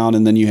 took it down,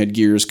 and then you had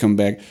Gears come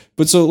back.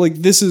 But so, like,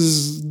 this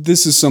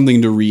is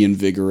something to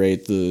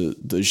reinvigorate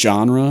the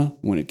genre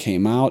when it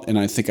came out, and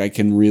I think I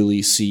can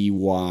really see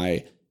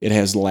why it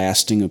has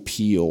lasting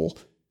appeal.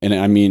 And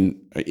I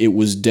mean, it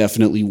was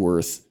definitely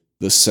worth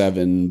the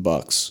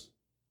 $7.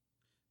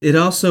 It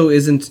also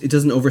isn't. It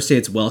doesn't overstay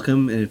its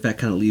welcome, and in fact,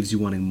 kind of leaves you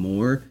wanting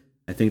more.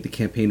 I think the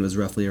campaign was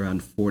roughly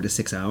around 4 to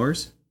 6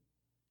 hours,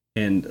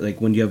 and like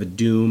when you have a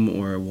Doom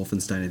or a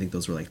Wolfenstein, I think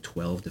those were like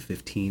 12 to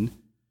 15.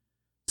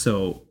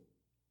 So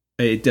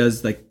it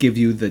does, like, give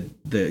you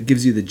the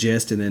gives you the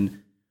gist, and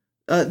then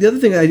the other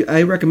thing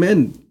I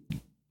recommend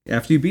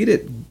after you beat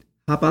it,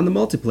 hop on the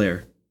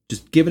multiplayer.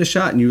 Just give it a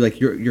shot, and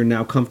you're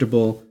now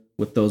comfortable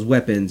with those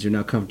weapons. You're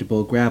now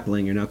comfortable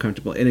grappling. You're now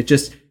comfortable, and it's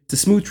a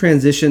smooth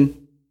transition.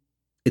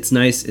 It's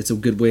nice. It's a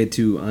good way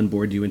to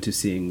onboard you into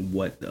seeing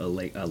what a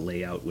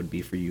layout would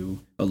be for you,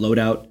 a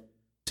loadout.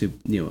 To,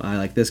 you know, I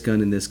like this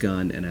gun and this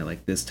gun, and I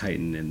like this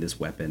Titan and this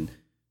weapon.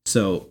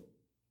 So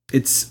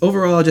it's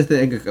overall just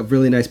a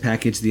really nice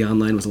package. The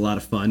online was a lot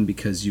of fun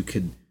because you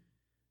could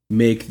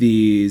make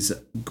these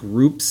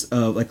groups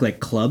of like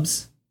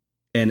clubs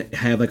and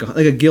have like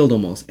a guild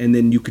almost, and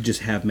then you could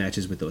just have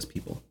matches with those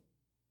people.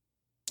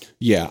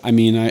 Yeah, I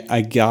mean,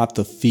 I got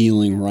the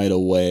feeling right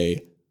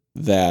away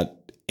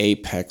that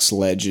Apex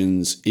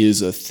Legends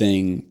is a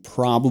thing,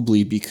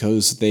 probably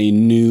because they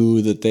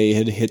knew that they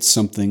had hit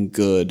something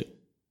good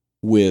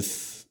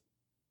with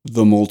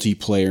the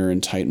multiplayer in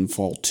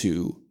Titanfall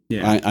 2.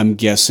 Yeah. I'm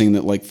guessing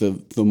that, like, the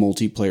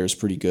multiplayer is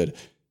pretty good.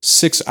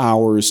 6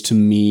 hours to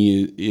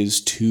me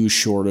is too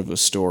short of a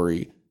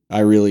story. I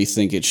really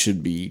think it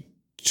should be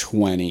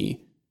 20.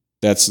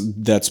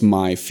 That's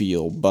my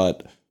feel,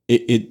 but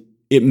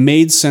it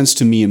made sense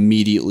to me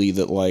immediately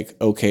that, like,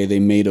 okay, they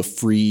made a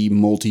free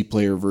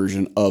multiplayer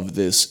version of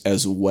this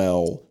as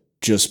well,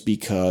 just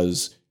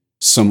because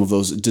some of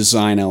those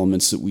design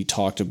elements that we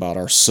talked about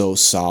are so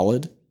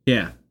solid.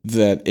 Yeah.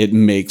 That it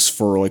makes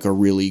for, like, a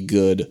really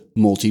good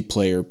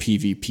multiplayer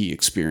PvP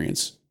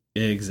experience.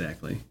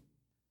 Exactly.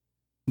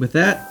 With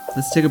that,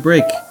 let's take a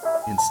break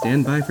and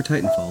stand by for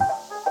Titanfall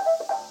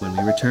when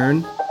we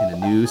return in a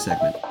new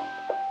segment.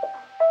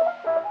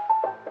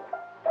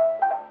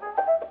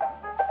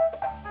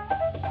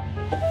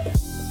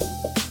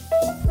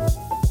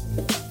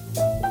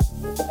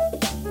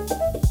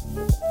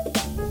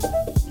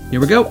 Here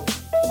we go.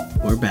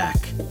 We're back.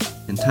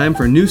 And time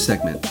for a new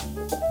segment.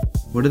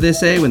 What do they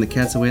say? When the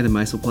cat's away, the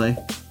mice will play.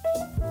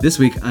 This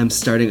week, I'm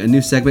starting a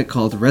new segment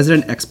called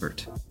Resident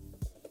Expert,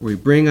 where we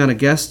bring on a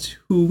guest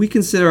who we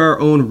consider our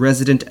own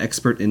resident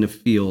expert in a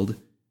field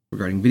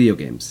regarding video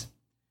games.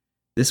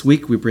 This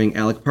week, we bring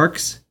Alec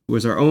Parks, who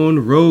is our own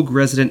rogue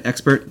resident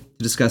expert,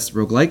 to discuss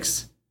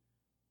roguelikes,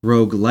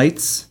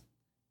 roguelites,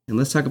 and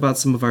let's talk about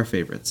some of our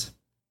favorites.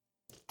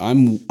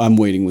 I'm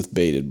waiting with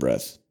bated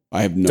breath.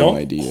 I have no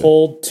idea. Don't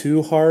hold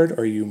too hard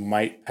or you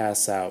might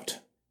pass out.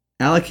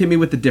 Alec, hit me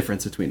with the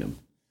difference between them.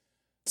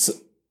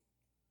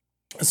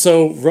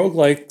 So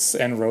roguelikes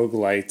and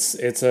roguelites,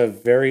 it's a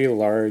very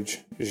large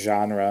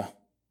genre,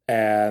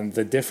 and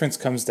the difference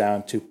comes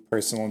down to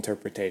personal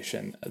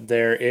interpretation.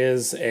 There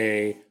is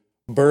a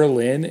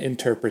Berlin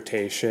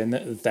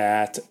interpretation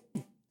that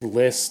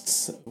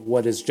lists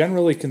what is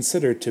generally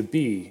considered to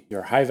be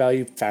your high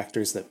value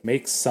factors that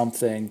make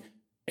something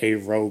a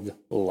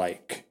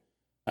roguelike.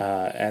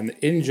 And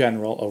in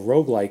general, a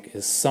roguelike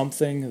is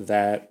something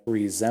that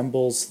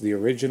resembles the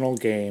original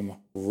game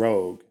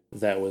Rogue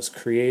that was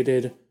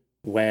created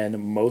when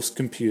most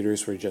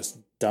computers were just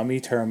dummy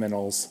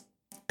terminals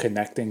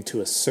connecting to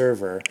a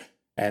server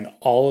and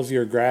all of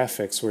your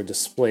graphics were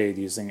displayed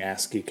using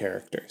ASCII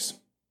characters.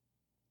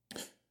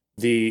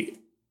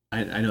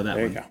 I know that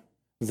There one. you go.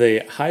 The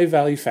high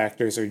value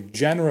factors are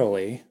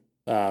generally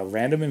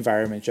random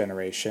environment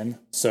generation.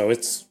 So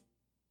it's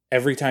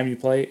every time you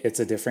play, it's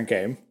a different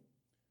game.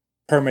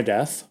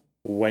 Permadeath.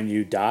 When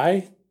you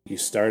die, you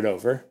start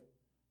over.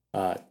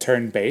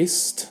 Turn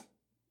based,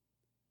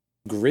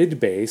 grid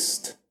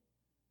based,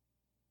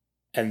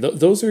 and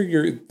those are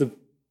the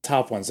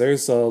top ones.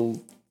 There's a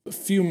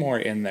few more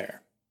in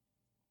there.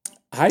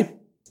 I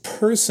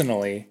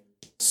personally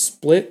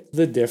split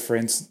the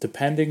difference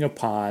depending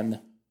upon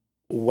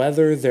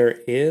whether there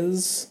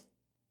is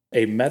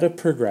a meta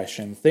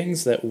progression,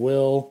 things that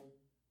will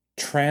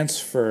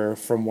transfer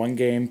from one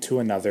game to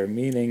another,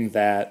 meaning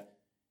that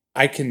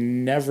I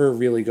can never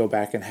really go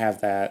back and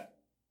have that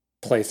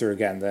playthrough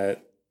again.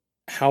 That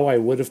how I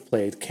would have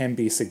played can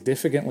be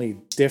significantly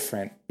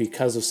different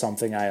because of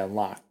something I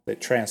unlocked that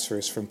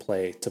transfers from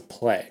play to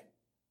play,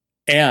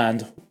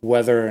 and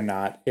whether or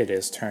not it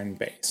is turn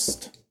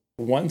based.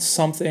 Once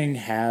something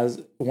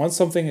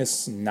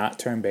is not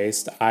turn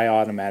based, I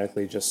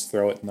automatically just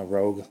throw it in the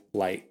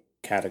roguelite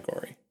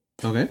category.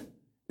 Okay.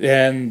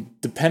 And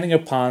depending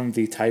upon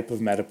the type of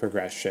meta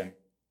progression,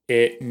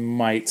 it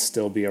might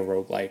still be a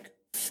roguelike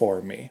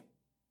for me.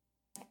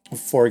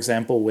 For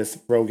example,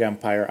 with Rogue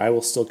Empire, I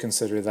will still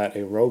consider that a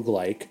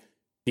roguelike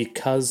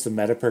because the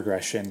meta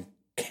progression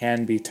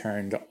can be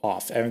turned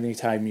off.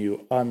 Anytime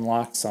you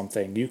unlock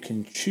something, you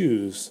can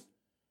choose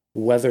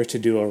whether to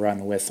do a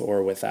run with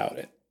or without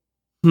it.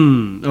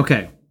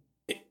 Okay.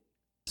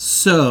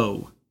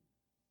 So,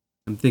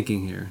 I'm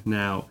thinking here.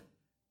 Now,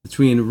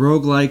 between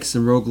roguelikes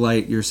and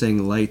roguelite, you're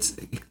saying lights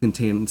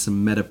contain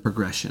some meta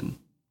progression.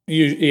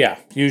 Yeah,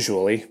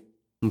 usually.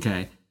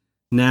 Okay.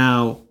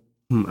 Now,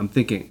 I'm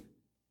thinking,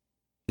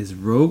 is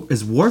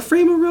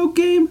Warframe a rogue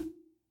game?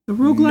 A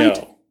roguelite?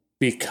 No,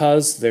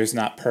 because there's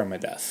not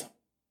permadeath.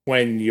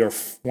 When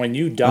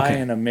you die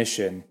in a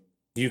mission,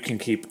 you can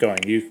keep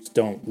going. You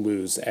don't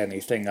lose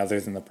anything other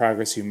than the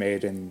progress you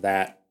made in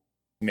that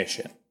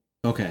mission.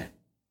 Okay.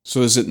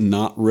 So is it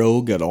not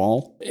rogue at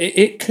all?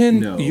 It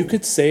can. No. You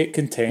could say it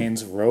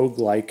contains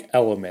roguelike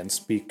elements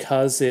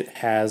because it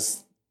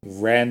has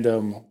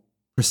random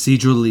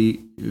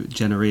Procedurally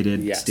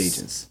generated Yes.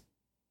 stages.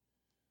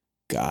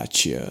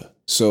 Gotcha.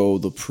 So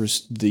the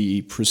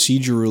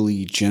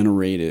procedurally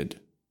generated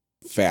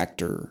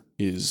factor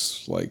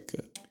is like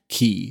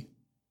key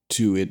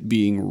to it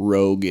being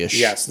roguish.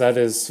 Yes, that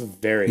is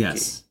very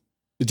Yes.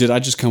 Did I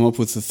just come up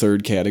with the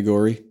third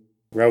category? key.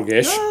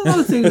 Roguish. A lot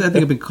of things I think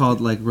have been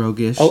called like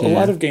roguish. A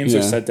lot of games are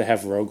Yeah. said to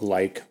have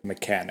roguelike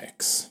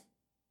mechanics.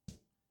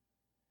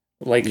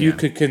 Like you Yeah.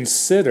 could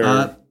consider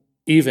Uh,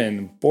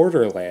 even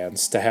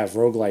Borderlands to have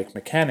roguelike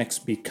mechanics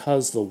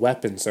because the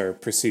weapons are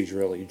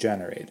procedurally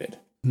generated.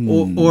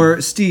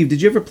 or Steve,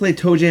 did you ever play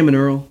Toe Jam and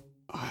Earl?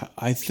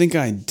 I think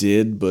I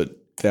did, but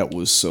that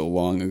was so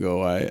long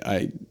ago.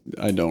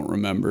 I don't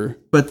remember.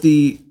 But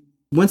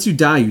once you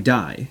die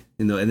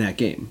in that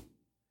game,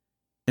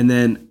 and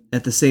then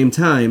at the same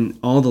time,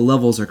 all the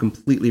levels are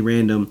completely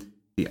random.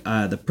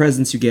 The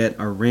presents you get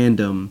are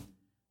random.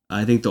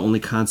 I think the only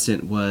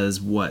constant was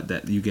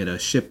that you get a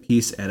ship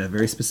piece at a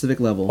very specific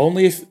level,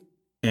 Only if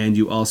and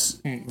you also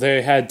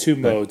they had two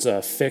modes,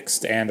 a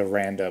fixed and a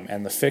random.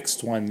 And the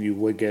fixed one, you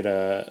would get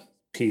a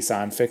piece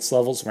on fixed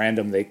levels.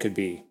 Random, they could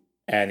be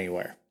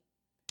anywhere.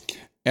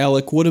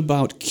 Alec, what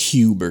about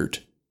Qbert?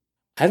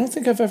 I don't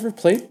think I've ever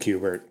played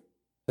Qbert.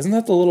 Isn't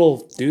that the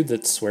little dude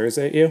that swears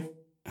at you?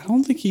 I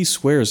don't think he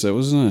swears. That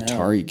was an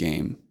Atari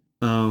game.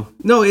 oh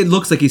no, it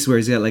looks like he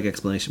swears. He got like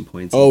exclamation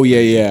points. Oh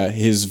yeah.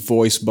 His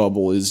voice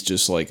bubble is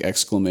just like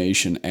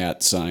exclamation @ Yeah.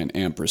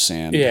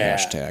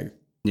 hashtag.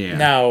 Yeah.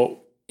 Now,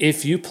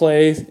 if you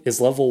play,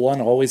 is level 1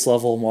 always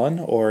level 1,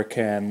 or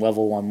can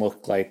level 1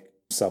 look like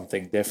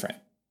something different?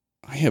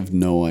 I have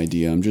no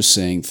idea. I'm just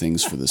saying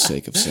things for the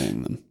sake of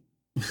saying them.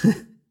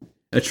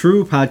 A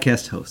true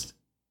podcast host.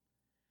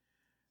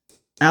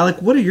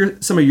 Alec, what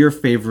are some of your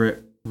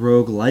favorite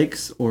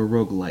roguelikes or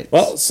roguelites?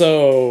 Well,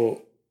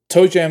 so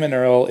Toe Jam and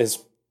Earl is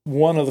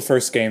one of the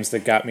first games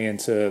that got me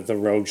into the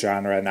rogue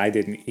genre, and I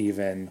didn't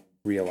even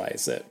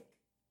realize it.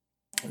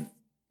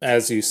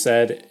 As you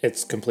said,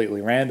 it's completely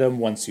random.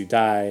 Once you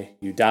die,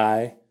 you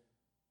die.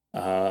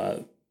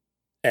 And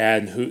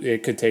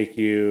it could take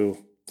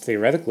you,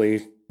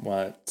 theoretically,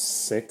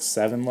 6,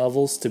 7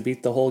 levels to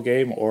beat the whole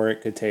game, or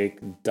it could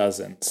take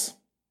dozens.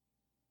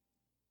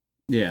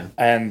 Yeah.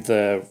 And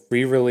the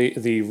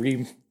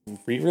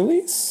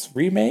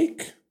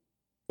remake.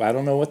 I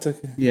don't know what to.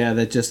 Yeah,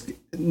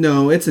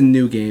 no, it's a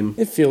new game.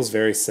 It feels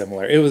very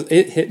similar.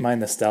 It hit my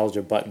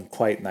nostalgia button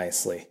quite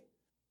nicely.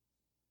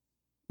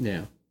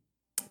 Yeah.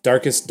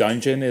 Darkest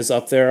Dungeon is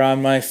up there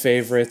on my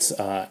favorites.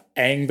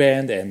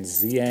 Angband and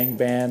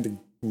Zangband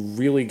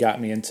really got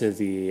me into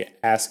the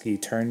ASCII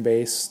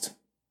turn-based.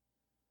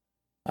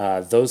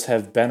 Those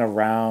have been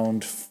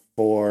around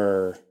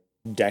for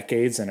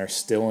decades and are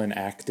still in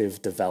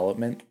active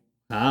development.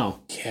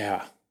 Wow.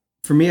 Yeah.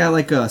 For me, I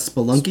like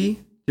Spelunky.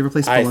 You ever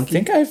play Spelunky? I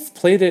think I've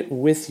played it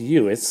with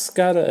you. It's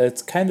kind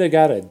of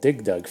got a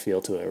Dig Dug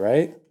feel to it,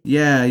 right?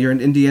 Yeah, you're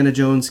an Indiana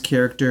Jones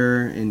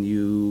character, and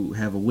you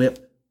have a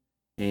whip,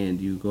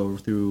 and you go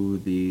through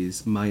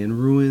these Mayan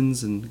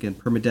ruins, and again,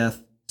 permadeath,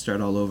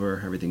 start all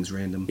over, everything's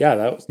random. Yeah,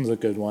 that one's a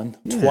good one.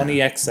 Yeah.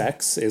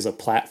 20XX is a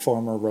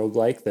platformer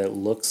roguelike that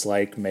looks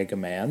like Mega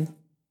Man.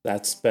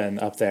 That's been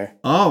up there.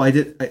 Oh, I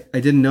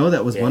didn't know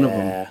that was one of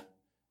them.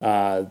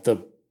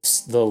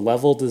 The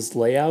level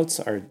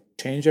layouts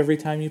change every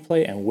time you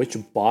play, and which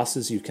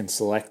bosses you can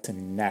select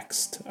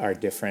next are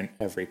different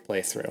every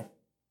playthrough.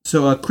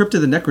 So Crypt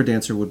of the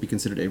Necrodancer would be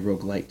considered a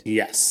roguelite.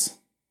 Yes.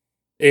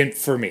 And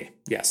for me,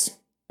 yes.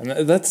 And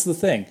that's the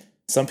thing.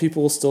 Some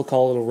people will still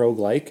call it a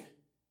roguelike,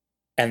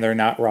 and they're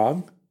not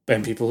wrong.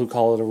 And people who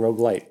call it a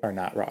roguelite are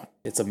not wrong.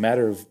 It's a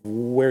matter of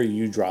where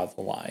you draw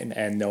the line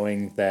and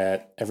knowing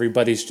that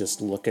everybody's just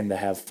looking to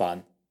have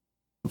fun.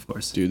 Of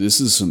course. Dude,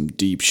 this is some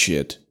deep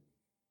shit.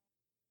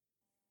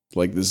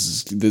 Like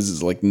this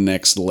is like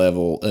next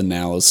level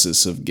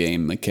analysis of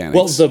game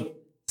mechanics. Well,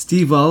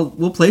 Steve,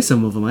 we'll play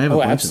some of them. I have a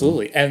bunch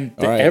absolutely. of them.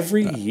 And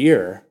every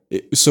year.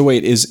 So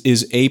wait,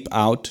 is Ape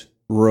Out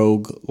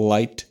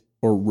roguelite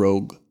or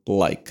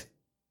roguelike?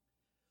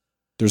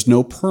 There's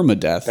no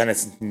permadeath. Then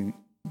it's.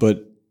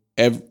 But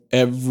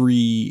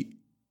every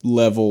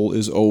level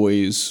is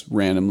always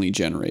randomly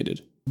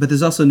generated. But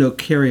there's also no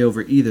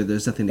carryover either.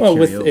 There's nothing to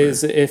carry over.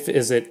 Is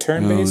it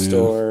turn-based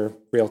or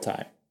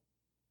real-time?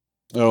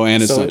 Oh,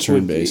 and it's not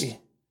turn-based.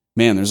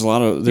 Man, there's a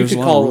lot of You could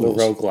call it a rules.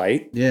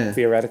 roguelite,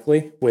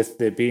 theoretically, with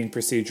it being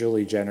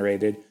procedurally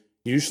generated.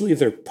 Usually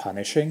they're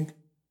punishing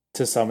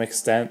to some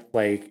extent.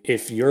 Like,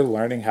 if you're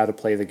learning how to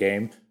play the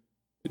game,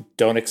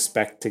 don't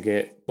expect to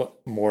get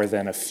more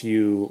than a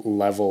few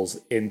levels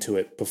into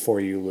it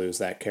before you lose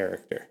that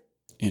character.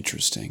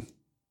 Interesting.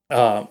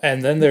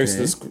 And then there's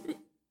this...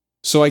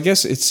 So I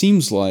guess it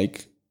seems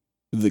like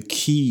the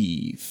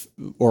key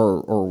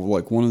or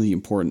like one of the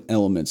important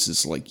elements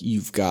is like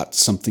you've got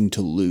something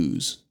to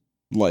lose.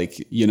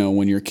 Like, you know,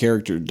 when your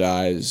character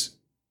dies,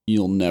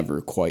 you'll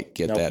never quite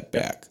get that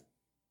back.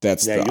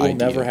 That's the idea. You'll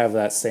never have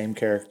that same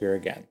character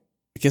again.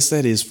 I guess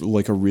that is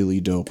like a really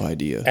dope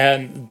idea.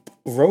 And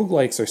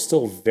roguelikes are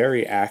still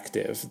very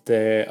active.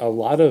 A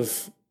lot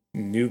of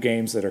new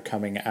games that are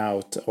coming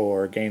out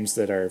or games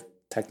that are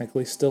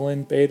technically still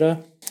in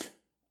beta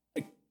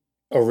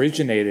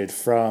originated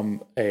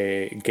from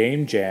a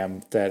game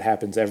jam that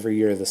happens every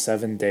year, the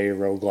 7-day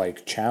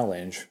roguelike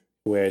challenge,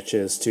 which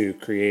is to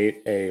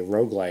create a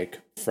roguelike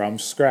from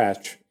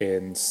scratch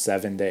in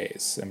 7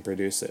 days and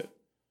produce it.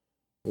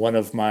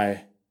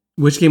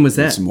 Which game was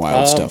that? Some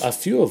wild stuff. A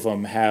few of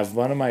them have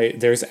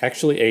there's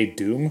actually a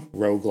Doom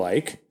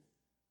roguelike.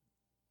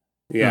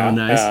 Yeah, oh,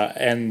 nice.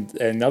 And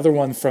another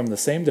one from the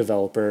same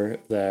developer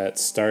that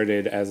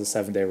started as a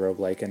 7-day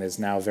roguelike and is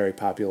now very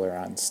popular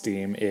on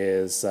Steam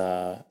is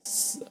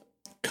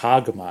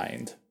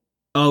Cogmind.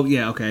 Oh,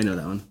 yeah, okay, I know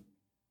that one.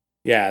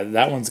 Yeah,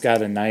 that one's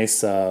got a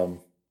nice... there's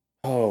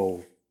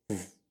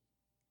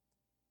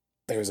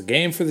a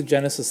game for the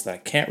Genesis that I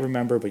can't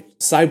remember, but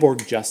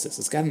Cyborg Justice.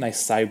 It's got a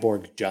nice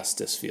Cyborg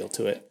Justice feel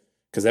to it.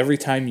 Because every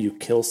time you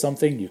kill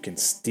something, you can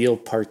steal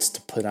parts to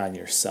put on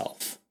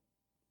yourself.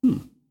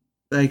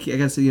 I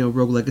guess,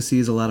 Rogue Legacy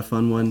is a lot of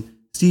fun one.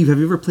 Steve, have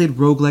you ever played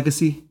Rogue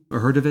Legacy or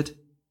heard of it?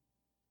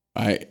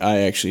 I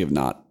actually have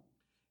not.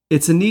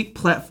 It's a neat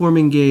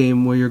platforming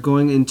game where you're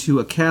going into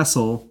a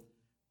castle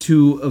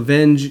to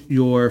avenge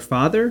your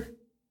father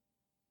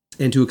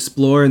and to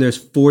explore, and there's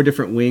 4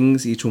 different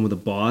wings, each one with a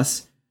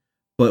boss.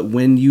 But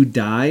when you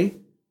die,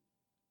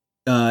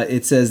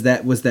 it says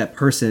that was that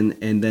person,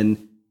 and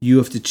then you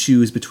have to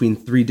choose between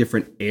 3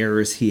 different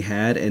heirs he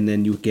had, and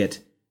then you get,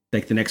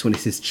 like, the next one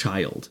is his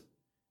child.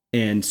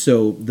 And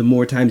so the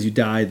more times you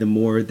die, the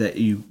more that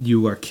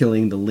you are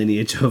killing the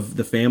lineage of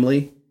the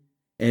family.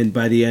 And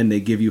by the end, they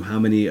give you how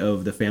many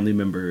of the family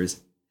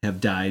members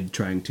have died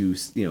trying to,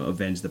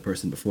 avenge the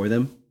person before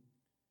them.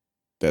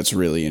 That's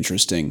really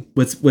interesting.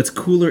 What's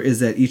cooler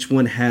is that each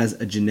one has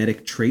a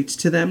genetic trait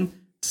to them.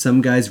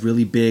 Some guy's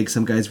really big,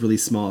 some guy's really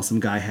small. Some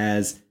guy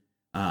has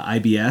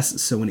IBS,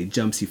 so when he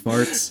jumps, he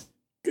farts.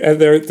 And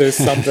there's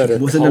some that are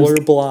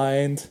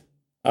colorblind.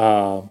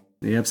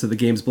 Yep, so the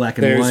game's black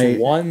and white. There's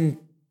one...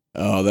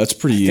 Oh, that's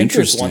pretty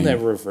interesting. interesting. There's one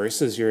that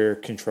reverses your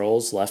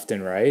controls left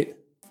and right.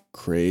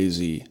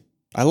 Crazy.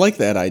 I like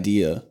that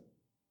idea.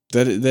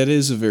 That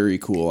is a very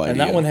cool idea.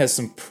 And that one has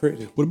some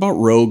pretty... What about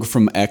Rogue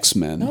from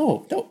X-Men?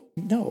 No.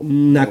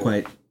 Not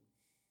quite.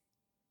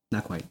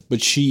 Not quite.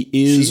 But she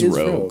is, She is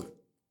rogue.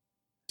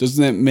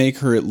 Doesn't that make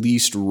her at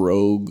least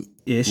rogue?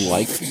 Ish.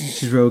 Like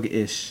She's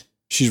rogue-ish.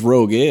 she's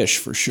rogue-ish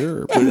for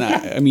sure, but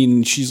not, I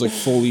mean, she's like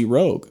fully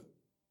rogue.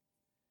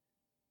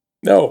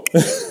 No.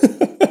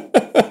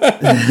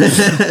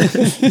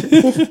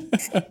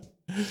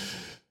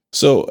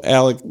 So,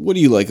 Alec, what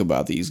do you like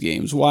about these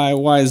games?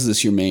 Why is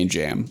this your main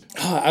jam?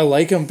 I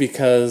like them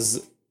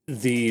because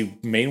the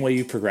main way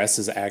you progress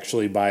is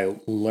actually by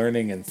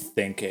learning and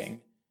thinking.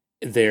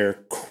 They're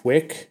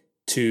quick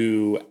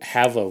to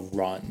have a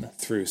run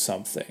through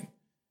something.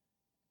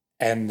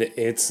 And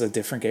it's a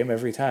different game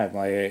every time.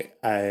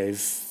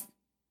 I've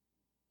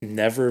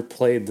never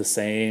played the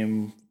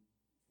same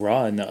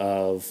run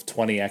of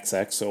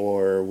 20XX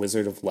or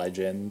Wizard of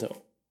Legend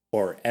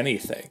or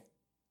anything.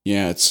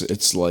 Yeah,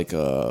 it's like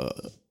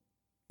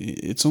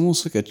it's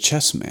almost like a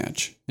chess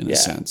match in a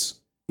sense.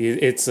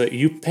 It's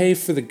you pay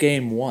for the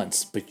game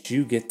once, but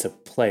you get to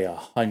play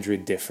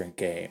 100 different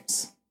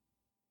games.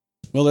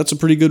 Well, that's a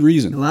pretty good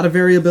reason. A lot of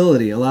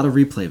variability, a lot of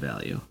replay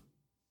value.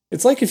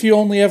 It's like if you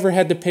only ever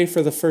had to pay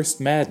for the first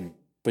Madden,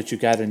 but you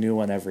got a new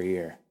one every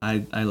year.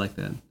 I like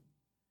that.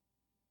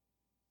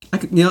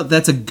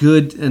 That's a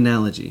good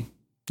analogy.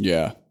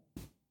 Yeah.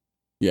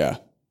 Yeah.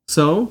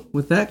 So,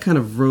 with that kind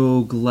of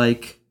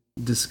rogue-like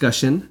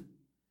discussion,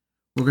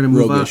 we're going to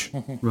move Roguish.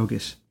 on.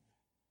 Roguish.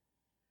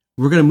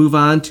 We're going to move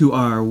on to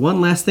our One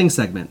Last Thing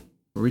segment,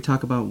 where we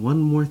talk about one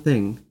more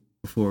thing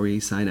before we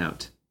sign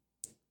out.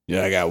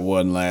 Yeah, I got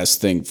one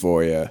last thing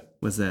for you.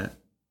 What's that?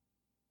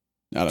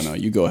 I don't know.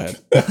 You go ahead.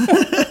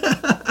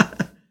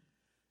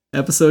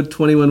 Episode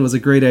 21 was a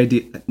great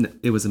idea. No,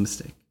 it was a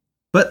mistake.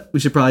 But we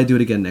should probably do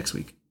it again next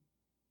week.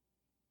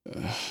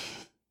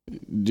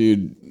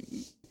 Dude,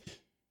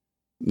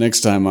 next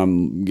time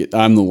I'm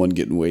the one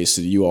getting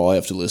wasted. You all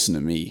have to listen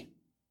to me.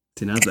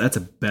 See, now that's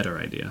a better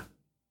idea.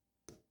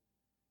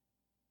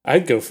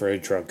 I'd go for a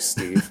drunk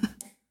Steve.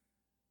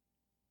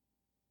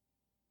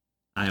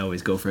 I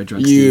always go for a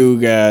drunk You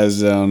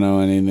guys don't know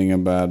anything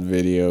about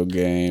video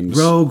games.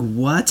 Steve. Rogue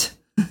what?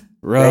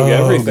 Rogue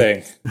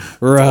everything.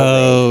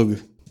 Rogue.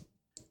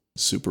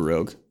 Super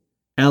rogue.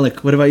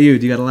 Alec, what about you?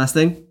 Do you got a last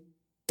thing?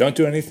 Don't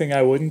do anything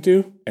I wouldn't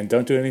do, and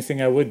don't do anything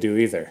I would do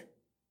either.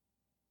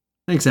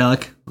 Thanks,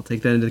 Alec. I'll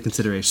take that into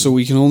consideration. So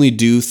we can only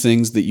do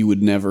things that you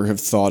would never have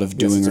thought of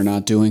doing Yes, or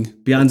not doing?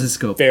 Beyond the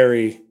scope.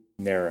 Very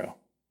narrow.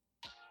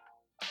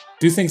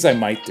 Do things I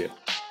might do,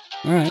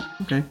 All right.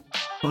 Okay. or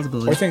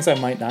Plausibility. things I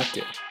might not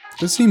do.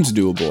 That seems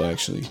doable,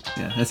 actually.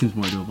 Yeah, that seems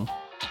more doable.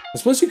 I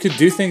suppose you could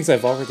do things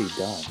I've already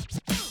done.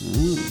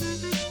 You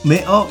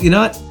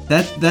know what?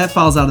 That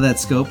falls out of that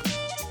scope.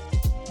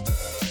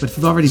 But if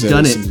you've already Is that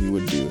done it, something you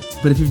would do?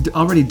 but if you've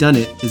already done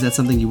it, is that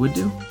something you would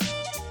do?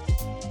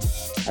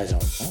 I don't know.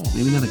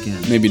 Maybe not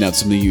again. Maybe not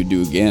something you would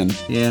do again.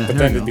 Yeah. But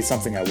there then we it'd go. be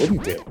something I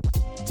wouldn't do.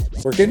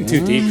 We're getting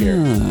too deep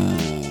here.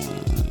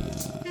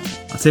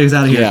 I'll take us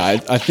out of here.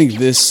 Yeah, I think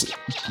this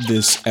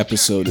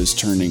episode is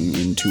turning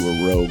into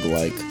a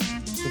rogue-like.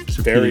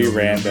 Very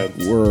random.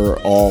 We're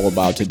all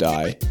about to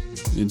die.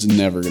 It's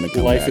never going to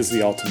come Life back. is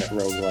the ultimate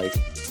roguelike.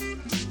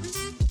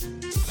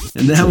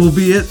 And that will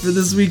be it for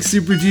this week's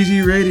Super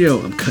GG Radio.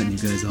 I'm cutting you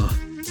guys off.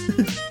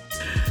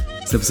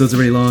 This episode's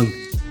already long.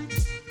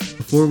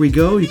 Before we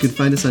go, you can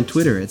find us on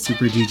Twitter at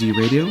Super GG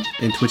Radio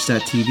and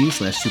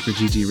twitch.tv/Super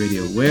GG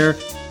Radio, where,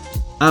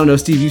 I don't know,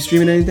 Steve, you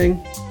streaming anything?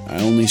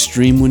 I only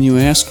stream when you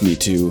ask me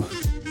to.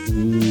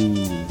 Ooh.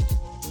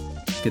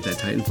 Get that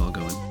Titanfall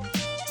going.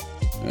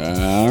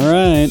 All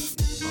right.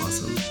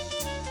 Awesome.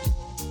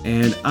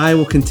 And I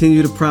will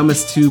continue to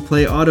promise to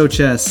play auto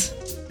chess.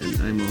 And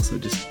I'm also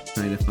just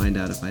trying to find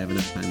out if I have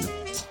enough time to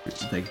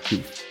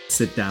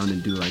sit down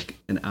and do like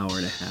an hour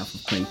and a half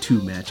of playing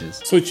 2 matches.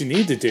 So what you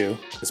need to do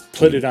is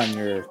put it on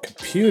your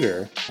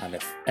computer on an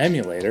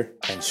emulator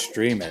and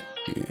stream it.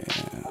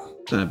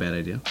 It's not a bad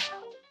idea.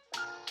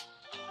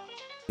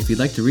 If you'd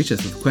like to reach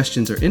us with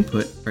questions or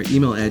input, our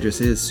email address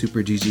is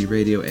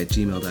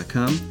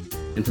superggradio@gmail.com,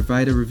 and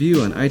provide a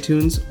review on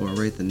iTunes or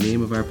write the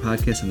name of our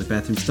podcast in the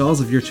bathroom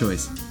stalls of your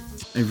choice.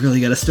 I really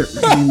gotta start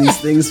reading these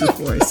things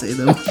before I say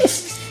them.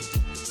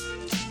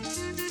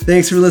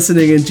 Thanks for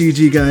listening, and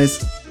GG, guys.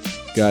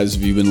 Guys,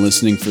 if you've been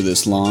listening for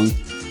this long,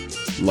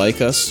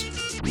 like us,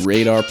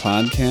 rate our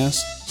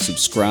podcast,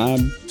 subscribe,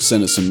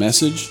 send us a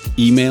message,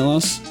 email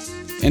us.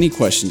 Any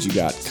questions you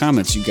got,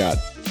 comments you got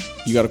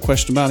a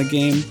question about a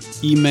game,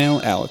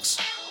 email Alex.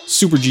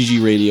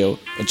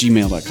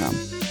 superggradio@gmail.com.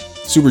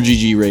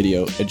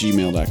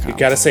 superggradio@gmail.com. You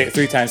gotta say it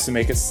 3 times to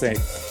make it sing.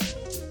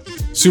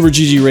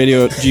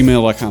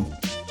 superggradio@gmail.com.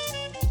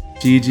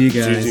 GG,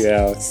 guys. GG,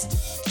 Alex.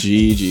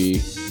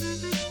 GG.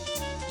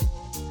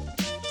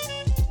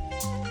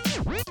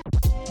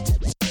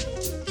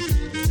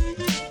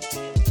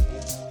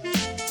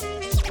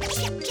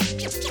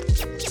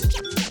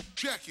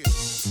 Check it.